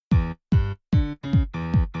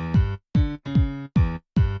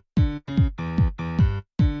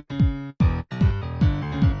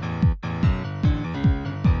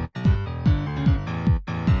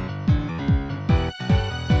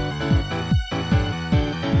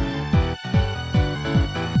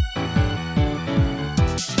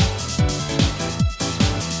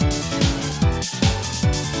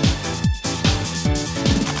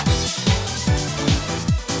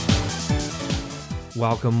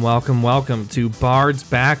Welcome to Bard's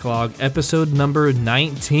Backlog, episode number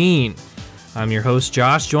 19. I'm your host,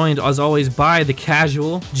 Josh, joined as always by the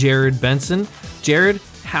casual Jared Benson. Jared,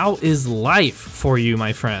 how is life for you,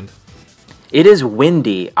 my friend? It is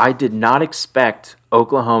windy. I did not expect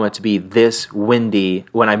Oklahoma to be this windy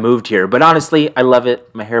when I moved here, but honestly, I love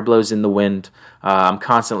it. My hair blows in the wind. I'm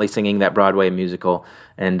constantly singing that Broadway musical,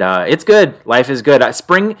 and it's good. Life is good.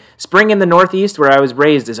 Spring in the Northeast, where I was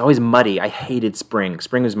raised, is always muddy. I hated spring.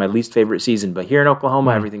 Spring was my least favorite season, but here in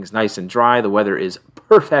Oklahoma, everything's nice and dry. The weather is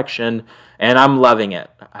perfection, and I'm loving it.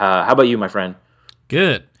 How about you, my friend?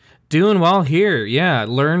 Good. Doing well here. Yeah,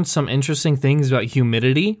 learned some interesting things about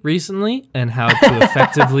humidity recently and how to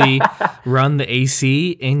effectively run the AC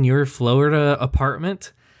in your Florida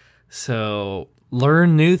apartment. So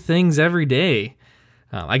learn new things every day.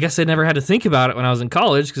 I guess I never had to think about it when I was in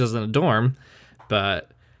college because I was in a dorm,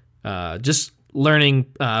 but just learning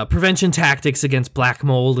prevention tactics against black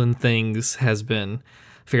mold and things has been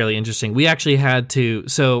fairly interesting. We actually had to,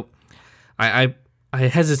 so I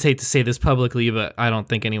hesitate to say this publicly, but I don't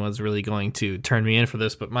think anyone's really going to turn me in for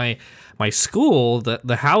this, but my school,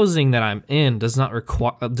 the housing that I'm in does not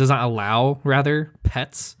allow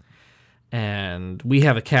pets. And we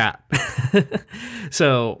have a cat.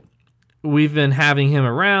 So we've been having him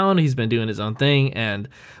around. He's been doing his own thing. And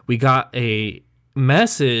we got a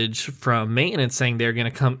message from maintenance saying they're going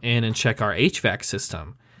to come in and check our HVAC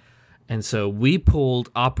system. And so we pulled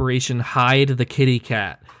Operation Hide the Kitty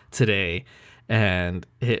Cat today. And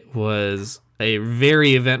it was a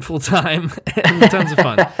very eventful time and tons of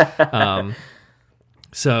fun.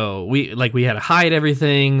 So we had to hide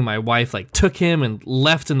everything. My wife took him and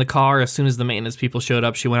left in the car as soon as the maintenance people showed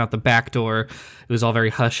up. She went out the back door. It was all very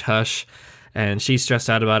hush hush, and she stressed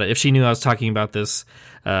out about it. If she knew I was talking about this,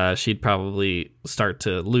 she'd probably start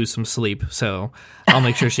to lose some sleep. So I'll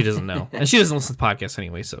make sure she doesn't know, and she doesn't listen to the podcast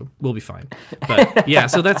anyway, so we'll be fine. But yeah,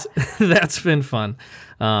 so that's been fun.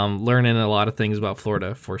 Learning a lot of things about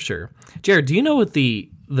Florida for sure. Jared, do you know what the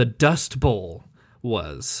Dust Bowl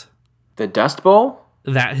was? The Dust Bowl?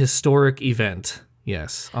 That historic event,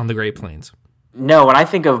 yes, on the Great Plains. No, when I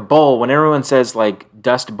think of bowl, when everyone says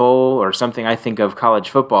Dust Bowl or something, I think of college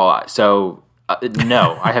football. So,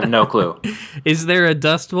 no, I have no clue. Is there a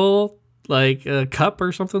Dust Bowl, like a cup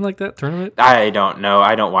or something like that, tournament? I don't know.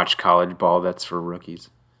 I don't watch college ball. That's for rookies.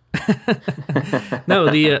 No,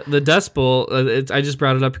 the Dust Bowl, I just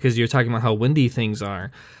brought it up because you're talking about how windy things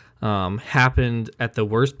are. Happened at the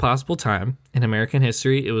worst possible time in American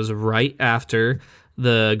history. It was right after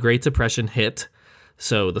the Great Depression hit,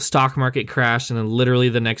 so the stock market crashed, and then literally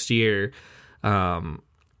the next year,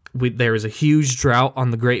 there was a huge drought on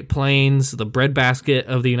the Great Plains, the breadbasket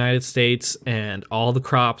of the United States, and all the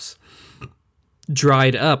crops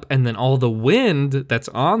dried up, and then all the wind that's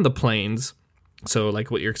on the plains, so like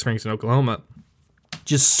what you're experiencing in Oklahoma,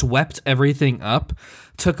 just swept everything up,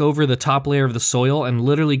 took over the top layer of the soil, and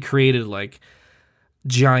literally created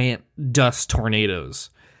giant dust tornadoes,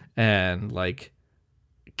 and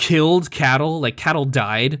killed cattle. Cattle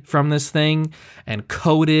died from this thing and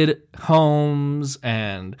coated homes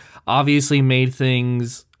and obviously made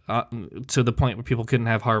things to the point where people couldn't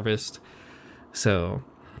have harvest. So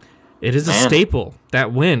it is a staple.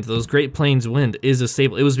 That wind, those Great Plains wind, is a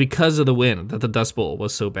staple. It was because of the wind that the Dust Bowl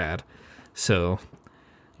was so bad. So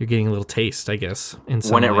you're getting a little taste, I guess.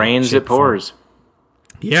 When it rains, it pours.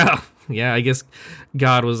 Yeah. I guess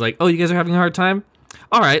God was like, oh, you guys are having a hard time?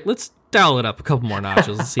 All right, let's dial it up a couple more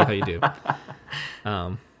notches. Let's see how you do.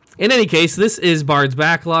 In any case, this is Bard's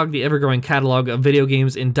Backlog, the ever-growing catalog of video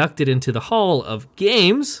games inducted into the Hall of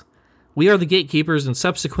Games. We are the gatekeepers and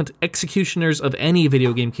subsequent executioners of any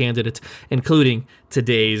video game candidate, including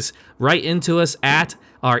today's. Write into us at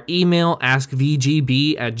our email,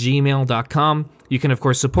 askvgb@gmail.com. You can, of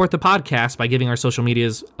course, support the podcast by giving our social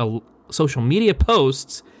media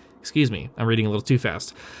posts, I'm reading a little too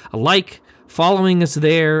fast, a like, following us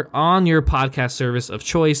there on your podcast service of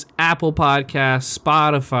choice, Apple Podcasts,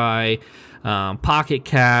 Spotify, Pocket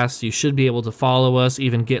Cast. You should be able to follow us,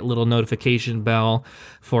 even get a little notification bell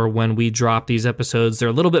for when we drop these episodes. They're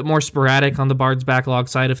a little bit more sporadic on the Bard's Backlog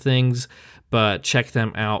side of things, but check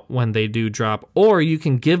them out when they do drop. Or you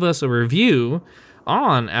can give us a review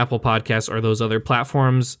on Apple Podcasts or those other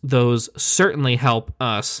platforms. Those certainly help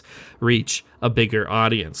us reach a bigger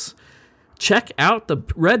audience. Check out the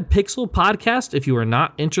Red Pixel podcast if you are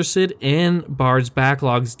not interested in Bard's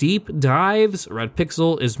Backlog's deep dives. Red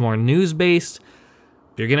Pixel is more news-based.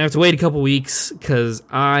 You're going to have to wait a couple weeks because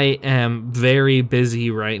I am very busy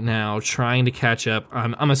right now trying to catch up.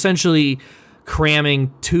 I'm essentially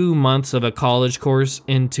cramming 2 months of a college course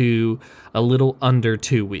into a little under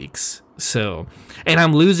 2 weeks. So, and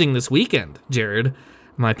I'm losing this weekend, Jared.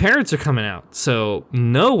 My parents are coming out, so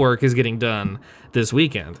no work is getting done this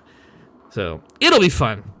weekend. So it'll be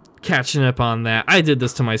fun catching up on that. I did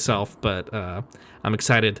this to myself, but I'm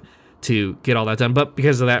excited to get all that done. But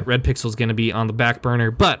because of that, Red Pixel is going to be on the back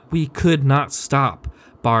burner. But we could not stop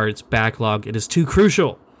Bard's backlog. It is too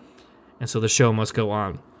crucial. And so the show must go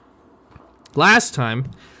on. Last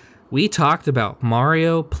time, we talked about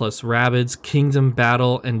Mario plus Rabbids Kingdom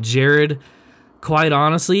Battle. And Jared, quite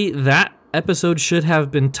honestly, that episode should have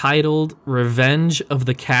been titled Revenge of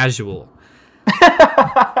the Casual.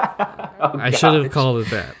 I should have called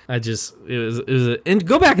it that. And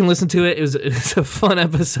go back and listen to it. It was a fun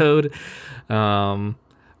episode.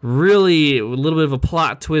 Really, a little bit of a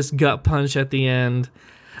plot twist, gut punch at the end.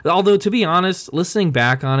 Although, to be honest, listening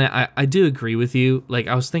back on it, I do agree with you. Like,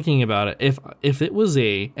 I was thinking about it. If it was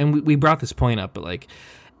and we brought this point up, but like,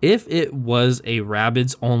 if it was a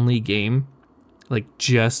Rabbids only game, like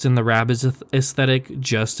just in the Rabbids aesthetic,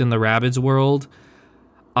 just in the Rabbids world,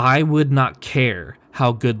 I would not care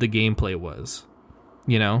how good the gameplay was,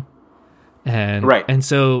 you know? And right. And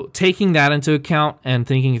so taking that into account and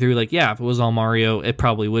thinking through, like, yeah, if it was all Mario, it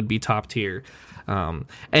probably would be top tier.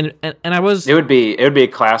 And I was... It would be a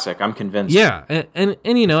classic, I'm convinced. Yeah, and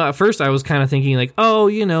you know, at first I was kind of thinking, like, oh,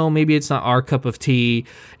 you know, maybe it's not our cup of tea.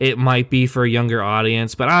 It might be for a younger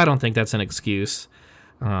audience, but I don't think that's an excuse.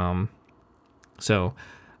 So...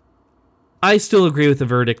 I still agree with the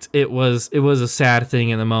verdict. It was a sad thing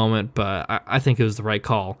in the moment, but I think it was the right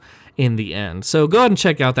call in the end. So go ahead and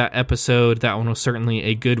check out that episode. That one was certainly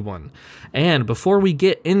a good one. And before we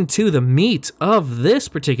get into the meat of this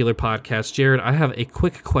particular podcast, Jared, I have a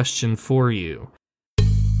quick question for you.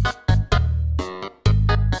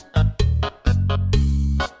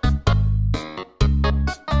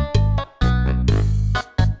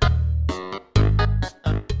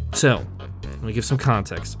 So, let me give some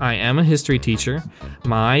context. I am a history teacher.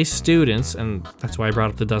 My students, and that's why I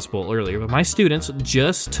brought up the Dust Bowl earlier, but my students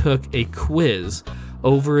just took a quiz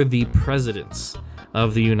over the presidents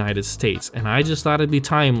of the United States, and I just thought it'd be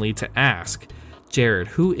timely to ask, Jared,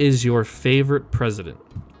 who is your favorite president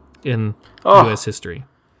in U.S. history?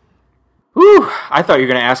 Whew, I thought you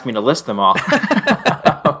were going to ask me to list them all. Go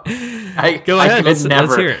ahead, let's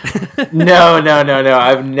hear it. No.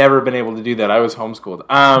 I've never been able to do that. I was homeschooled.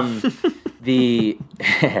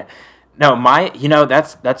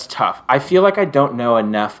 That's tough. I feel like I don't know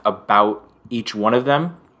enough about each one of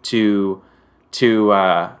them to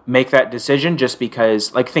make that decision, just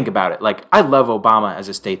because, like, think about it. Like, I love Obama as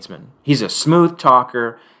a statesman. He's a smooth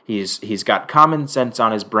talker. He's got common sense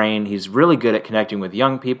on his brain. He's really good at connecting with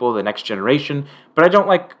young people, the next generation, but I don't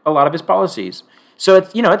like a lot of his policies. So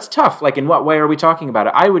it's tough. Like, in what way are we talking about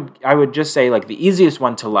it? I would just say, like, the easiest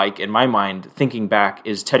one to like in my mind, thinking back,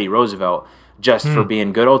 is Teddy Roosevelt, just for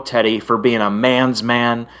being good old Teddy, for being a man's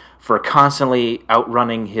man, for constantly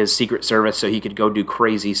outrunning his Secret Service so he could go do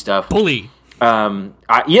crazy stuff. Bully.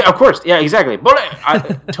 Yeah, of course. Yeah, exactly.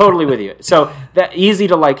 Totally with you. So that easy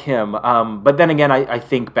to like him. But then again, I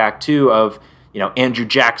think back too of, Andrew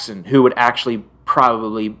Jackson, who would actually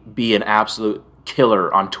probably be an absolute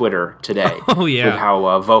killer on Twitter today. Oh yeah, with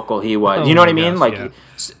how vocal he was. You know what I mean? Like, yeah.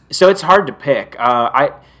 So it's hard to pick.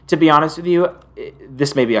 To be honest with you,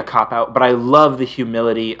 this may be a cop out, but I love the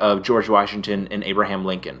humility of George Washington and Abraham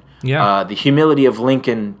Lincoln. Yeah, the humility of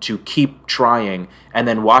Lincoln to keep trying, and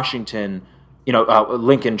then Washington.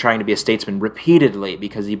 Lincoln trying to be a statesman repeatedly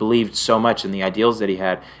because he believed so much in the ideals that he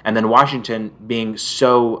had, and then Washington being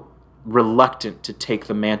so reluctant to take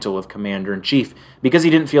the mantle of commander-in-chief because he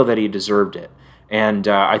didn't feel that he deserved it. And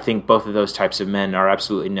I think both of those types of men are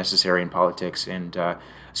absolutely necessary in politics. And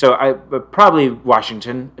so I probably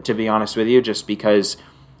Washington, to be honest with you, just because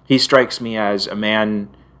he strikes me as a man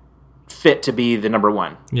fit to be the number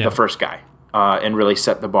one, the first guy, and really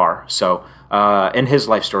set the bar. So, and his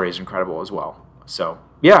life story is incredible as well. So,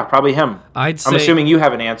 yeah, probably him. I'm assuming you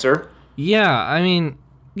have an answer. Yeah, I mean,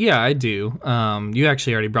 yeah, I do. You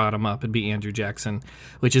actually already brought him up. It'd be Andrew Jackson,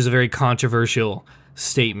 which is a very controversial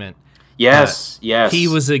statement. Yes. He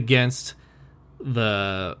was against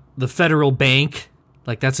the federal bank.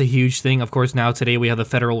 Like, that's a huge thing. Of course, now today we have the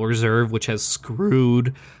Federal Reserve, which has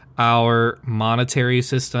screwed our monetary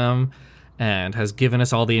system and has given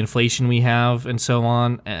us all the inflation we have and so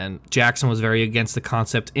on. And Jackson was very against the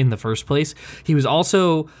concept in the first place. He was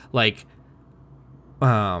also, like,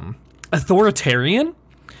 authoritarian,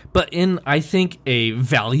 but in, I think, a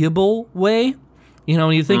valuable way. You know,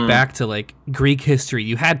 when you think back to like Greek history,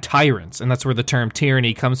 you had tyrants, and that's where the term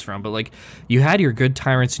tyranny comes from. But like, you had your good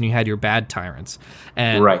tyrants and you had your bad tyrants.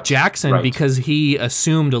 And Jackson, because he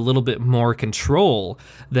assumed a little bit more control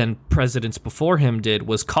than presidents before him did,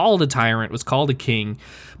 was called a tyrant, was called a king.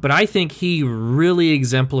 But I think he really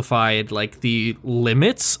exemplified like the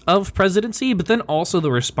limits of presidency, but then also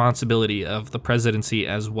the responsibility of the presidency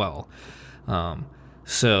as well. And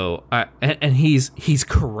he's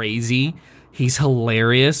crazy. He's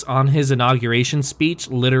hilarious. On his inauguration speech,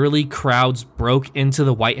 literally crowds broke into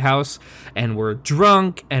the White House and were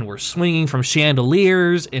drunk and were swinging from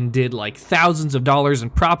chandeliers and did like thousands of dollars in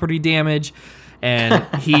property damage. And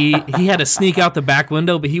he had to sneak out the back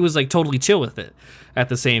window, but he was like totally chill with it at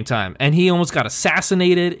the same time. And he almost got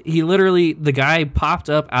assassinated. The guy popped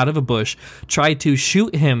up out of a bush, tried to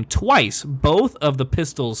shoot him twice. Both of the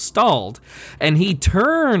pistols stalled, and he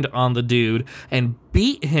turned on the dude and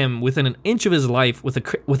beat him within an inch of his life with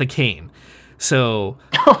a cane. So,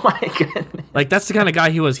 oh my goodness. Like, that's the kind of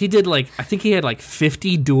guy he was. He did I think he had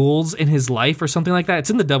 50 duels in his life or something like that.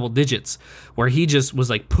 It's in the double digits, where he just was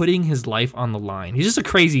like putting his life on the line. He's just a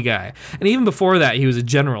crazy guy. And even before that, he was a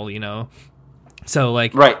general, you know. So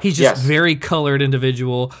he's just very colored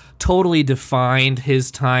individual, totally defined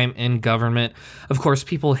his time in government. Of course,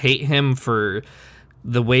 people hate him for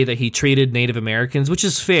the way that he treated Native Americans, which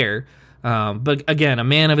is fair. But again, a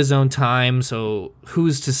man of his own time. So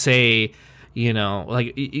who's to say, you know,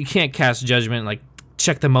 like you can't cast judgment, like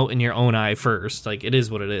check the mote in your own eye first. Like it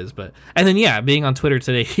is what it is. And then, being on Twitter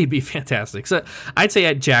today, he'd be fantastic. So I'd say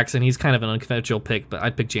at Jackson, he's kind of an unconventional pick, but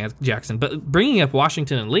I'd pick Jackson. But bringing up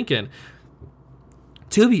Washington and Lincoln,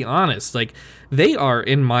 to be honest, like they are,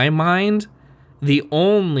 in my mind, the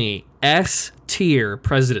only S tier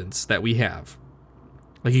presidents that we have.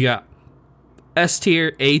 Like you got S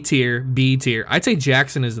tier, A tier, B tier. I'd say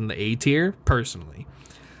Jackson is in the A tier, personally.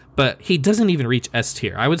 But he doesn't even reach S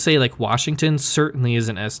tier. I would say like Washington certainly is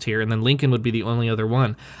an S tier, and then Lincoln would be the only other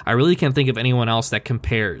one. I really can't think of anyone else that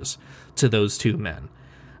compares to those two men.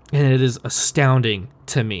 And it is astounding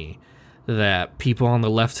to me that people on the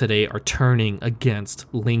left today are turning against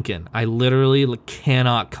Lincoln. I literally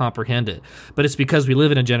cannot comprehend it. But it's because we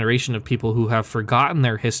live in a generation of people who have forgotten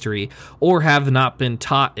their history or have not been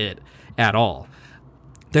taught it at all.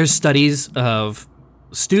 There's studies of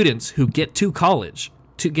students who get to college,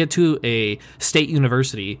 to get to a state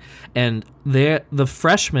university, and the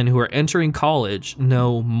freshmen who are entering college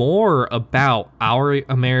know more about our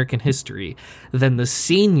American history than the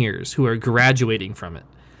seniors who are graduating from it,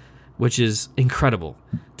 which is incredible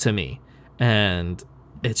to me. And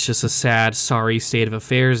it's just a sad, sorry state of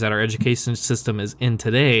affairs that our education system is in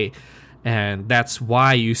today. And that's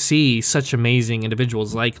why you see such amazing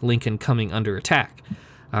individuals like Lincoln coming under attack.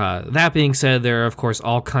 That being said, there are, of course,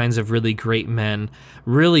 all kinds of really great men,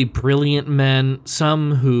 really brilliant men,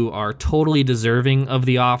 some who are totally deserving of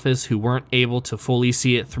the office, who weren't able to fully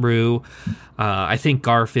see it through. I think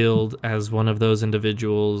Garfield as one of those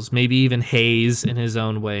individuals, maybe even Hayes in his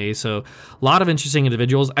own way. So a lot of interesting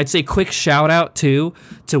individuals. I'd say quick shout out, too,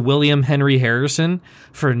 to William Henry Harrison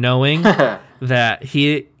for knowing that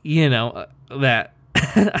he, that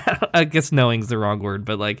I guess knowing's the wrong word,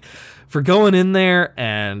 but like for going in there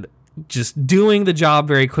and just doing the job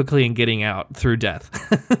very quickly and getting out through death.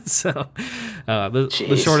 So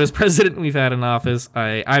the shortest president we've had in office.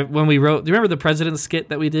 When we wrote, do you remember the president skit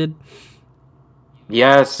that we did?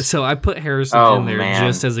 Yes. So I put Harrison in there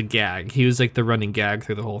just as a gag. He was like the running gag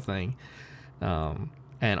through the whole thing.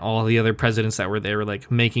 And all the other presidents that were there were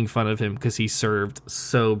like making fun of him because he served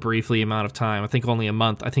so briefly amount of time. I think only a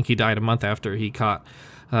month. I think he died a month after he caught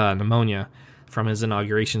pneumonia from his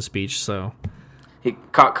inauguration speech. So he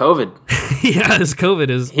caught COVID. Yeah, his COVID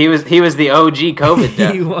is. He was the OG COVID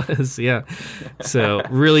death. He was, yeah. So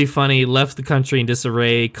really funny. Left the country in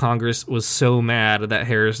disarray. Congress was so mad that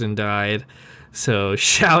Harrison died. So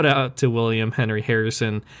shout out to William Henry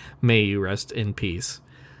Harrison. May you rest in peace.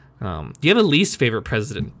 Do you have a least favorite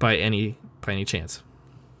president by any chance?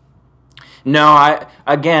 No, I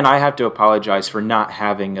have to apologize for not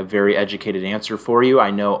having a very educated answer for you.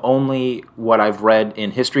 I know only what I've read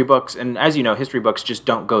in history books, and as you know, history books just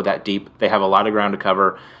don't go that deep. They have a lot of ground to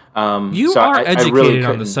cover. You are educated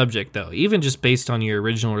on the subject, though. Even just based on your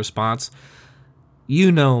original response,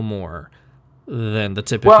 you know more than the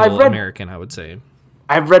typical American, I would say.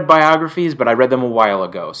 I've read biographies, but I read them a while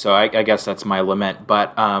ago, so I guess that's my lament.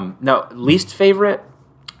 But no, least favorite,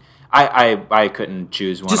 I couldn't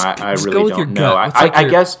choose one. Just- I just really go with your don't know. gut. What's like I your-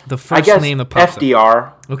 guess the first I guess name that pops up?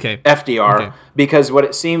 FDR. Okay. FDR, Okay. because what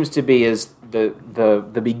it seems to be is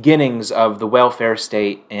the beginnings of the welfare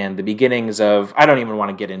state and the beginnings of, I don't even want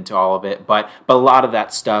to get into all of it, but a lot of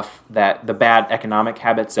that stuff, that the bad economic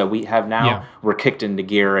habits that we have now Yeah. were kicked into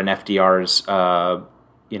gear in FDR's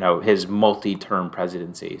his multi-term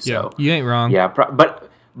presidency. So You ain't wrong. yeah,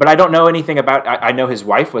 but I don't know anything about. I know his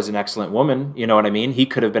wife was an excellent woman. You know what I mean? He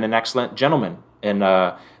could have been an excellent gentleman. And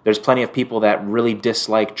there's plenty of people that really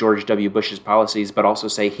dislike George W. Bush's policies, but also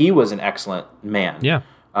say he was an excellent man. Yeah.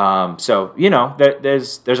 So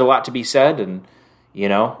there's a lot to be said, and I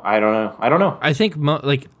don't know. I think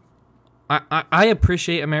I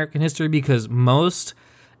appreciate American history because most,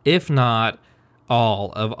 if not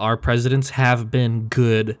all, of our presidents have been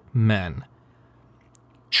good men.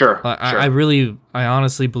 Sure. I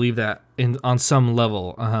honestly believe that on some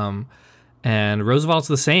level. And Roosevelt's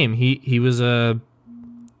the same. He was a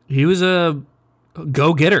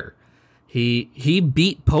go-getter. He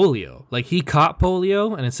beat polio. Like, he caught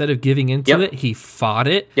polio, and instead of giving into it, he fought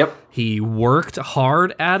it. Yep. He worked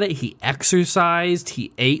hard at it. He exercised.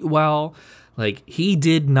 He ate well. Like, he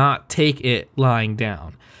did not take it lying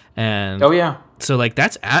down. And Oh yeah. so, like,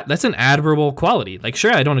 that's an admirable quality. Like,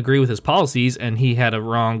 sure, I don't agree with his policies, and he had a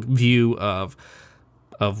wrong view of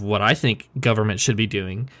what I think government should be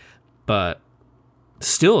doing, but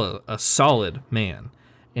still a solid man.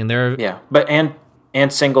 And Yeah, but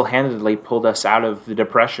and single-handedly pulled us out of the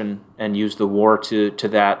Depression and used the war to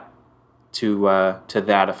that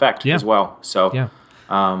effect as well. So yeah,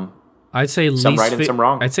 I'd say some right and some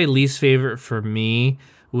wrong. I'd say least favorite for me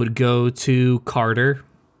would go to Carter.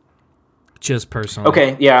 Just personally,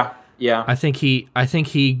 Okay, yeah. I think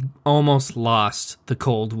he almost lost the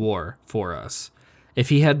Cold War for us. If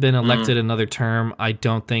he had been elected another term, I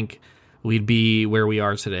don't think we'd be where we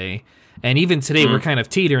are today. And even today, we're kind of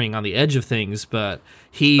teetering on the edge of things, but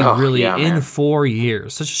he in 4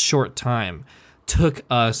 years, such a short time, took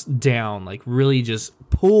us down, like really just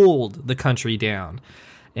pulled the country down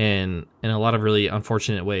in a lot of really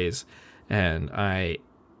unfortunate ways. And I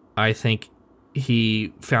think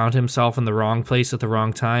he found himself in the wrong place at the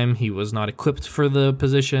wrong time. He was not equipped for the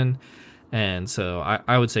position. And so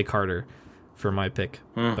I would say Carter for my pick.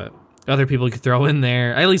 But other people you could throw in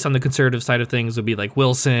there, at least on the conservative side of things, would be like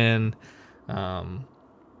Wilson,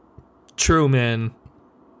 Truman,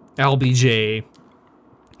 LBJ,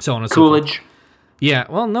 so on and so forth. Coolidge. Yeah,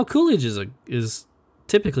 well, no, Coolidge is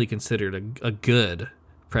typically considered a good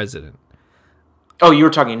president. Oh, you were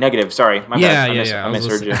talking negative. Sorry, my bad. Yeah. I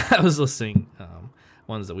misheard you. I was listening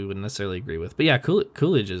ones that we wouldn't necessarily agree with, but yeah,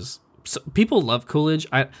 Coolidge is. So people love Coolidge.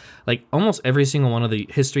 I like almost every single one of the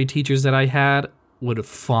history teachers that I had would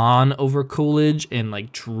fawn over Coolidge and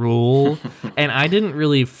like drool, and I didn't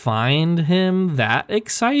really find him that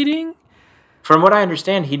exciting. From what I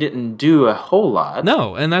understand, he didn't do a whole lot.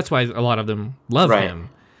 No, and that's why a lot of them love Right. him.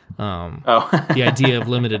 Oh, The idea of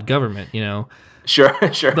limited government, sure.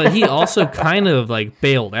 But he also kind of like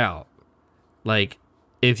bailed out. Like,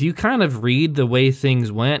 if you kind of read the way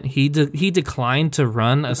things went, he declined to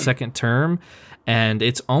run a second term, and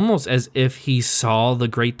it's almost as if he saw the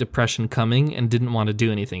Great Depression coming and didn't want to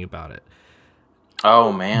do anything about it.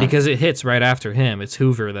 Oh man. Because it hits right after him. It's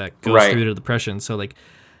Hoover that goes Right. through the Depression. So like,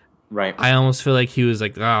 Right. I almost feel like he was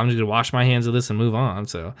like, I'm just gonna wash my hands of this and move on.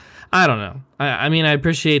 So I don't know. I mean, I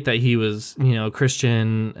appreciate that he was,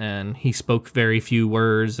 Christian and he spoke very few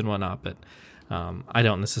words and whatnot, but I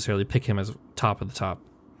don't necessarily pick him as top of the top.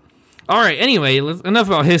 All right. Anyway, enough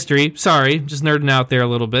about history. Sorry, just nerding out there a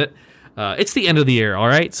little bit. It's the end of the year, all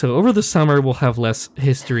right? So over the summer, we'll have less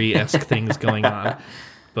history-esque things going on.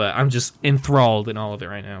 But I'm just enthralled in all of it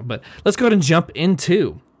right now. But let's go ahead and jump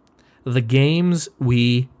into the games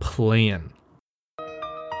we play in.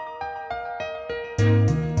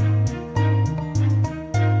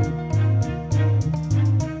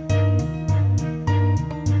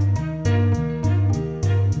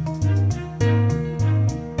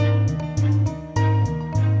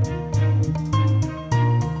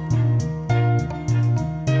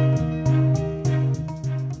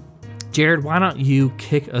 Jared, why don't you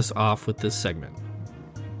kick us off with this segment?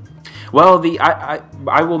 Well,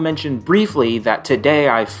 I will mention briefly that today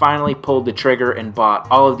I finally pulled the trigger and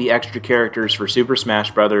bought all of the extra characters for Super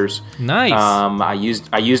Smash Brothers. Nice. I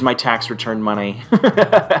used my tax return money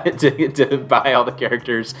to buy all the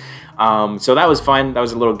characters. So that was fun. That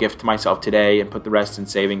was a little gift to myself today, and put the rest in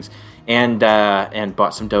savings, and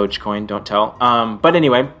bought some Dogecoin. Don't tell. But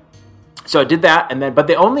anyway, so I did that, but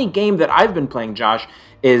the only game that I've been playing, Josh,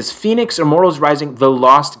 is Phoenix Immortals Rising: The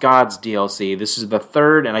Lost Gods DLC. This is the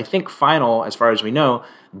third and I think final, as far as we know,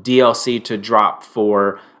 DLC to drop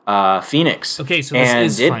for Phoenix. Okay, so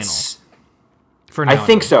this is final. For now, I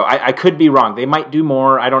think so. I could be wrong. They might do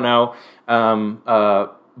more. I don't know.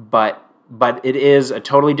 But it is a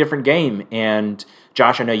totally different game. And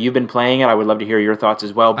Josh, I know you've been playing it. I would love to hear your thoughts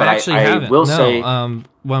as well. But I will say,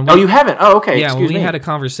 you haven't? Oh, okay. Yeah, Excuse when we me. had a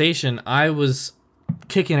conversation, I was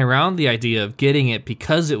kicking around the idea of getting it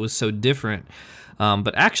because it was so different.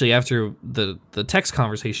 But actually, after the text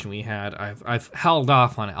conversation we had, I've held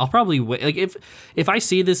off on it. I'll probably wait. Like if I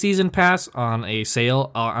see the season pass on a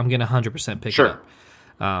sale, I'm gonna 100% pick it up.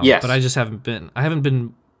 Yes, but I just haven't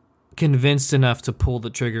been convinced enough to pull the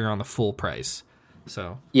trigger on the full price.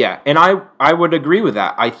 So yeah, and I would agree with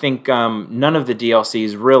that. I think none of the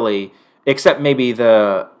DLCs really, except maybe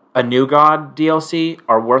a New God DLC,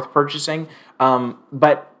 are worth purchasing.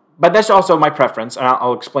 But that's also my preference, and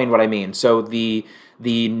I'll explain what I mean. So the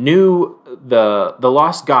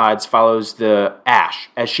Lost Gods follows the Ashe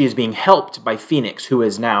as she is being helped by Phoenix, who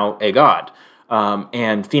is now a god.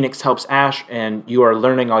 And Phoenix helps Ashe, and you are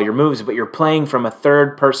learning all your moves, but you're playing from a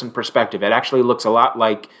third-person perspective. It actually looks a lot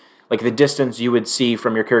like the distance you would see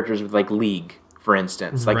from your characters with like League, for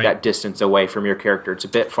instance, like that distance away from your character. It's a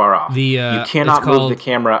bit far off. You cannot move the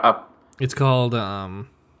camera up. It's called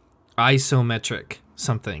isometric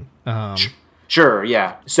something. Sure,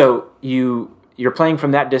 yeah. So you're playing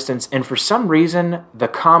from that distance, and for some reason, the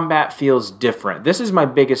combat feels different. This is my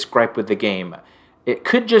biggest gripe with the game. It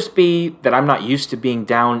could just be that I'm not used to being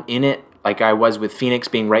down in it like I was with Phoenix,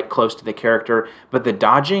 being right close to the character, but the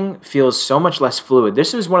dodging feels so much less fluid.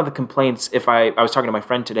 This is one of the complaints, I was talking to my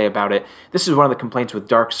friend today about it, this is one of the complaints with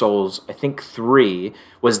Dark Souls, I think 3,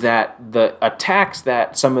 was that the attacks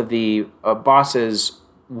that some of the bosses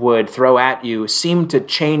would throw at you seemed to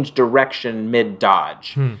change direction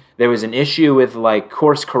mid-dodge. There was an issue with like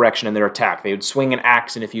course correction in their attack. They would swing an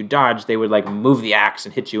axe, and if you dodged, they would like move the axe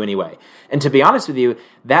and hit you anyway. And to be honest with you,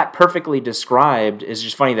 that perfectly described, it's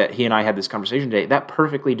just funny that he and I had this conversation today, that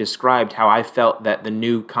perfectly described how I felt that the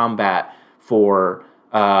new combat for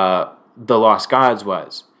the Lost Gods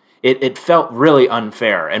was. It felt really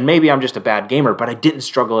unfair, and maybe I'm just a bad gamer, but I didn't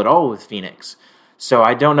struggle at all with Phoenix. So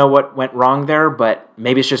I don't know what went wrong there, but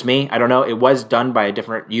maybe it's just me. I don't know. It was done by a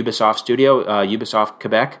different Ubisoft studio, Ubisoft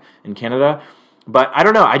Quebec in Canada. But I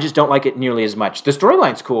don't know. I just don't like it nearly as much. The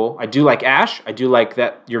storyline's cool. I do like Ashe. I do like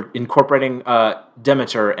that you're incorporating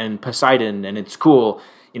Demeter and Poseidon, and it's cool,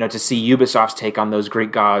 to see Ubisoft's take on those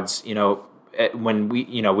Greek gods, when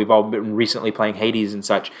we've all been recently playing Hades and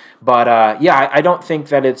such. But I don't think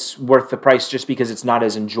that it's worth the price just because it's not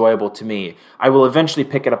as enjoyable to me. I will eventually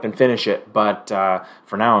pick it up and finish it, but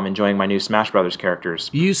for now I'm enjoying my new Smash Brothers characters.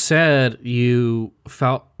 You said you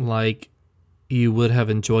felt like you would have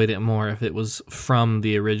enjoyed it more if it was from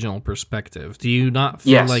the original perspective. Do you not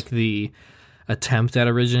feel like the attempt at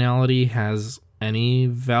originality has any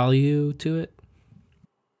value to it?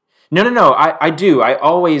 No. I do. I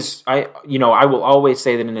will always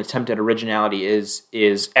say that an attempt at originality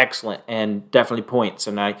is excellent and definitely points.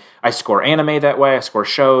 And I score anime that way. I score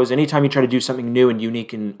shows. Anytime you try to do something new and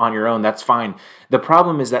unique and on your own, that's fine. The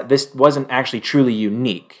problem is that this wasn't actually truly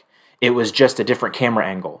unique. It was just a different camera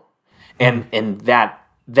angle, and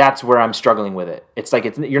that's where I'm struggling with it. It's like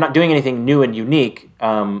you're not doing anything new and unique.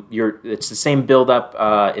 It's the same build up.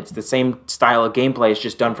 It's the same style of gameplay. It's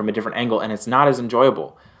just done from a different angle, and it's not as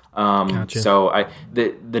enjoyable. Gotcha. So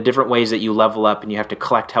the different ways that you level up and you have to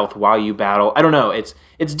collect health while you battle, I don't know.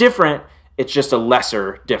 It's different. It's just a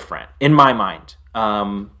lesser different in my mind.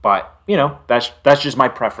 But that's just my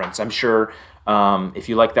preference. I'm sure if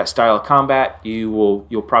you like that style of combat,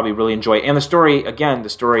 you'll probably really enjoy it. And the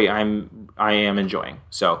story I am enjoying.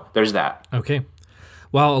 So there's that. Okay.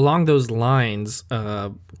 Well, along those lines,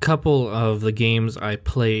 a couple of the games I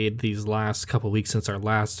played these last couple weeks since our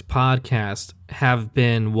last podcast have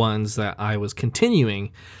been ones that I was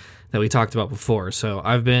continuing that we talked about before. So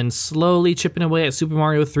I've been slowly chipping away at Super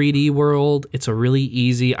Mario 3D World. It's a really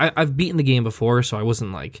easy... I've beaten the game before, so I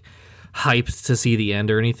wasn't like hyped to see the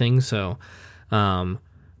end or anything. So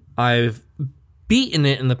I've beaten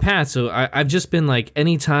it in the past. So I've just been like,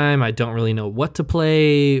 anytime I don't really know what to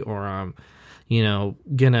play, or I'm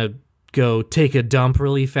gonna go take a dump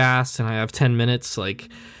really fast and I have 10 minutes, like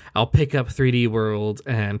I'll pick up 3D World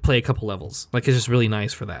and play a couple levels. Like, it's just really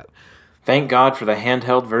nice for that. Thank God for the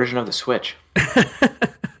handheld version of the Switch.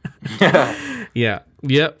 Yeah,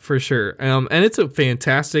 for sure. And it's a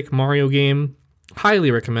fantastic Mario game.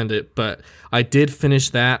 Highly recommend it, but I did finish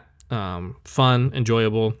that. Fun,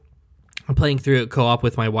 enjoyable. I'm playing through it co-op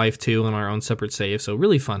with my wife too on our own separate save, so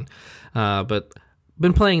really fun. But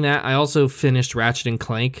been playing that. I also finished Ratchet and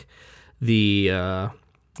Clank, the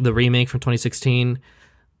remake from 2016.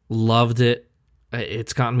 Loved it.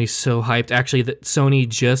 It's gotten me so hyped. Actually, Sony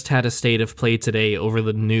just had a state of play today over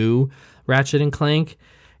the new Ratchet and Clank,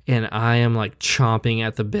 and I am like chomping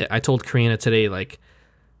at the bit. I told Karina today, like,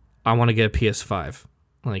 I want to get a PS5.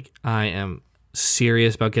 Like, I am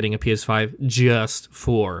serious about getting a PS5 just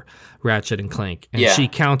for Ratchet and Clank. And she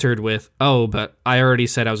countered with, "Oh, but I already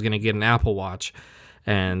said I was going to get an Apple Watch."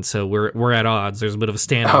 And so we're at odds. There's a bit of a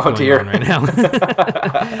standoff going on right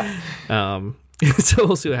now. So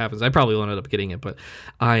we'll see what happens. I probably will end up getting it, but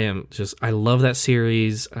I love that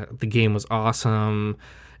series. The game was awesome.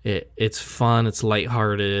 It's fun. It's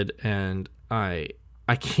lighthearted, and I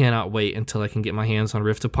cannot wait until I can get my hands on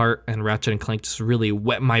Rift Apart and Ratchet and Clank just really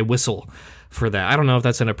wet my whistle for that. I don't know if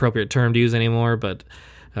that's an appropriate term to use anymore, but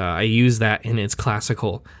I use that in its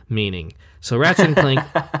classical meaning. So Ratchet and Clank,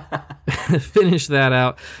 finish that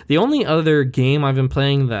out. The only other game I've been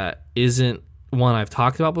playing that isn't one I've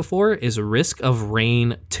talked about before is Risk of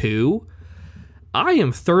Rain 2. I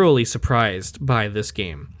am thoroughly surprised by this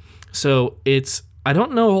game. So I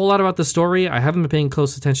don't know a whole lot about the story. I haven't been paying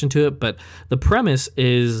close attention to it, but the premise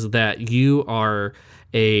is that you are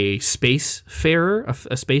a spacefarer,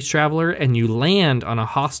 a space traveler, and you land on a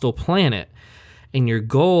hostile planet, and your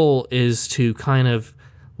goal is to kind of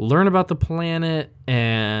learn about the planet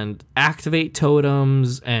and activate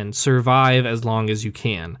totems and survive as long as you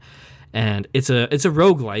can. And it's a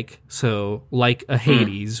roguelike, so like a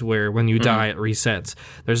Hades, where when you die it resets.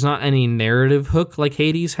 There's not any narrative hook like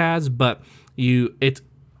Hades has, but you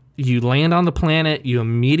land on the planet, you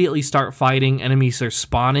immediately start fighting, enemies are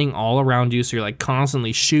spawning all around you, so you're like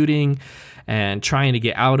constantly shooting and trying to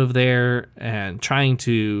get out of there and trying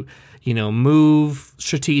to, move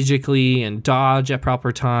strategically and dodge at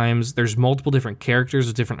proper times. There's multiple different characters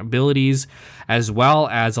with different abilities, as well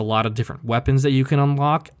as a lot of different weapons that you can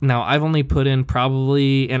unlock. Now, I've only put in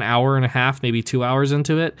probably an hour and a half, maybe 2 hours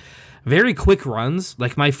into it. Very quick runs.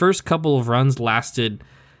 Like, my first couple of runs lasted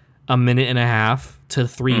a minute and a half to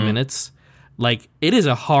 3 minutes. Like, it is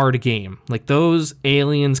a hard game. Like, those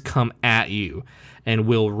aliens come at you and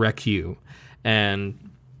will wreck you. And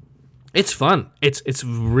it's fun. It's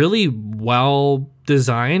really well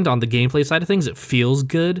designed on the gameplay side of things. It feels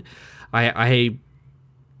good. I've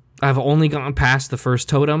only gone past the first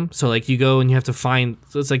totem. So, like, you go and you have to find,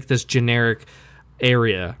 so it's like this generic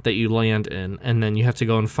area that you land in, and then you have to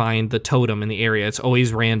go and find the totem in the area. It's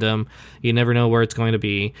always random. You never know where it's going to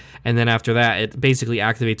be. And then after that, it basically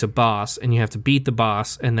activates a boss, and you have to beat the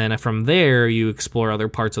boss. And then from there, you explore other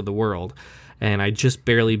parts of the world. And I just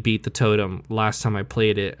barely beat the totem last time I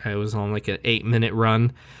played it. I was on like an 8-minute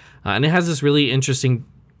run. And it has this really interesting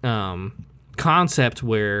concept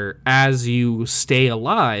where as you stay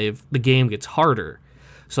alive, the game gets harder.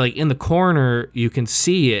 So like in the corner, you can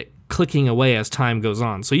see it clicking away as time goes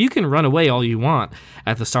on. So you can run away all you want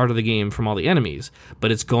at the start of the game from all the enemies,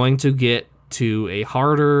 but it's going to get to a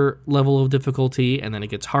harder level of difficulty, and then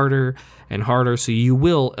it gets harder and harder, so you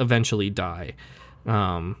will eventually die.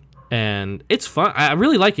 And it's fun. I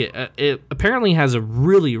really like it. It apparently has a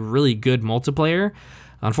really, really good multiplayer.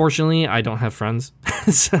 Unfortunately, I don't have friends,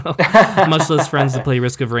 so much less friends to play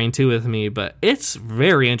Risk of Rain 2 with me, but it's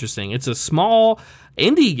very interesting. It's a small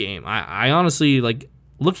indie game. I honestly, like,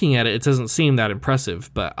 looking at it, it doesn't seem that impressive,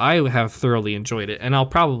 but I have thoroughly enjoyed it, and I'll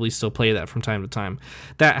probably still play that from time to time.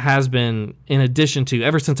 That has been, in addition to,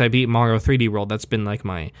 ever since I beat Mario 3D World, that's been like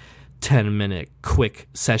my 10-minute quick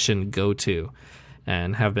session go-to,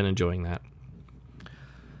 and have been enjoying that.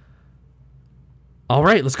 All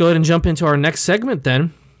right, let's go ahead and jump into our next segment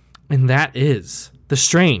then, and that is the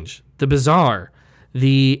strange, the bizarre,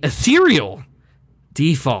 the ethereal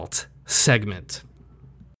default segment.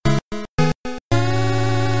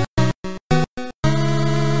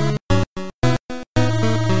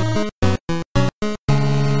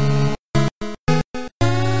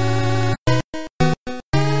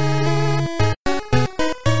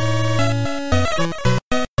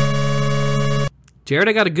 Jared,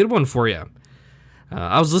 I got a good one for you.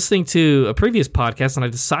 I was listening to a previous podcast, and I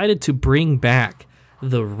decided to bring back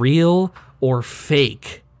the real or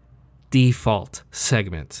fake default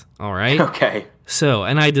segment. All right? Okay. So,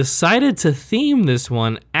 and I decided to theme this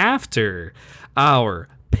one after our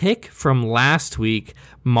pick from last week,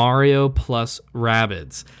 Mario plus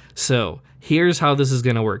Rabbids. So, here's how this is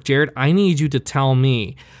going to work. Jared, I need you to tell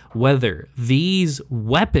me whether these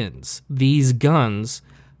weapons, these guns,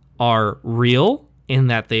 are real, in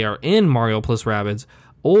that they are in Mario plus Rabbids,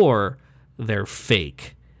 or they're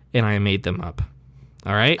fake and I made them up.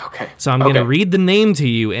 All right? Okay. So I'm going to read the name to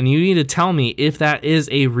you, and you need to tell me if that is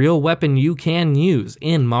a real weapon you can use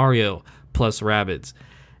in Mario plus Rabbids.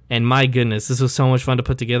 And my goodness, this was so much fun to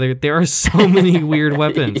put together. There are so many weird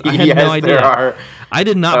weapons. I had Yes, no idea. there are. I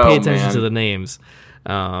did not pay Oh, attention man. to the names.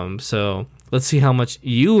 So let's see how much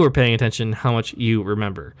you were paying attention, how much you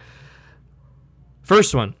remember.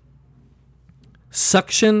 First one.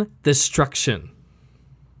 Suction Destruction.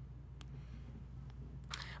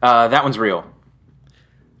 That one's real.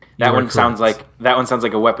 You That are one sounds correct.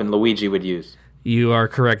 like a weapon Luigi would use. You are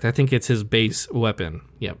correct. I think it's his base weapon.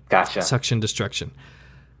 Yep. Gotcha. Suction Destruction.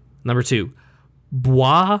 Number 2.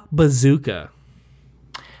 Bois Bazooka.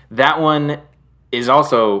 That one is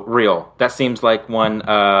also real. That seems like one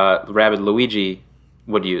Rabbid Luigi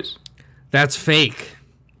would use. That's fake.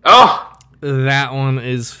 Oh! That one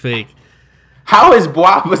is fake. How is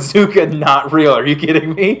Bois Bazooka not real? Are you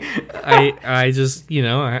kidding me? I just,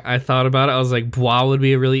 I thought about it. I was like, Bois would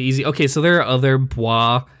be a really easy. Okay, so there are other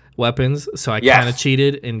Bois weapons, so I Yes. kind of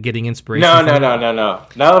cheated in getting inspiration. No, from no, it. no, no, no.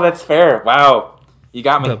 No, that's fair. Wow. You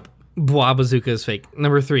got me. The Bois Bazooka is fake.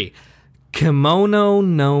 Number 3. Kimono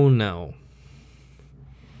no.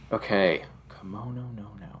 Okay. Kimono no.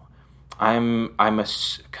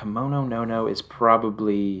 Kimono no is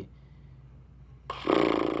probably...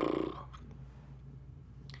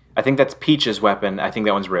 I think that's Peach's weapon. I think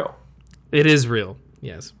that one's real. It is real,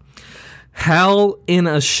 yes. Hell in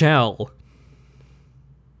a Shell.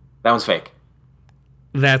 That one's fake.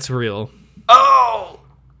 That's real. Oh!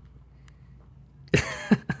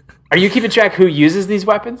 Are you keeping track who uses these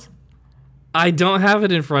weapons? I don't have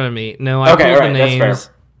it in front of me. No, I Okay, pulled alright, the that's names.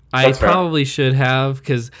 fair. I That's fair. probably should have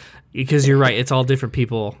because you're right. It's all different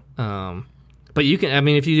people. But you can. I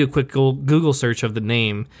mean, if you do a quick Google search of the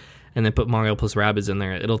name and then put Mario plus Rabbids in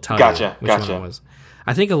there, it'll tell Gotcha, you which gotcha. one it was.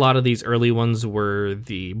 I think a lot of these early ones were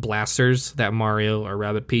the blasters that Mario or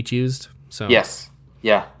Rabbid Peach used. So Yes.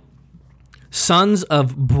 Yeah. Sons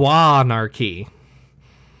of Boanarchy.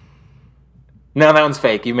 No, that one's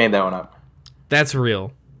fake. You made that one up. That's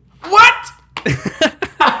real. What?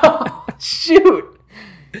 Oh, shoot.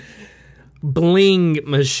 Bling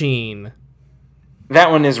Machine. That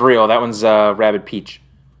one is real. That one's Rabbid Peach.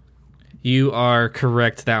 You are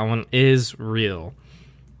correct. That one is real.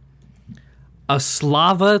 A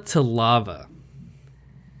Slava to Lava.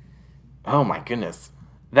 Oh my goodness.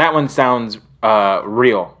 That one sounds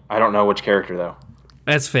real. I don't know which character though.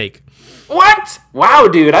 That's fake. What? Wow,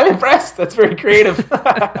 dude, I'm impressed. That's very creative.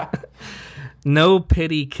 No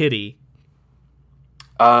Pity Kitty.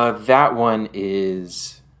 That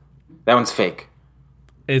one's fake.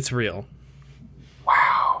 It's real.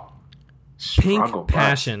 Wow. Pink Struggle bus.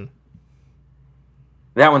 Passion.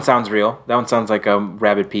 That one sounds real. That one sounds like a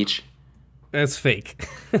Rabbid Peach. That's fake.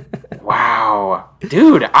 Wow.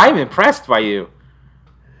 Dude, I'm impressed by you.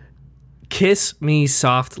 Kiss Me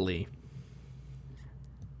Softly.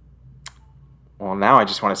 Well, now I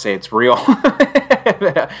just want to say it's real.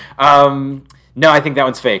 No, I think that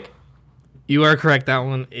one's fake. You are correct. That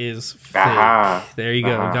one is fake. Aha. There you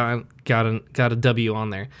go. Aha. Got a W on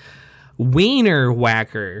there. Wiener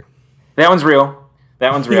Whacker. That one's real.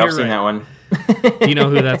 That one's real. You're I've seen right. that one. Do you know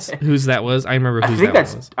whose that was? I remember whose that one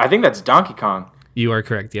was. I think that's Donkey Kong. You are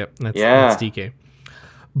correct. Yep. That's DK.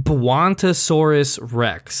 Bwantosaurus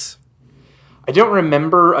Rex. I don't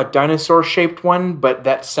remember a dinosaur-shaped one, but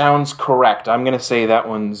that sounds correct. I'm going to say that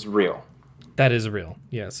one's real. That is real.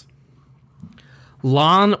 Yes.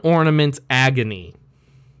 Lawn Ornament Agony.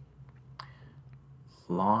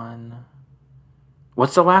 Lawn...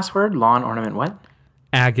 What's the last word? Lawn ornament what?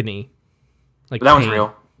 Agony. Like That one's pain.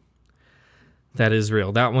 real. That is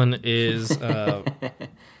real. That one is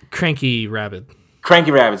Cranky Rabbit.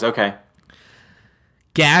 Cranky Rabbids, okay.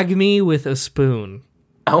 Gag Me with a Spoon.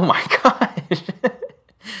 Oh my gosh.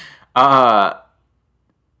 I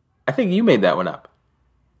think you made that one up.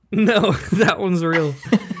 No, that one's real.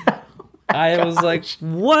 I was like,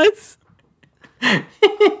 what?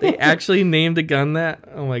 They actually named a gun that?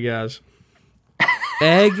 Oh my gosh.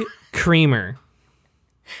 Egg Creamer.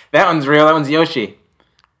 That one's real. That one's Yoshi.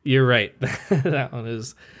 You're right. that one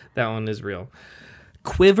is real.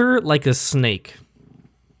 Quiver Like a Snake.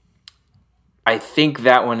 I think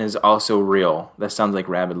that one is also real. That sounds like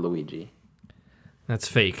Rabbid Luigi. That's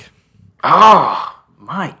fake. Oh,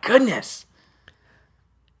 my goodness.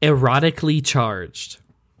 Erotically Charged.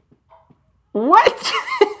 What?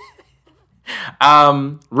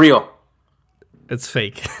 Real. It's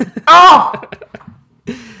fake. Oh!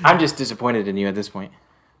 I'm just disappointed in you at this point.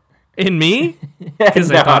 In me? Because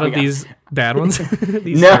No, I thought of yeah. these bad ones.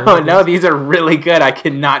 These No, terrible no, ones. these are really good. I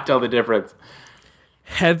cannot tell the difference.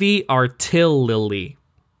 Heavy Artillery.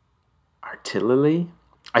 Artillery?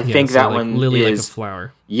 I Yeah, think so that like one lily like a is...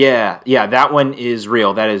 flower. Yeah, that one is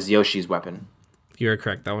real. That is Yoshi's weapon. You're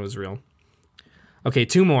correct. That one is real. Okay,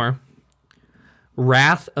 two more.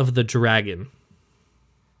 Wrath of the Dragon.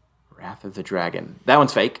 Wrath of the Dragon. That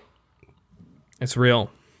one's fake. It's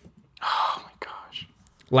real. Oh my gosh.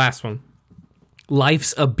 Last one.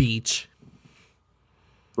 Life's a Beach.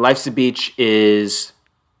 Life's a Beach is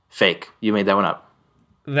fake. You made that one up.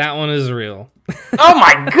 That one is real. Oh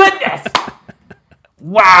my goodness!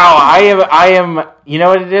 Wow, I am. You know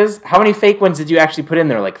what it is? How many fake ones did you actually put in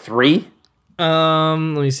there? Like 3? Let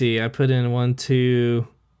me see. I put in 1, 2,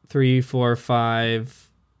 3, 4, 5,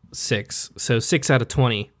 6. So 6 out of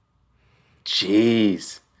 20.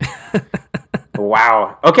 Jeez.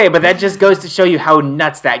 Wow. Okay, but that just goes to show you how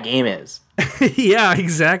nuts that game is. Yeah,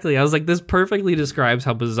 exactly. I was like, this perfectly describes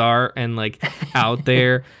how bizarre and like out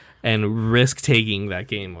there and risk-taking that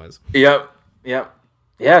game was. Yep.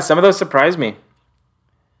 Yeah, some of those surprised me.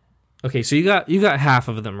 Okay, so you got half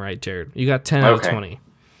of them right, Jared. You got 10 out of 20.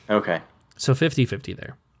 Okay. So 50-50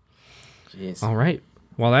 there. Jeez. All right.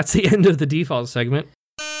 Well, that's the end of the default segment.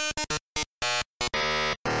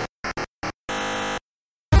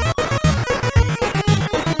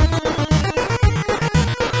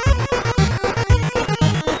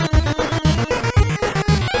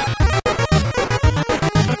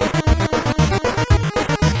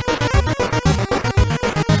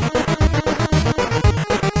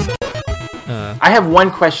 I have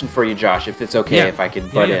one question for you, Josh, if it's okay if I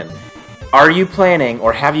could butt in. Yeah. Are you planning,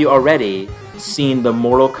 or have you already seen the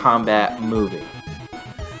Mortal Kombat movie?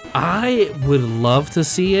 I would love to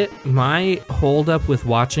see it. My holdup with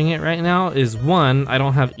watching it right now is, one, I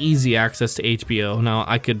don't have easy access to HBO. Now,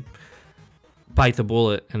 I could bite the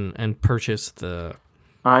bullet and purchase the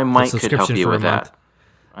I might could help subscription you for a with month.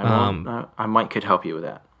 that. I might could help you with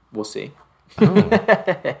that. We'll see.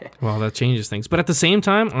 Well, that changes things. But at the same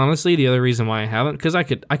time, honestly, the other reason why I haven't, because I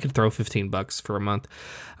could throw $15 for a month,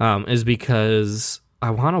 is because I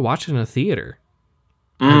want to watch it in a theater.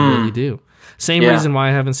 I really do. Same reason why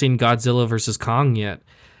I haven't seen Godzilla versus Kong yet.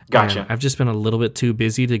 Gotcha. I've just been a little bit too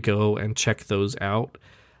busy to go and check those out.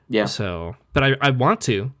 Yeah. So, but I want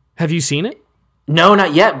to. Have you seen it? No,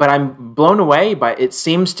 not yet, but I'm blown away by it.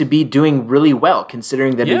 Seems to be doing really well,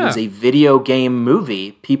 considering that it is a video game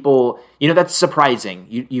movie. People, that's surprising.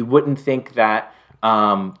 You wouldn't think that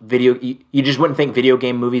you just wouldn't think video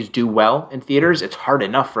game movies do well in theaters. It's hard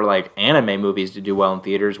enough for like anime movies to do well in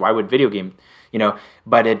theaters. Why would video game,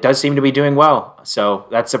 but it does seem to be doing well. So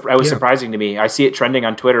that was surprising to me. I see it trending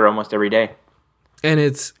on Twitter almost every day. And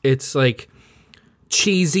it's like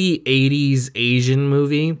cheesy 80s Asian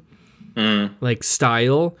movie. Like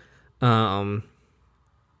style, and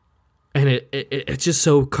it's just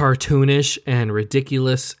so cartoonish and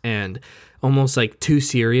ridiculous and almost like too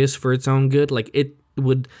serious for its own good. Like it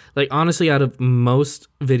would, like, honestly, out of most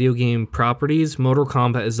video game properties, Mortal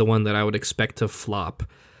Kombat is the one that I would expect to flop.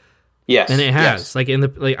 Yes, and it has. Like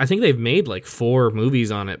I think they've made like 4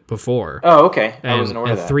 movies on it before. Oh, okay. I wasn't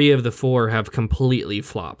aware of that. 3 of the 4 have completely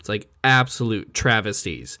flopped, like absolute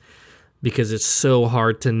travesties. Because it's so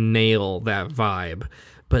hard to nail that vibe.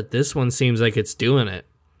 But this one seems like it's doing it.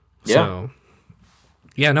 Yeah. So,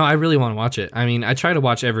 yeah, no, I really want to watch it. I mean, I try to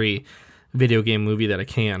watch every video game movie that I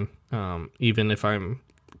can, even if I'm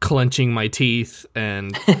clenching my teeth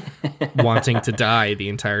and wanting to die the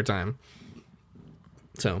entire time.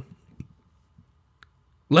 So,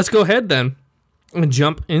 let's go ahead then and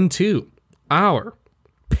jump into our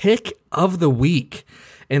pick of the week.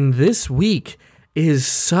 And this week is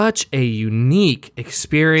such a unique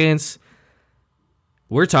experience.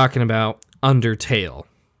 We're talking about Undertale.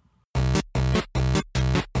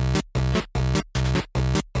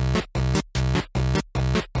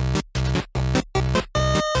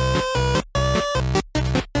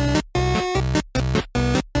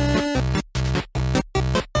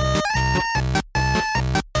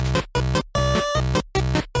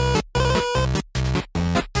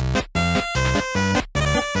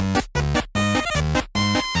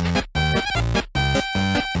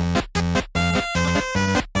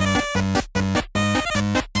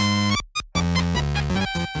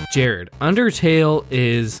 Jared, Undertale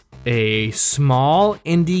is a small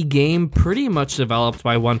indie game pretty much developed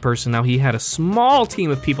by one person. Now, he had a small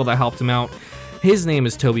team of people that helped him out. His name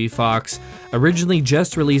is Toby Fox. Originally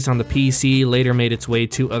just released on the PC, later made its way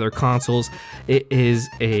to other consoles. It is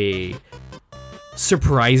a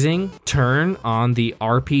surprising turn on the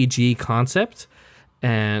RPG concept.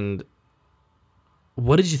 And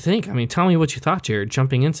what did you think? I mean, tell me what you thought, Jared,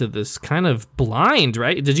 jumping into this kind of blind,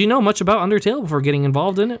 right? Did you know much about Undertale before getting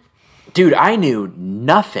involved in it? Dude, I knew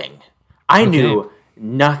nothing. I knew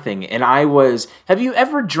nothing. And I was... Have you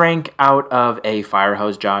ever drank out of a fire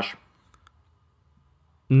hose, Josh?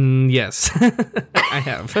 Yes, I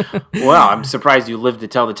have. Well, I'm surprised you lived to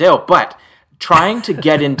tell the tale, but trying to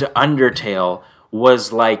get into Undertale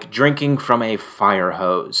was like drinking from a fire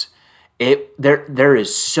hose. There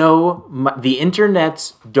is so much, the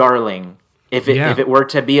internet's darling. If it were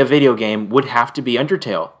to be a video game, would have to be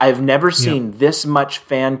Undertale. I've never seen this much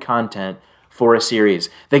fan content for a series.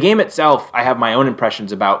 The game itself, I have my own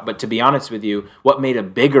impressions about, but to be honest with you, what made a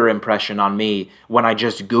bigger impression on me when I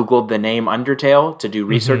just Googled the name Undertale to do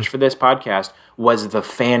research for this podcast was the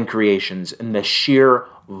fan creations and the sheer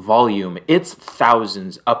volume. It's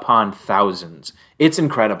thousands upon thousands. It's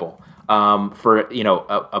incredible for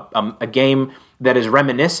a game that is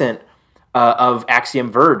reminiscent of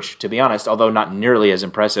Axiom Verge, to be honest, although not nearly as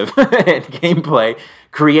impressive in gameplay,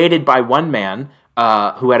 created by one man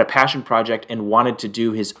who had a passion project and wanted to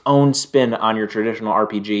do his own spin on your traditional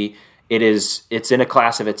RPG. It's in a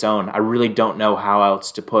class of its own. I really don't know how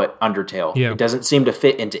else to put Undertale. Yeah. It doesn't seem to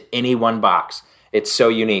fit into any one box. It's so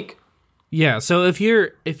unique. Yeah, so if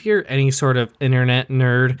you're any sort of internet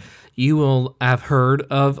nerd, you will have heard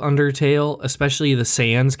of Undertale, especially the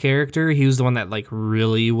Sans character. He was the one that like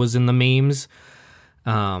really was in the memes,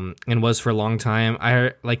 and was for a long time.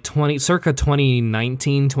 Circa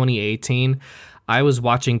 2019, 2018, I was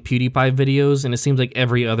watching PewDiePie videos, and it seems like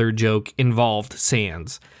every other joke involved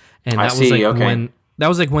Sans, and that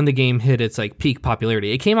was like when the game hit its like peak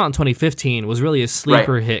popularity. It came out in 2015, was really a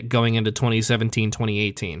sleeper hit going into 2017,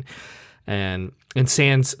 2018. And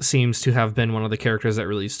Sans seems to have been one of the characters that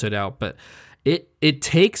really stood out. But it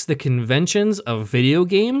takes the conventions of video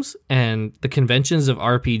games and the conventions of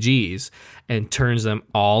RPGs and turns them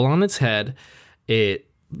all on its head. It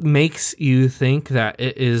makes you think that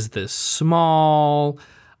it is this small,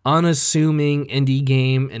 unassuming indie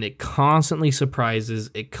game, and it constantly surprises.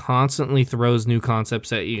 It constantly throws new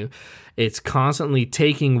concepts at you. It's constantly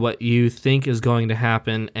taking what you think is going to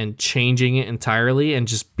happen and changing it entirely and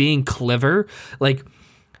just being clever. Like,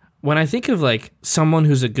 when I think of like someone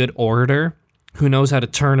who's a good orator, who knows how to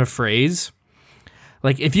turn a phrase,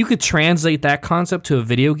 like if you could translate that concept to a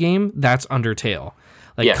video game, that's Undertale.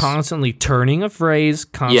 Like constantly turning a phrase,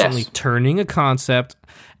 constantly turning a concept,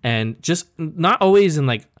 and just not always in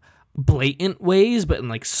like blatant ways, but in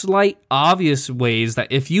like slight obvious ways that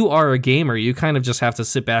if you are a gamer, you kind of just have to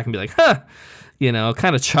sit back and be like,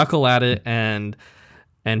 kind of chuckle at it and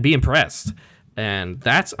be impressed. And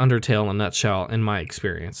that's Undertale in a nutshell in my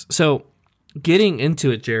experience. So getting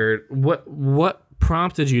into it, Jared, what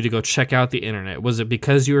prompted you to go check out the internet? Was it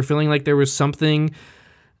because you were feeling like there was something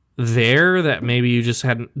there that maybe you just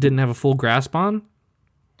didn't have a full grasp on?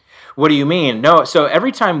 What do you mean? No, so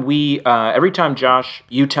every time Josh,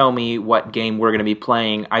 you tell me what game we're going to be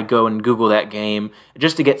playing, I go and Google that game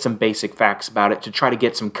just to get some basic facts about it, to try to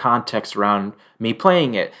get some context around me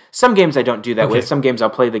playing it. Some games I don't do that with. Some games I'll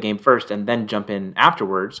play the game first and then jump in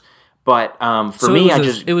afterwards. But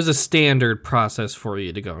it was a standard process for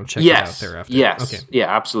you to go and check it out thereafter. Yes. Okay.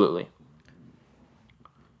 Yeah, absolutely.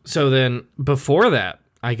 So then before that,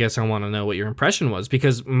 I guess I want to know what your impression was,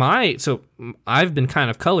 because I've been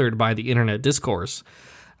kind of colored by the internet discourse.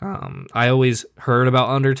 I always heard about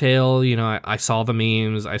Undertale. I saw the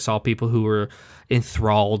memes. I saw people who were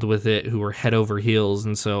enthralled with it, who were head over heels.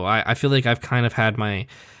 And so I feel like I've kind of had my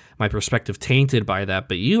perspective tainted by that.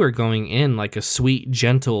 But you are going in like a sweet,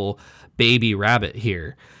 gentle baby rabbit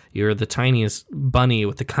here. You're the tiniest bunny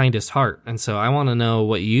with the kindest heart. And so I want to know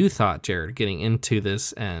what you thought, Jared, getting into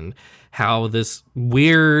this, and how this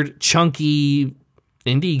weird, chunky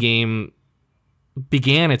indie game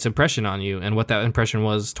began its impression on you, and what that impression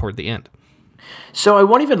was toward the end. So I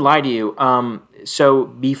won't even lie to you. So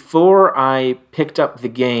before I picked up the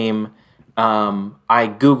game,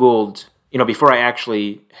 I Googled, before I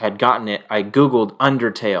actually had gotten it, I Googled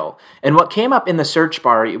Undertale. And what came up in the search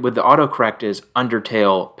bar with the autocorrect is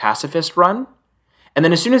Undertale Pacifist Run. And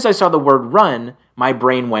then as soon as I saw the word run, my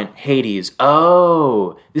brain went, Hades.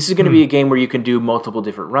 Oh, this is going to be a game where you can do multiple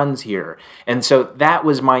different runs here. And so that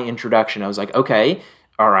was my introduction. I was like, okay,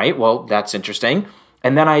 all right, well, that's interesting.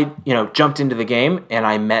 And then I, jumped into the game and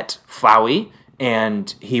I met Flowey,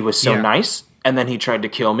 and he was so nice. And then he tried to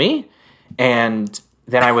kill me. And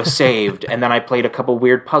then I was saved. And then I played a couple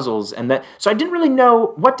weird puzzles. So I didn't really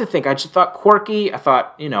know what to think. I just thought quirky. I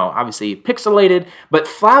thought, obviously pixelated. But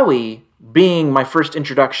Flowey, being my first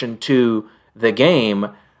introduction to the game,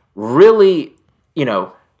 really,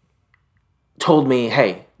 told me,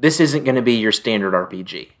 hey, this isn't going to be your standard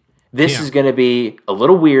RPG. This is going to be a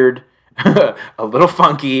little weird, a little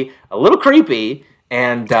funky, a little creepy,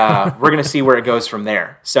 and we're going to see where it goes from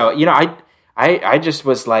there. So, I just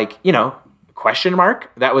was like, question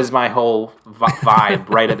mark? That was my whole vibe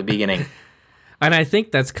right at the beginning. And I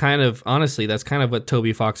think that's kind of, honestly, that's kind of what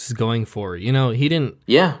Toby Fox is going for. You know, he didn't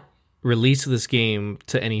release this game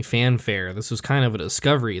to any fanfare. This was kind of a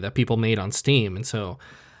discovery that people made on Steam. And so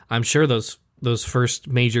I'm sure those first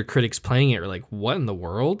major critics playing it are like, what in the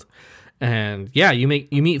world? And yeah, you meet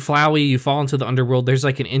Flowey, you fall into the underworld. There's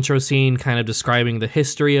like an intro scene kind of describing the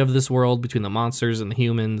history of this world between the monsters and the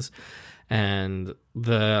humans. And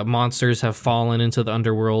the monsters have fallen into the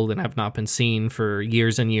underworld and have not been seen for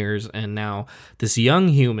years and years. And now this young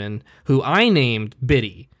human, who I named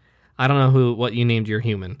Biddy. I don't know what you named your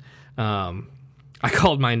human. I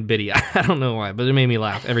called mine Biddy. I don't know why, but it made me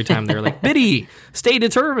laugh every time they were like, Biddy, stay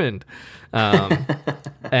determined.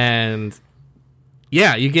 And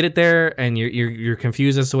yeah, you get it there, and you're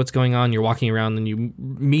confused as to what's going on. You're walking around, and you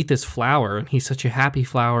meet this flower, and he's such a happy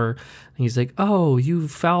flower. And he's like, "Oh, you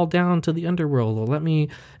fell down to the underworld. Well, let me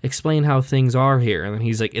explain how things are here." And then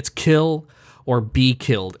he's like, "It's kill or be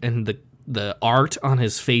killed." And the art on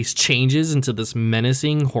his face changes into this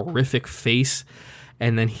menacing, horrific face,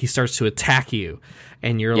 and then he starts to attack you,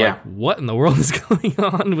 and you're like, "What in the world is going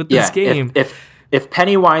on with this game?" If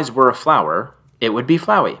Pennywise were a flower, it would be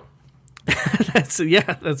Flowey. That's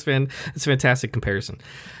a fantastic comparison.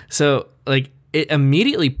 So like it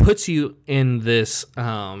immediately puts you in this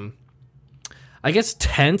I guess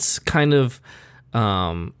tense kind of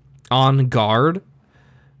on guard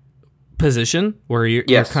position where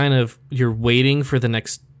you're waiting for the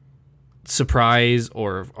next surprise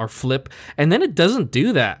or flip, and then it doesn't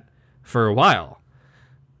do that for a while.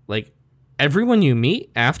 Like everyone you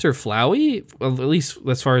meet after Flowey, well, at least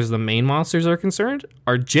as far as the main monsters are concerned,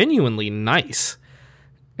 are genuinely nice.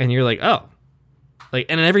 And you're like, oh. Like,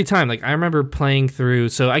 and every time, like, I remember playing through,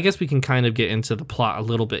 so I guess we can kind of get into the plot a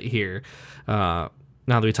little bit here, now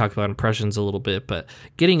that we talk about impressions a little bit, but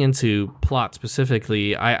getting into plot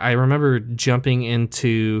specifically, I remember jumping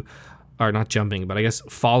into, or not jumping, but I guess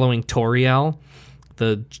following Toriel,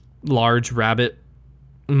 the large rabbit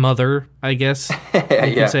mother, I guess you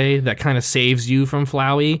can say, that kind of saves you from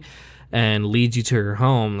Flowey and leads you to her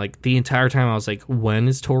home. Like the entire time I was like, when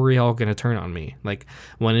is Toriel gonna turn on me? Like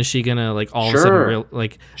when is she gonna like all of a sudden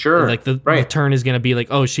like the turn is gonna be like,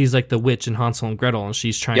 oh, she's like the witch in Hansel and Gretel and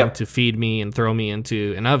she's trying to feed me and throw me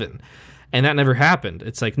into an oven. And that never happened.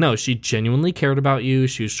 It's like, no, she genuinely cared about you.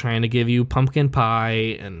 She was trying to give you pumpkin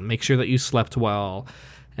pie and make sure that you slept well,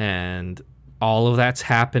 and all of that's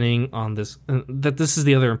happening on this. This is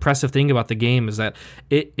the other impressive thing about the game, is that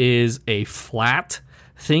it is a flat,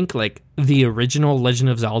 think like the original Legend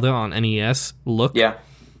of Zelda on NES look. Yeah.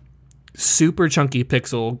 Super chunky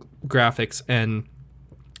pixel graphics, and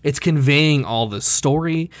it's conveying all this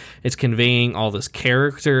story. It's conveying all this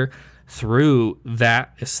character through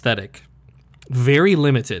that aesthetic. Very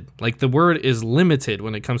limited. Like the word is limited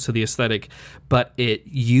when it comes to the aesthetic, but it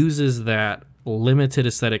uses that limited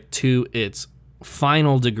aesthetic to its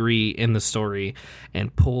final degree in the story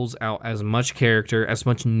and pulls out as much character, as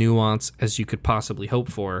much nuance as you could possibly hope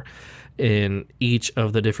for in each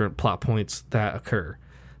of the different plot points that occur.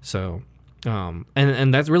 So,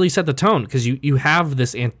 and that's really set the tone, because you have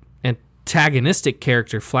this antagonistic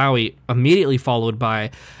character, Flowey, immediately followed by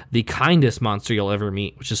the kindest monster you'll ever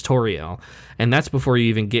meet, which is Toriel. And that's before you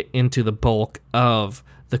even get into the bulk of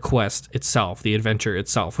the quest itself, the adventure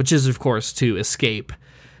itself, which is, of course, to escape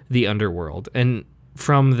the underworld. And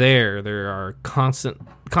from there are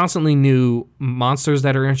constantly new monsters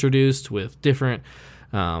that are introduced with different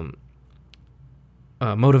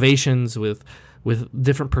motivations, with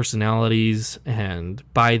different personalities, and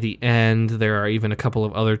by the end there are even a couple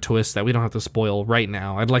of other twists that we don't have to spoil right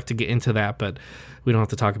now. I'd like to get into that, but we don't have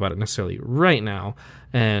to talk about it necessarily right now.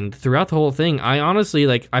 And throughout the whole thing, I honestly,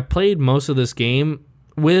 like, I played most of this game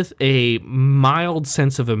with a mild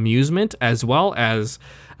sense of amusement, as well as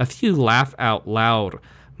a few laugh out loud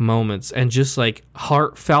moments and just like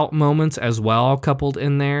heartfelt moments as well, coupled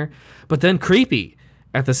in there, but then creepy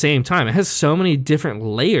at the same time. It has so many different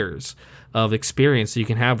layers of experience that you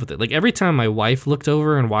can have with it. Like every time my wife looked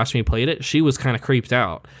over and watched me play it, she was kind of creeped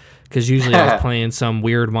out, because usually I was playing some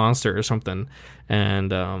weird monster or something.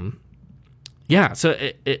 And yeah, so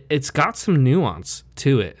it's got some nuance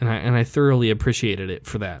to it, and I thoroughly appreciated it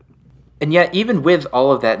for that. And yet, even with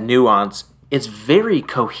all of that nuance, it's very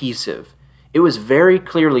cohesive. It was very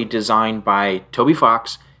clearly designed by Toby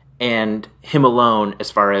Fox and him alone, as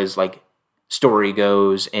far as like story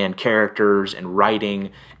goes and characters and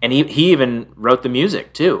writing, and he even wrote the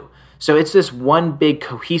music too. So it's this one big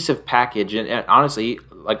cohesive package, and honestly,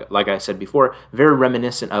 like I said before, very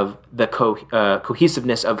reminiscent of the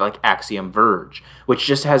cohesiveness of like Axiom Verge, which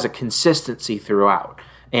just has a consistency throughout.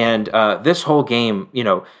 And this whole game,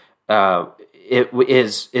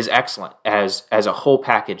 is excellent as a whole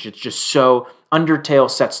package. It's just so Undertale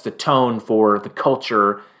sets the tone for the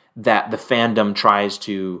culture that the fandom tries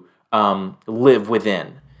to live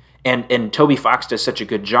within, and Toby Fox does such a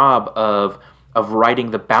good job of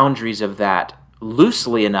writing the boundaries of that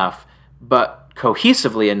loosely enough, but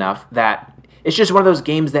cohesively enough that it's just one of those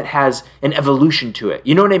games that has an evolution to it.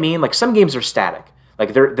 You know what I mean? Like some games are static.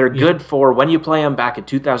 Like they're good for when you play them back in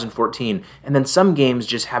 2014, and then some games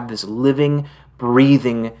just have this living,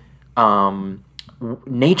 breathing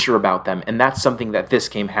nature about them, and that's something that this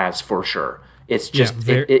game has for sure. It's just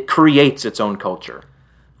it creates its own culture.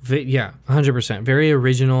 100%. Very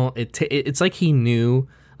original. It's like he knew,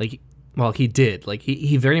 he did. Like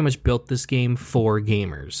he very much built this game for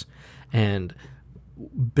gamers, and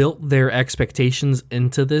built their expectations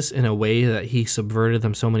into this in a way that he subverted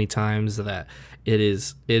them so many times that it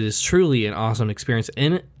is truly an awesome experience.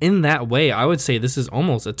 In that way, I would say this is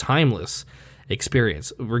almost a timeless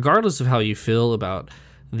experience, regardless of how you feel about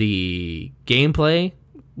the gameplay,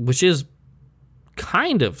 which is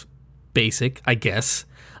kind of basic, I guess.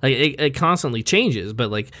 Like it constantly changes, but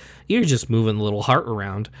like you're just moving the little heart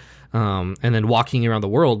around, and then walking around the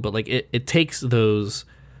world. But like it takes those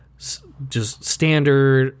just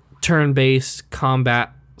standard turn-based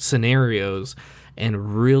combat scenarios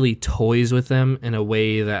and really toys with them in a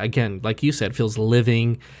way that, again, like you said, feels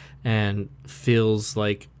living and feels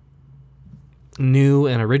like new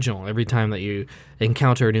and original every time that you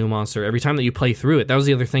encounter a new monster, every time that you play through it. That was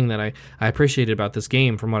the other thing that I appreciated about this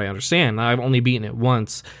game, from what I understand. I've only beaten it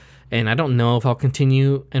once, and I don't know if I'll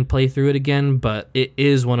continue and play through it again, but it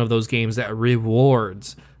is one of those games that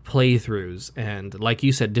rewards playthroughs and, like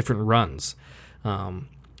you said, different runs.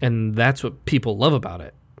 And that's what people love about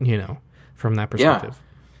it, from that perspective.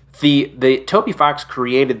 Yeah. The Toby Fox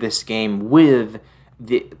created this game with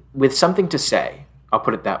something to say. I'll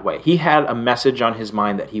put it that way. He had a message on his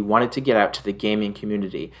mind that he wanted to get out to the gaming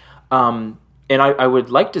community. And I would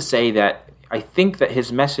like to say that I think that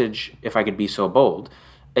his message, if I could be so bold,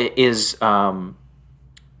 is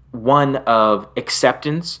one of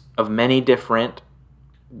acceptance of many different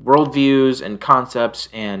worldviews and concepts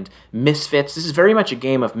and misfits. This is very much a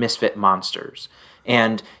game of misfit monsters.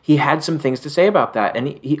 And he had some things to say about that.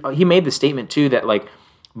 And he made the statement, too, that like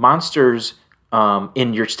monsters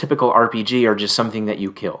in your typical RPG are just something that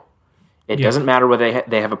you kill. It doesn't matter whether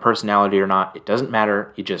they have a personality or not. It doesn't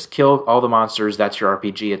matter. You just kill all the monsters. That's your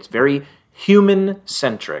RPG. It's very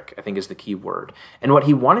human-centric, I think is the key word. And what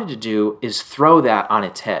he wanted to do is throw that on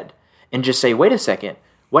its head and just say, wait a second,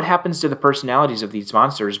 what happens to the personalities of these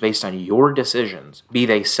monsters based on your decisions? Be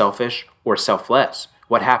they selfish or selfless?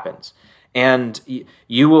 What happens? And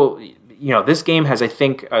you will, this game has, I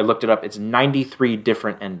think I looked it up, it's 93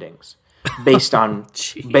 different endings based on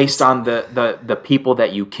the people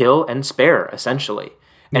that you kill and spare, essentially,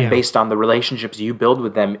 and based on the relationships you build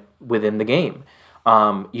with them within the game.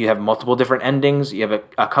 You have multiple different endings. You have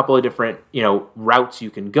a couple of different, routes you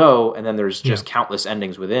can go, and then there's just countless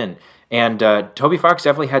endings within. And Toby Fox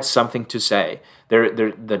definitely had something to say.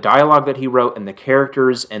 The dialogue that he wrote and the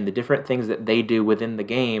characters and the different things that they do within the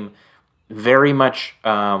game, very much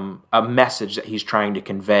a message that he's trying to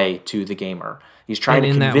convey to the gamer. He's trying to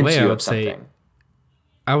convince you of something.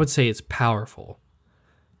 I would say it's powerful.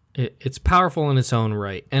 It's powerful in its own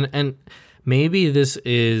right. And maybe this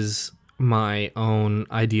is my own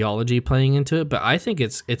ideology playing into it, but I think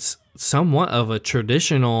it's somewhat of a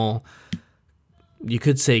traditional, you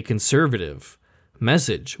could say conservative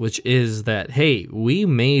message, which is that, hey, we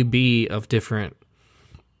may be of different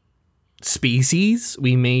species,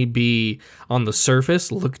 we may be on the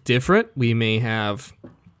surface look different, we may have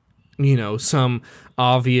some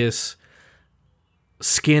obvious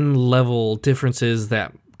skin level differences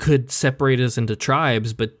that could separate us into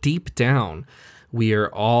tribes, but deep down we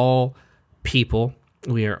are all people.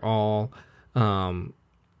 We are all trying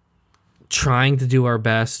to do our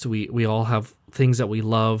best. We all have things that we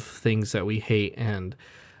love, things that we hate, and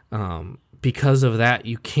because of that,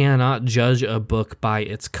 you cannot judge a book by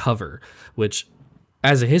its cover, which,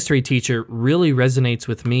 as a history teacher, really resonates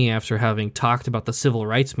with me after having talked about the civil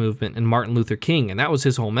rights movement and Martin Luther King, and that was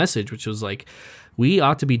his whole message, which was like, we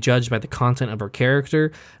ought to be judged by the content of our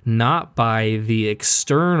character, not by the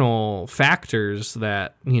external factors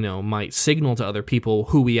that, might signal to other people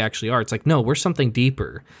who we actually are. It's like, no, we're something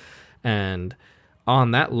deeper. And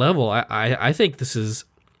on that level, I think this is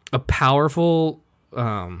a powerful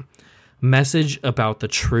message about the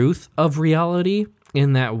truth of reality,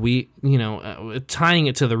 in that we, tying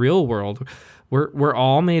it to the real world, we're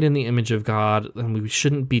all made in the image of God, and we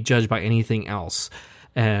shouldn't be judged by anything else.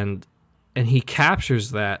 And and he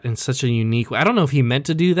captures that in such a unique way. I don't know if he meant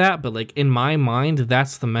to do that, but like in my mind,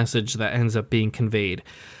 that's the message that ends up being conveyed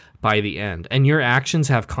by the end. And your actions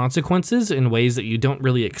have consequences in ways that you don't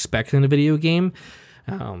really expect in a video game.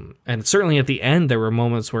 And certainly at the end, there were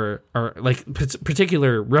moments where, or like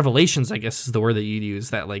particular revelations, I guess is the word that you'd use,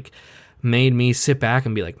 that like made me sit back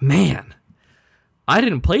and be like, man, I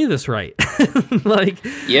didn't play this right. Like,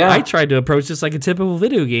 yeah, I tried to approach this like a typical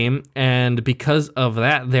video game, and because of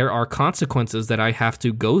that, there are consequences that I have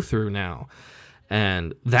to go through now.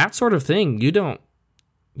 And that sort of thing you don't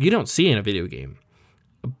see in a video game,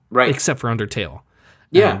 right? Except for Undertale.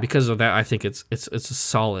 Yeah, and because of that, I think it's a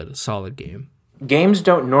solid game. Games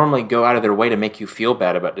don't normally go out of their way to make you feel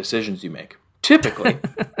bad about decisions you make. Typically.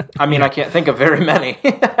 I mean, I can't think of very many.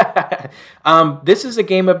 This is a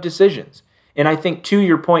game of decisions. And I think, to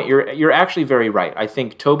your point, you're actually very right. I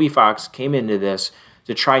think Toby Fox came into this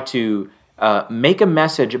to try to make a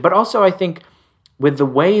message, but also I think with the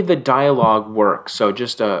way the dialogue works, so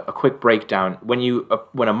just a quick breakdown,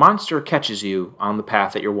 when a monster catches you on the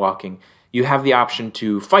path that you're walking, you have the option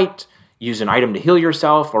to fight, use an item to heal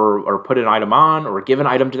yourself, or put an item on, or give an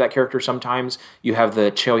item to that character sometimes. You have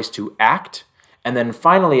the choice to act. And then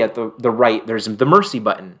finally at the right, there's the mercy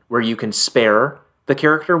button, where you can spare the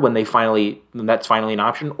character when that's finally an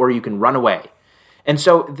option, or you can run away. And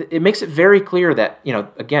so it makes it very clear that,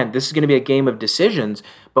 again, this is going to be a game of decisions,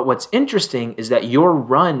 but what's interesting is that your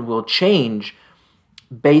run will change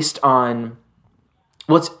based on,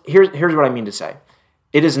 here's what I mean to say.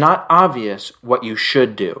 It is not obvious what you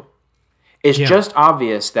should do. It's just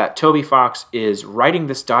obvious that Toby Fox is writing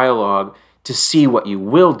this dialogue to see what you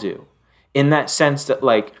will do. In that sense that,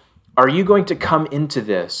 like, are you going to come into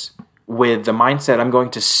this with the mindset, I'm going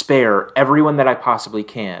to spare everyone that I possibly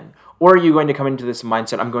can? Or are you going to come into this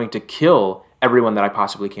mindset, I'm going to kill everyone that I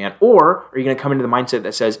possibly can? Or are you going to come into the mindset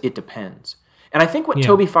that says, it depends? And I think what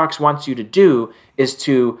Toby Fox wants you to do is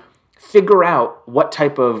to figure out what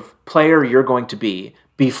type of player you're going to be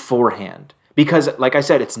beforehand. Because, like I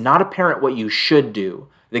said, it's not apparent what you should do.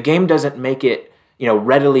 The game doesn't make it,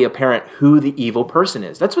 readily apparent who the evil person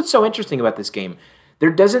is. That's what's so interesting about this game.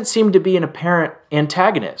 There doesn't seem to be an apparent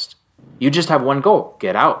antagonist. You just have one goal.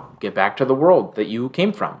 Get out. Get back to the world that you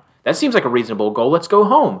came from. That seems like a reasonable goal. Let's go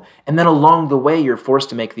home. And then along the way, you're forced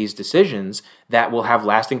to make these decisions that will have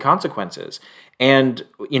lasting consequences. And,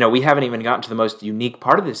 we haven't even gotten to the most unique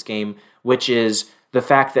part of this game, which is the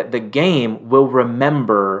fact that the game will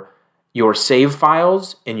remember your save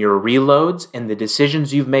files and your reloads and the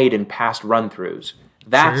decisions you've made in past run-throughs.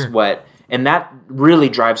 That's and that really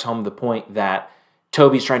drives home the point that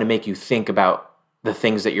Toby's trying to make you think about the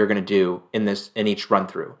things that you're going to do in each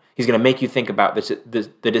run-through. He's going to make you think about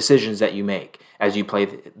the decisions that you make as you play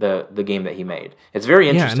the game that he made. It's very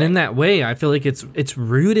interesting. Yeah, and in that way, I feel like it's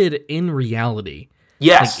rooted in reality.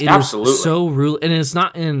 Yes, like, absolutely. Is so and it's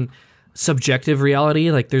not in subjective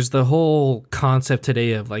reality. Like, there's the whole concept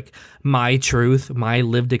today of like my truth, my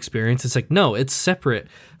lived experience. It's like, no, it's separate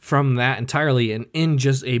from that entirely, and in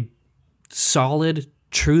just a solid,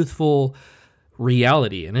 truthful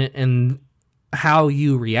reality. And how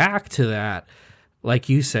you react to that, like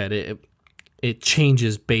you said, it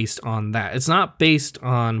changes based on that. It's not based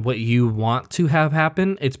on what you want to have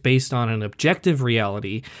happen. It's based on an objective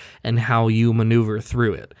reality and how you maneuver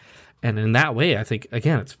through it. And in that way, I think,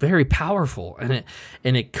 again, it's very powerful, and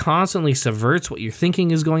it constantly subverts what you're thinking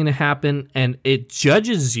is going to happen, and it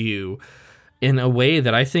judges you in a way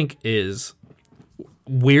that I think is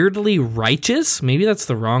weirdly righteous. Maybe that's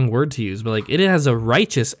the wrong word to use, but like it has a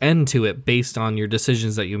righteous end to it based on your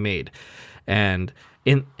decisions that you made. And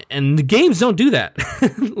the games don't do that.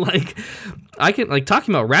 Like, I can, like,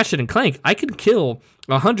 talking about Ratchet and Clank, I can kill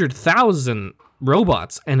 100,000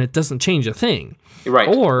 robots and it doesn't change a thing. Right.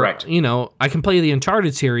 Or, I can play the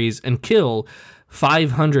Uncharted series and kill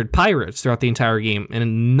 500 pirates throughout the entire game,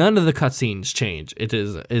 and none of the cutscenes change. It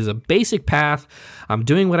is a basic path. I'm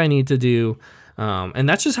doing what I need to do. And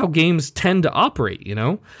that's just how games tend to operate,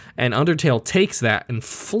 And Undertale takes that and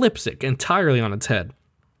flips it entirely on its head.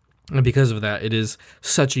 And because of that, it is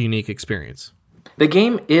such a unique experience. The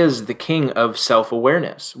game is the king of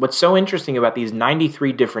self-awareness. What's so interesting about these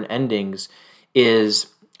 93 different endings is,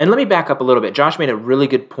 and let me back up a little bit. Josh made a really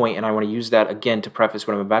good point, and I want to use that again to preface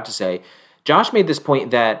what I'm about to say. Josh made this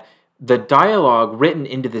point that the dialogue written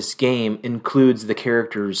into this game includes the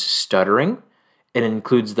characters stuttering, it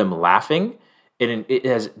includes them laughing, it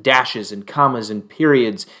has dashes and commas and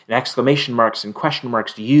periods and exclamation marks and question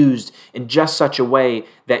marks used in just such a way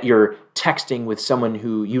that you're texting with someone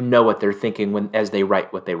who you know what they're thinking as they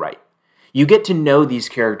write what they write. You get to know these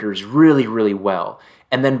characters really, really well.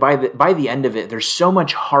 And then by the end of it, there's so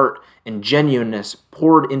much heart and genuineness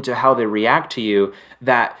poured into how they react to you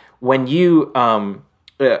that when you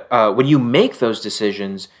make those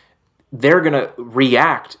decisions, they're gonna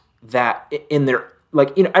react that in their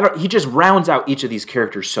he just rounds out each of these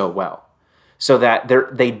characters so well, so that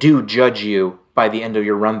they do judge you by the end of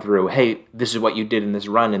your run through. Hey, this is what you did in this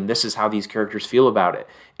run, and this is how these characters feel about it,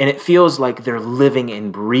 and it feels like they're living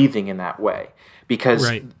and breathing in that way because.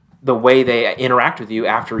 Right. The way they interact with you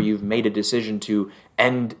after you've made a decision to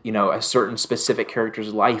end, a certain specific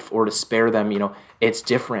character's life or to spare them, it's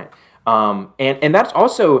different. And that's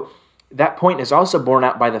also, that point is also borne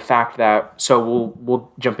out by the fact that, so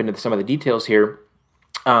we'll jump into some of the details here.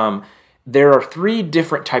 There are 3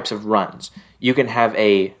 different types of runs. You can have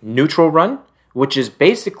a neutral run, which is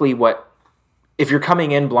basically what, if you're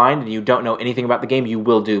coming in blind and you don't know anything about the game, you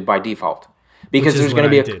will do by default. Because there's going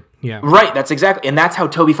to be right, that's exactly, and that's how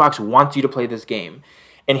Toby Fox wants you to play this game.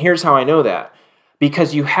 And here's how I know that.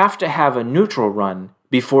 Because you have to have a neutral run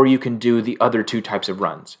before you can do the other 2 types of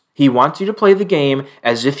runs. He wants you to play the game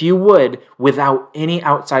as if you would without any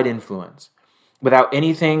outside influence. Without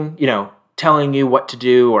anything, telling you what to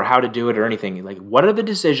do or how to do it or anything. Like, what are the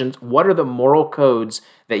decisions? What are the moral codes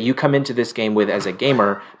that you come into this game with as a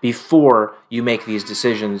gamer before you make these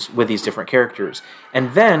decisions with these different characters?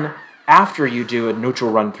 And then after you do a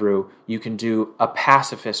neutral run-through, you can do a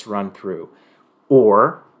pacifist run-through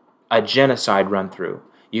or a genocide run-through.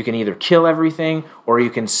 You can either kill everything or you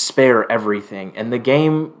can spare everything. And the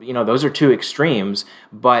game, those are 2 extremes,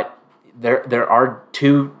 but there are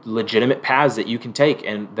 2 legitimate paths that you can take,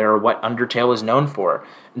 and they're what Undertale is known for.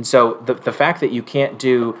 And so the fact that you can't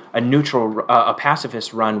do a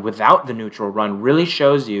pacifist run without the neutral run really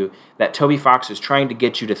shows you that Toby Fox is trying to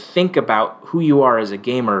get you to think about who you are as a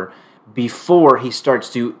gamer before he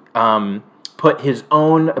starts to put his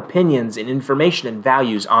own opinions and information and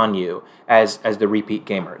values on you as the repeat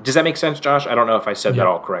gamer. Does that make sense, Josh? I don't know if I said that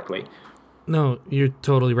all correctly. No, you're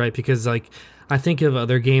totally right, because I think of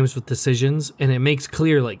other games with decisions, and it makes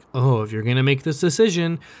clear, if you're going to make this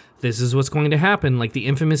decision, this is what's going to happen. Like, the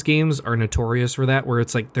Infamous games are notorious for that, where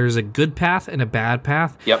it's there's a good path and a bad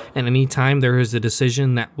path. Yep. And anytime there is a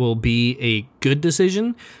decision that will be a good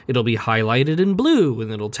decision, it'll be highlighted in blue,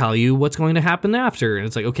 and it'll tell you what's going to happen after. And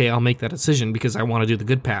it's okay, I'll make that decision because I want to do the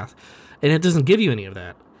good path. And it doesn't give you any of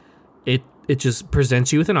that. It just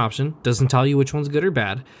presents you with an option, doesn't tell you which one's good or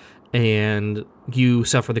bad, and you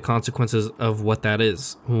suffer the consequences of what that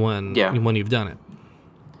is when you've done it.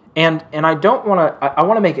 And I don't want to. I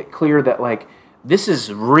want to make it clear that this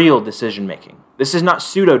is real decision making. This is not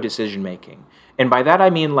pseudo decision making. And by that I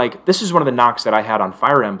mean this is one of the knocks that I had on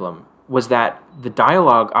Fire Emblem, was that the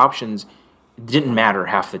dialogue options didn't matter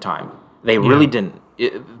half the time. They really didn't.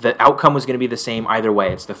 The outcome was going to be the same either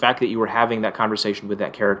way. It's the fact that you were having that conversation with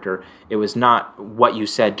that character. It was not what you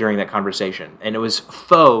said during that conversation, and it was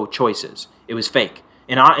faux choices. It was fake.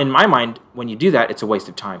 And in my mind, when you do that, it's a waste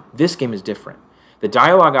of time. This game is different. The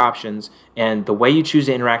dialogue options and the way you choose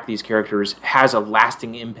to interact with these characters has a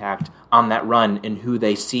lasting impact on that run and who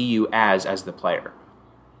they see you as the player.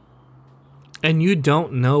 And you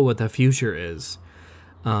don't know what the future is.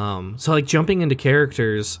 So jumping into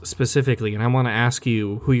characters specifically, and I want to ask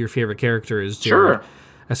you who your favorite character is, Jared, sure,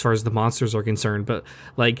 as far as the monsters are concerned. But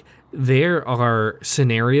there are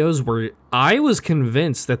scenarios where I was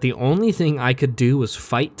convinced that the only thing I could do was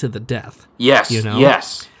fight to the death. Yes,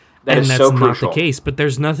 yes. That's not the case, but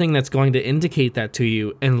there's nothing that's going to indicate that to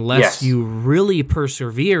you unless you really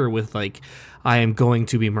persevere with I am going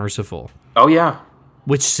to be merciful. Oh yeah.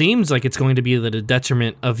 Which seems like it's going to be at the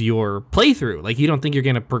detriment of your playthrough. You don't think you're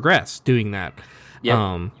going to progress doing that.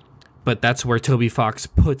 Yep. But that's where Toby Fox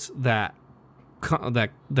puts that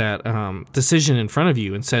decision in front of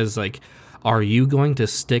you and says are you going to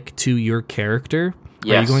stick to your character?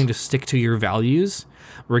 Yes. Are you going to stick to your values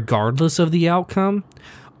regardless of the outcome?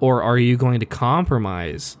 Or are you going to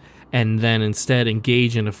compromise and then instead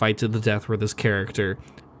engage in a fight to the death where this character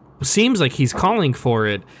seems like he's calling for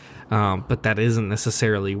it, but that isn't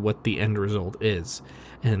necessarily what the end result is.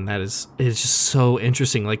 And it's just so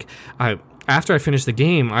interesting. After I finished the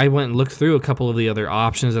game, I went and looked through a couple of the other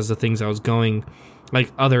options as the things I was going,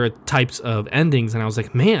 other types of endings, and I was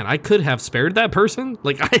like, man, I could have spared that person.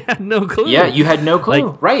 I had no clue. Yeah, you had no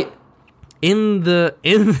clue, right? In the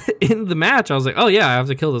match, I was like, oh yeah, I have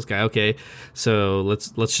to kill this guy. Okay, so let's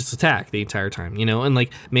just attack the entire time, and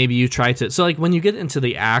maybe you try to. So when you get into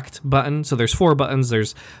the act button, so there's 4 buttons.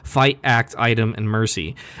 There's fight, act, item, and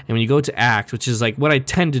mercy. And when you go to act, which is what I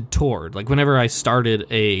tended toward, whenever I started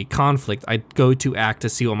a conflict, I'd go to act to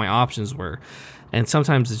see what my options were. And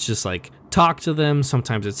sometimes it's just talk to them.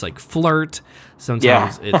 Sometimes it's like flirt.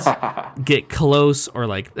 Sometimes it's get close, or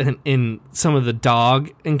like in some of the dog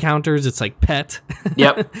encounters, it's like pet.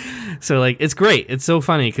 Yep. So like it's great. It's so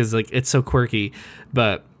funny because like it's so quirky.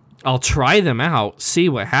 But I'll try them out, see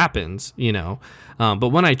what happens, you know. But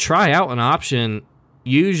when I try out an option,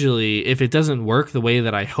 usually if it doesn't work the way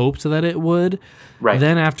that I hoped that it would,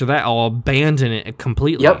 then after that I'll abandon it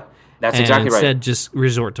completely. Yep, that's exactly right. Instead, just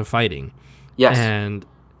resort to fighting. Yes. And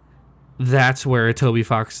that's where Toby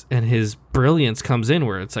Fox and his brilliance comes in,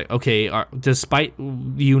 where it's like, okay, despite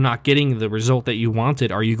you not getting the result that you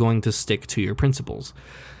wanted, are you going to stick to your principles?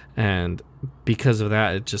 And because of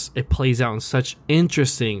that, it plays out in such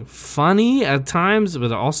interesting, funny at times,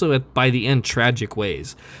 but also by the end tragic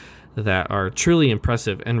ways that are truly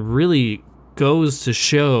impressive and really goes to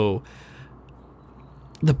show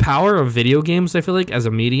the power of video games, I feel like, as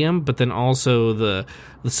a medium, but then also the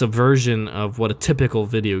subversion of what a typical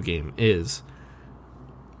video game is.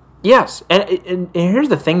 Yes, and here's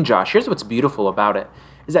the thing, Josh. Here's what's beautiful about it,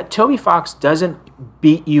 is that Toby Fox doesn't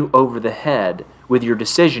beat you over the head with your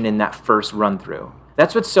decision in that first run-through.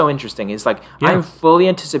 That's what's so interesting. Is like, I'm fully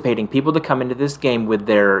anticipating people to come into this game with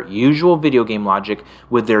their usual video game logic,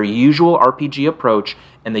 with their usual RPG approach,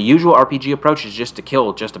 and the usual RPG approach is just to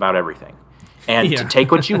kill just about everything. And to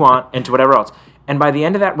take what you want and to whatever else. And by the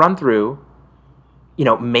end of that run-through, you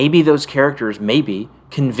know, maybe those characters,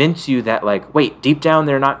 convince you that, like, wait, deep down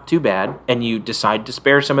they're not too bad, and you decide to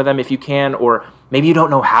spare some of them if you can, or maybe you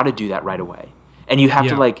don't know how to do that right away. And you have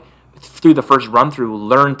to, like, through the first run-through,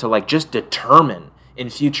 learn to, like, just determine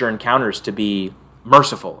in future encounters to be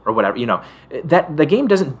merciful or whatever. You know, that the game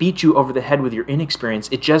doesn't beat you over the head with your inexperience.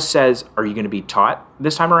 It just says, are you going to be taught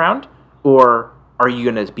this time around, or are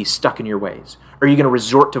you going to be stuck in your ways? Are you going to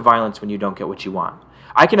resort to violence when you don't get what you want?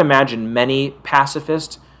 I can imagine many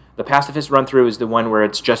pacifists. The pacifist run-through is the one where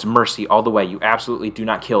it's just mercy all the way. You absolutely do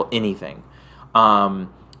not kill anything.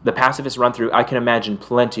 The pacifist run-through, I can imagine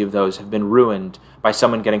plenty of those have been ruined by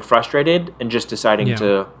someone getting frustrated and just deciding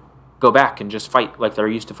to go back and just fight like they're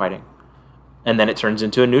used to fighting. And then it turns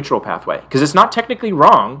into a neutral pathway. Because it's not technically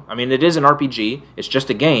wrong. I mean, it is an RPG. It's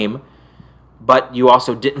just a game. But you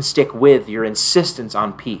also didn't stick with your insistence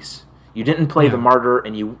on peace. You didn't play the martyr,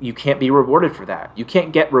 and you can't be rewarded for that. You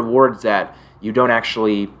can't get rewards that you don't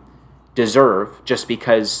actually deserve just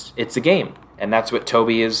because it's a game. And that's what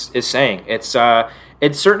Toby is saying. It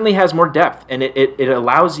certainly has more depth, and it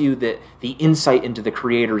allows you the insight into the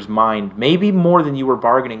creator's mind, maybe more than you were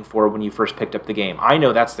bargaining for when you first picked up the game. I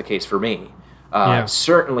know that's the case for me. It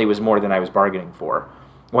certainly was more than I was bargaining for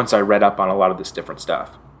once I read up on a lot of this different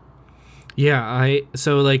stuff. Yeah,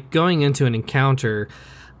 so like going into an encounter,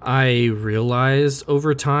 I realized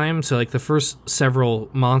over time, so like the first several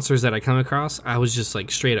monsters that I come across, I was just like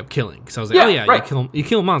straight up killing. Because I was like, you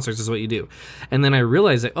kill monsters is what you do. And then I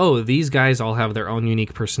realized that, these guys all have their own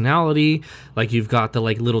unique personality. Like you've got the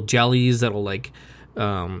like little jellies that'll like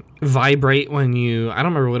vibrate when you, I don't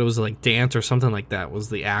remember what it was, like dance or something like that was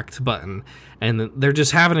the act button. And they're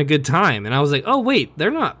just having a good time. And I was like, oh wait, they're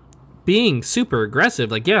not being super aggressive.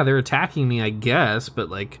 Like, yeah, they're attacking me, I guess, but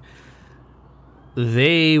like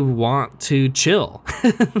they want to chill,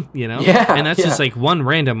 you know? Yeah, and that's just like one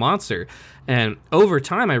random monster. And over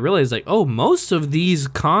time I realized like, most of these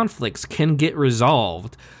conflicts can get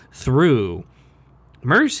resolved through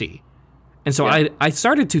mercy. And so I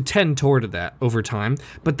started to tend toward that over time,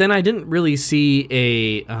 but then I didn't really see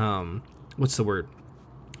a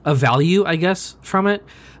value, I guess, from it,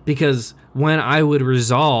 because when I would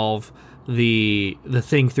resolve the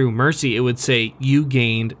thing through mercy, it would say you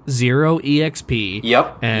gained 0 EXP.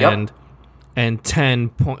 And 10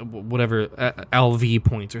 LV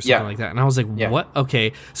points or something like that. And I was like, what?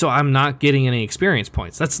 Okay, so I'm not getting any experience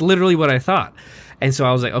points. That's literally what I thought. And so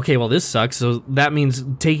I was like, okay, well, this sucks. So that means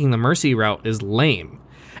taking the mercy route is lame.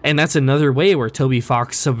 And that's another way where Toby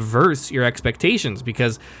Fox subverts your expectations,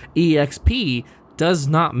 because EXP does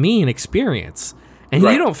not mean experience. And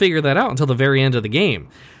you don't figure that out until the very end of the game.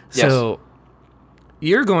 So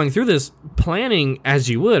you're going through this planning as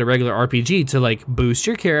you would a regular RPG to like boost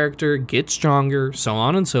your character, get stronger, so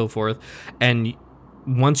on and so forth. And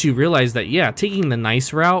once you realize that, taking the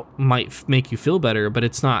nice route might make you feel better, but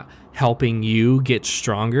it's not helping you get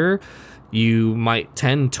stronger, you might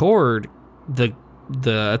tend toward the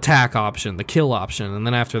attack option, the kill option, and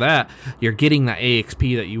then after that, you're getting that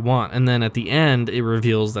EXP that you want. And then at the end, it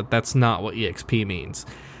reveals that that's not what EXP means.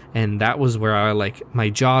 And that was where my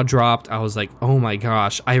jaw dropped. I was like, oh my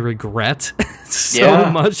gosh, I regret so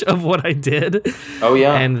much of what I did. Oh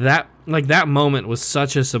yeah. And that moment was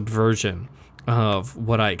such a subversion of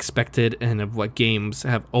what I expected and of what games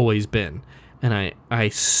have always been. and I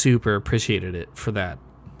super appreciated it for that.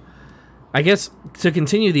 I guess to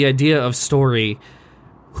continue the idea of story,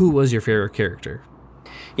 who was your favorite character?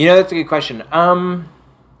 That's a good question. I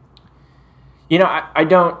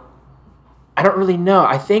don't really know.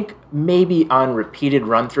 I think maybe on repeated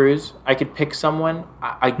run-throughs, I could pick someone.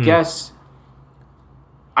 I guess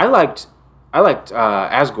I liked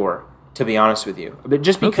Asgore, to be honest with you, but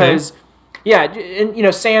just because,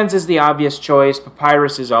 and Sans is the obvious choice.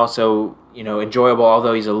 Papyrus is also enjoyable,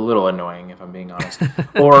 although he's a little annoying, if I'm being honest.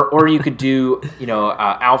 or you could do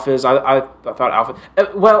Alphas. I thought Alpha.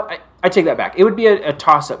 I take that back. It would be a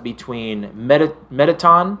toss-up between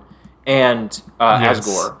Mettaton and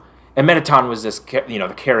Asgore. And Mettaton was this,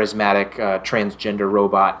 the charismatic transgender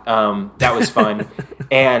robot. That was fun.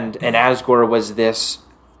 and Asgore was this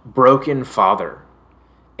broken father.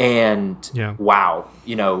 And wow,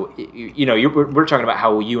 we're talking about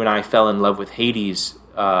how you and I fell in love with Hades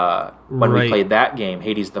when we played that game.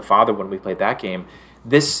 Hades the Father when we played that game.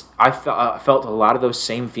 I felt a lot of those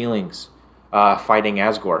same feelings fighting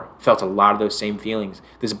Asgore. Felt a lot of those same feelings.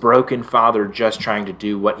 This broken father just trying to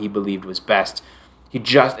do what he believed was best.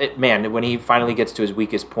 When he finally gets to his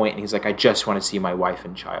weakest point and he's like, I just want to see my wife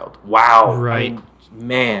and child. Wow. Right.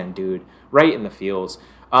 Dude, right in the feels.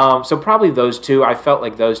 So probably those two. I felt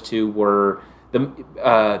like those two were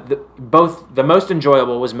the most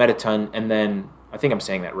enjoyable was Mettaton, and then I think I'm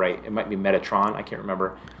saying that right. It might be Metatron. I can't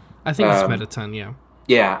remember. I think it's Mettaton. Yeah.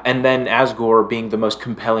 Yeah, and then Asgore being the most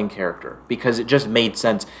compelling character because it just made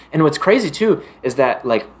sense. And what's crazy too is that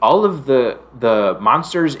like all of the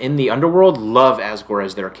monsters in the underworld love Asgore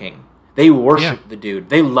as their king. They worship the dude.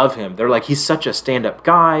 They love him. They're like, he's such a stand-up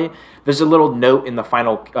guy. There's a little note in the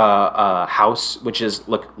final house, which is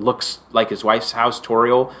looks like his wife's house,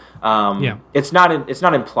 Toriel. It's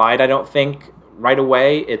not implied, I don't think, right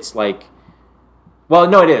away. It's like, well,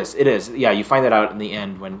 no, it is. It is. Yeah, you find that out in the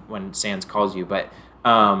end when Sans calls you. But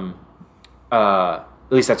at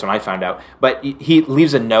least that's when I found out. But he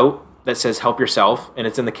leaves a note that says "Help yourself," and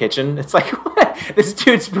it's in the kitchen. It's like, what? This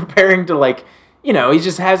dude's preparing to he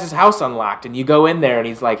just has his house unlocked, and you go in there, and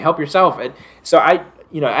he's like, "Help yourself." And so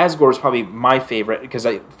Asgore is probably my favorite because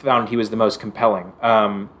I found he was the most compelling.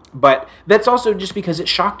 But that's also just because it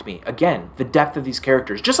shocked me. Again, the depth of these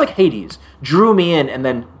characters, just like Hades, drew me in and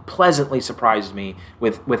then pleasantly surprised me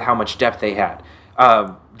with how much depth they had.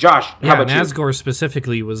 Josh, how about you? Asgore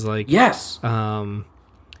specifically was like... Yes.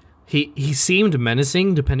 He seemed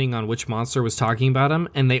menacing depending on which monster was talking about him,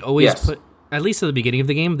 and they always put, at least at the beginning of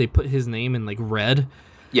the game, they put his name in red.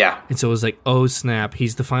 Yeah. And so it was like, oh snap,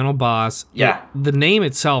 he's the final boss. Yeah. The name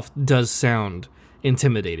itself does sound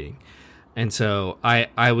intimidating. And so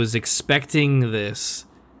I was expecting this,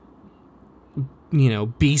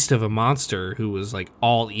 beast of a monster who was like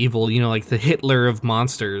all evil, like the Hitler of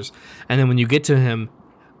monsters. And then when you get to him,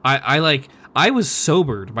 I was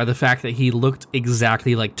sobered by the fact that he looked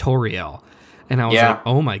exactly like Toriel. And I was like,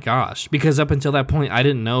 oh my gosh. Because up until that point, I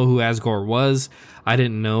didn't know who Asgore was. I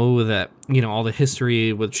didn't know that, all the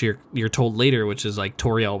history, which you're told later, which is like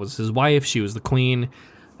Toriel was his wife, she was the queen,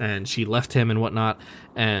 and she left him and whatnot.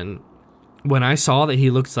 And when I saw that he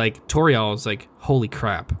looked like Toriel, I was like, holy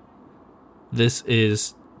crap. This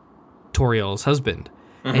is Toriel's husband.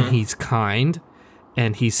 Mm-hmm. And he's kind,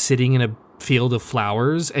 and he's sitting in a field of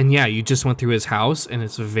flowers. And yeah, you just went through his house, and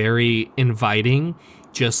it's very inviting,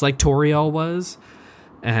 just like Toriel was.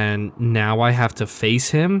 And now I have to face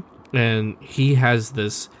him, and he has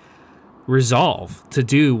this resolve to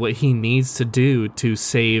do what he needs to do to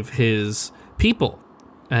save his people.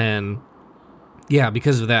 And yeah,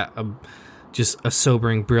 because of that, just a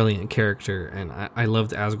sobering, brilliant character, and I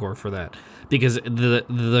loved Asgore for that, because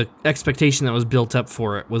the expectation that was built up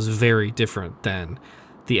for it was very different than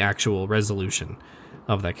the actual resolution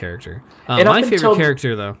of that character. My favorite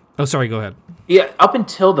character, though... Oh, sorry, go ahead. Yeah, up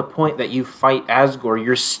until the point that you fight Asgore,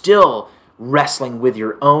 you're still wrestling with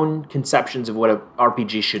your own conceptions of what an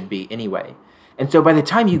RPG should be anyway. And so by the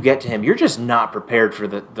time you get to him, you're just not prepared for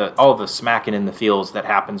all the smacking in the fields that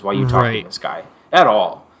happens while you talk to this guy at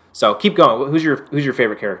all. So keep going. Who's your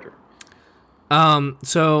favorite character?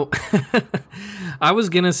 So I was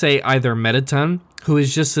gonna say either Mettaton, who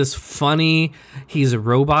is just this funny. He's a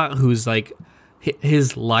robot who's like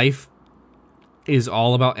his life is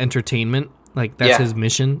all about entertainment. Like that's his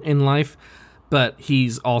mission in life. But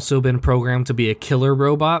he's also been programmed to be a killer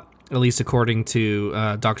robot, at least according to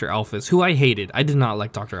Dr. Alphys, who I hated. I did not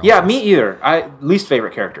like Dr. Alphys. Yeah, me either. Least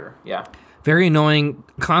favorite character. Yeah. Very annoying,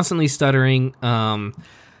 constantly stuttering.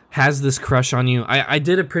 Has this crush on you. I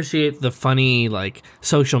did appreciate the funny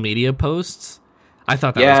social media posts. I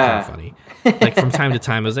thought that was kind of funny. Like from time to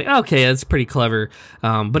time, I was like, okay, that's pretty clever.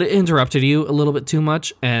 But it interrupted you a little bit too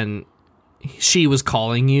much, and she was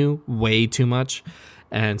calling you way too much.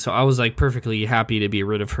 And so I was like perfectly happy to be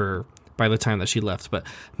rid of her by the time that she left. But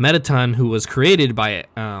Mettaton, who was created by,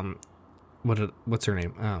 what's her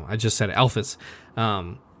name? Oh, I just said it, Alphys.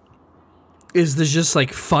 Is this just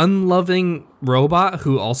like fun-loving robot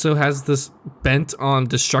who also has this bent on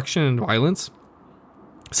destruction and violence.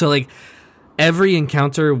 So like every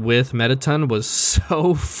encounter with Mettaton was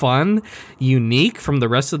so fun, unique from the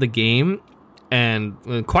rest of the game, and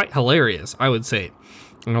quite hilarious, I would say,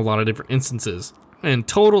 in a lot of different instances. And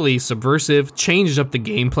totally subversive, changed up the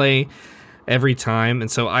gameplay every time,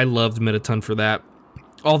 and so I loved Mettaton for that.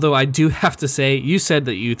 Although I do have to say, you said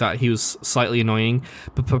that you thought he was slightly annoying,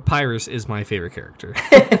 but Papyrus is my favorite character.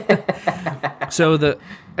 So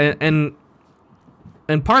and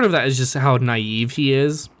part of that is just how naive he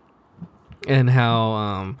is, and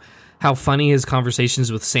how funny his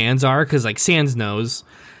conversations with Sans are, because like Sans knows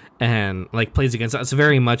and like plays against us. It's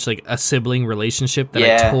very much like a sibling relationship that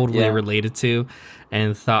I totally related to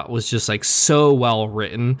and thought was just like so well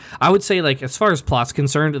written. I would say, like, as far as plot's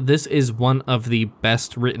concerned, this is one of the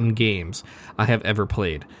best written games I have ever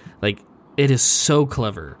played. Like, it is so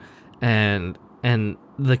clever, and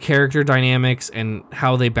the character dynamics and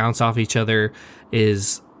how they bounce off each other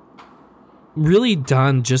is really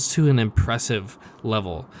done just to an impressive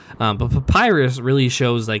level. But Papyrus really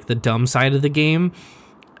shows like the dumb side of the game.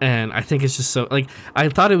 And I think it's just so, like, I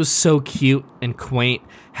thought it was so cute and quaint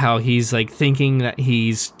how he's, like, thinking that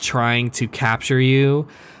he's trying to capture you,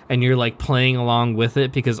 and you're, like, playing along with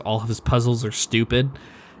it because all of his puzzles are stupid.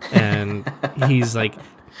 And he's, like,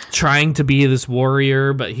 trying to be this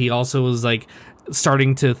warrior, but he also was, like,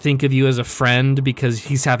 starting to think of you as a friend because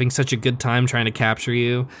he's having such a good time trying to capture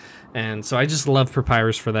you. And so I just love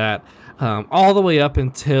Papyrus for that. All the way up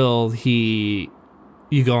until you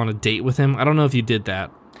go on a date with him. I don't know if you did that.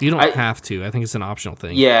 You don't have to. I think it's an optional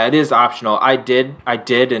thing. Yeah, it is optional. I did,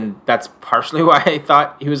 and that's partially why I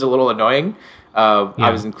thought he was a little annoying. I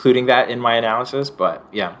was including that in my analysis, but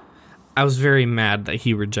yeah. I was very mad that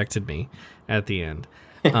he rejected me at the end.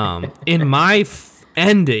 In my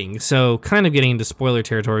ending, so kind of getting into spoiler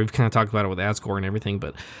territory, we've kind of talked about it with Asgore and everything,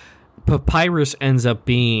 but Papyrus ends up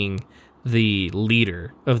being the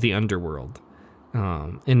leader of the underworld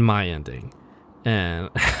in my ending. And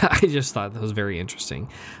I just thought that was very interesting.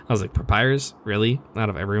 I was like, Papyrus? Really? Out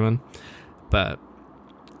of everyone? But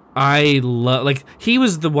I love, like, he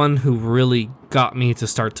was the one who really got me to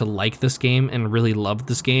start to like this game and really love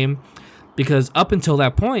this game. Because up until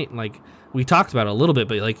that point, like, we talked about it a little bit,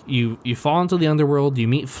 but, like, you fall into the underworld, you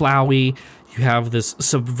meet Flowey, you have this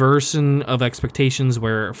subversion of expectations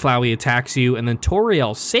where Flowey attacks you, and then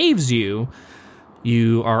Toriel saves you.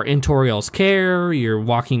 You are in Toriel's care, you're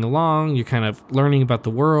walking along, you're kind of learning about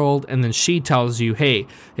the world, and then she tells you, hey,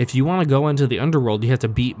 if you want to go into the underworld, you have to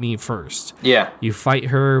beat me first. Yeah. You fight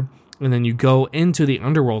her, and then you go into the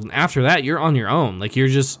underworld, and after that, you're on your own. Like, you're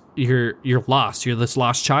lost. You're this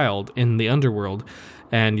lost child in the underworld,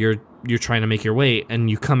 and you're trying to make your way,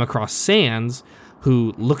 and you come across Sans,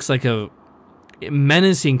 who looks like a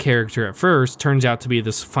menacing character at first, turns out to be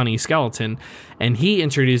this funny skeleton, and he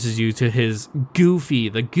introduces you to the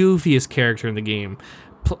goofiest character in the game,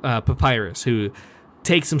 Papyrus, who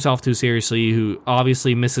takes himself too seriously, who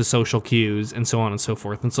obviously misses social cues, and so on and so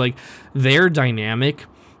forth. And so, like, their dynamic,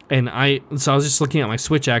 I was just looking at my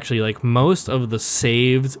Switch, actually, like, most of the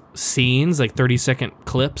saved scenes, like 30-second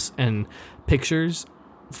clips and pictures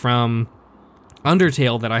from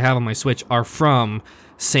Undertale that I have on my Switch are from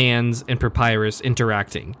Sans and Papyrus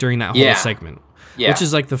interacting during that whole segment, which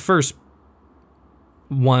is like the first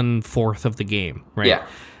 1/4 of the game, right? Yeah.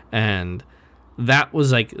 And that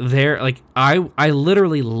was like I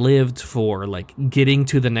literally lived for like getting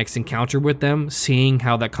to the next encounter with them, seeing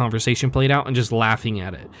how that conversation played out, and just laughing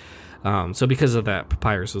at it. So because of that,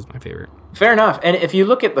 Papyrus was my favorite. Fair enough. And if you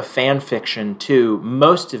look at the fan fiction too,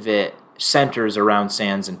 most of it centers around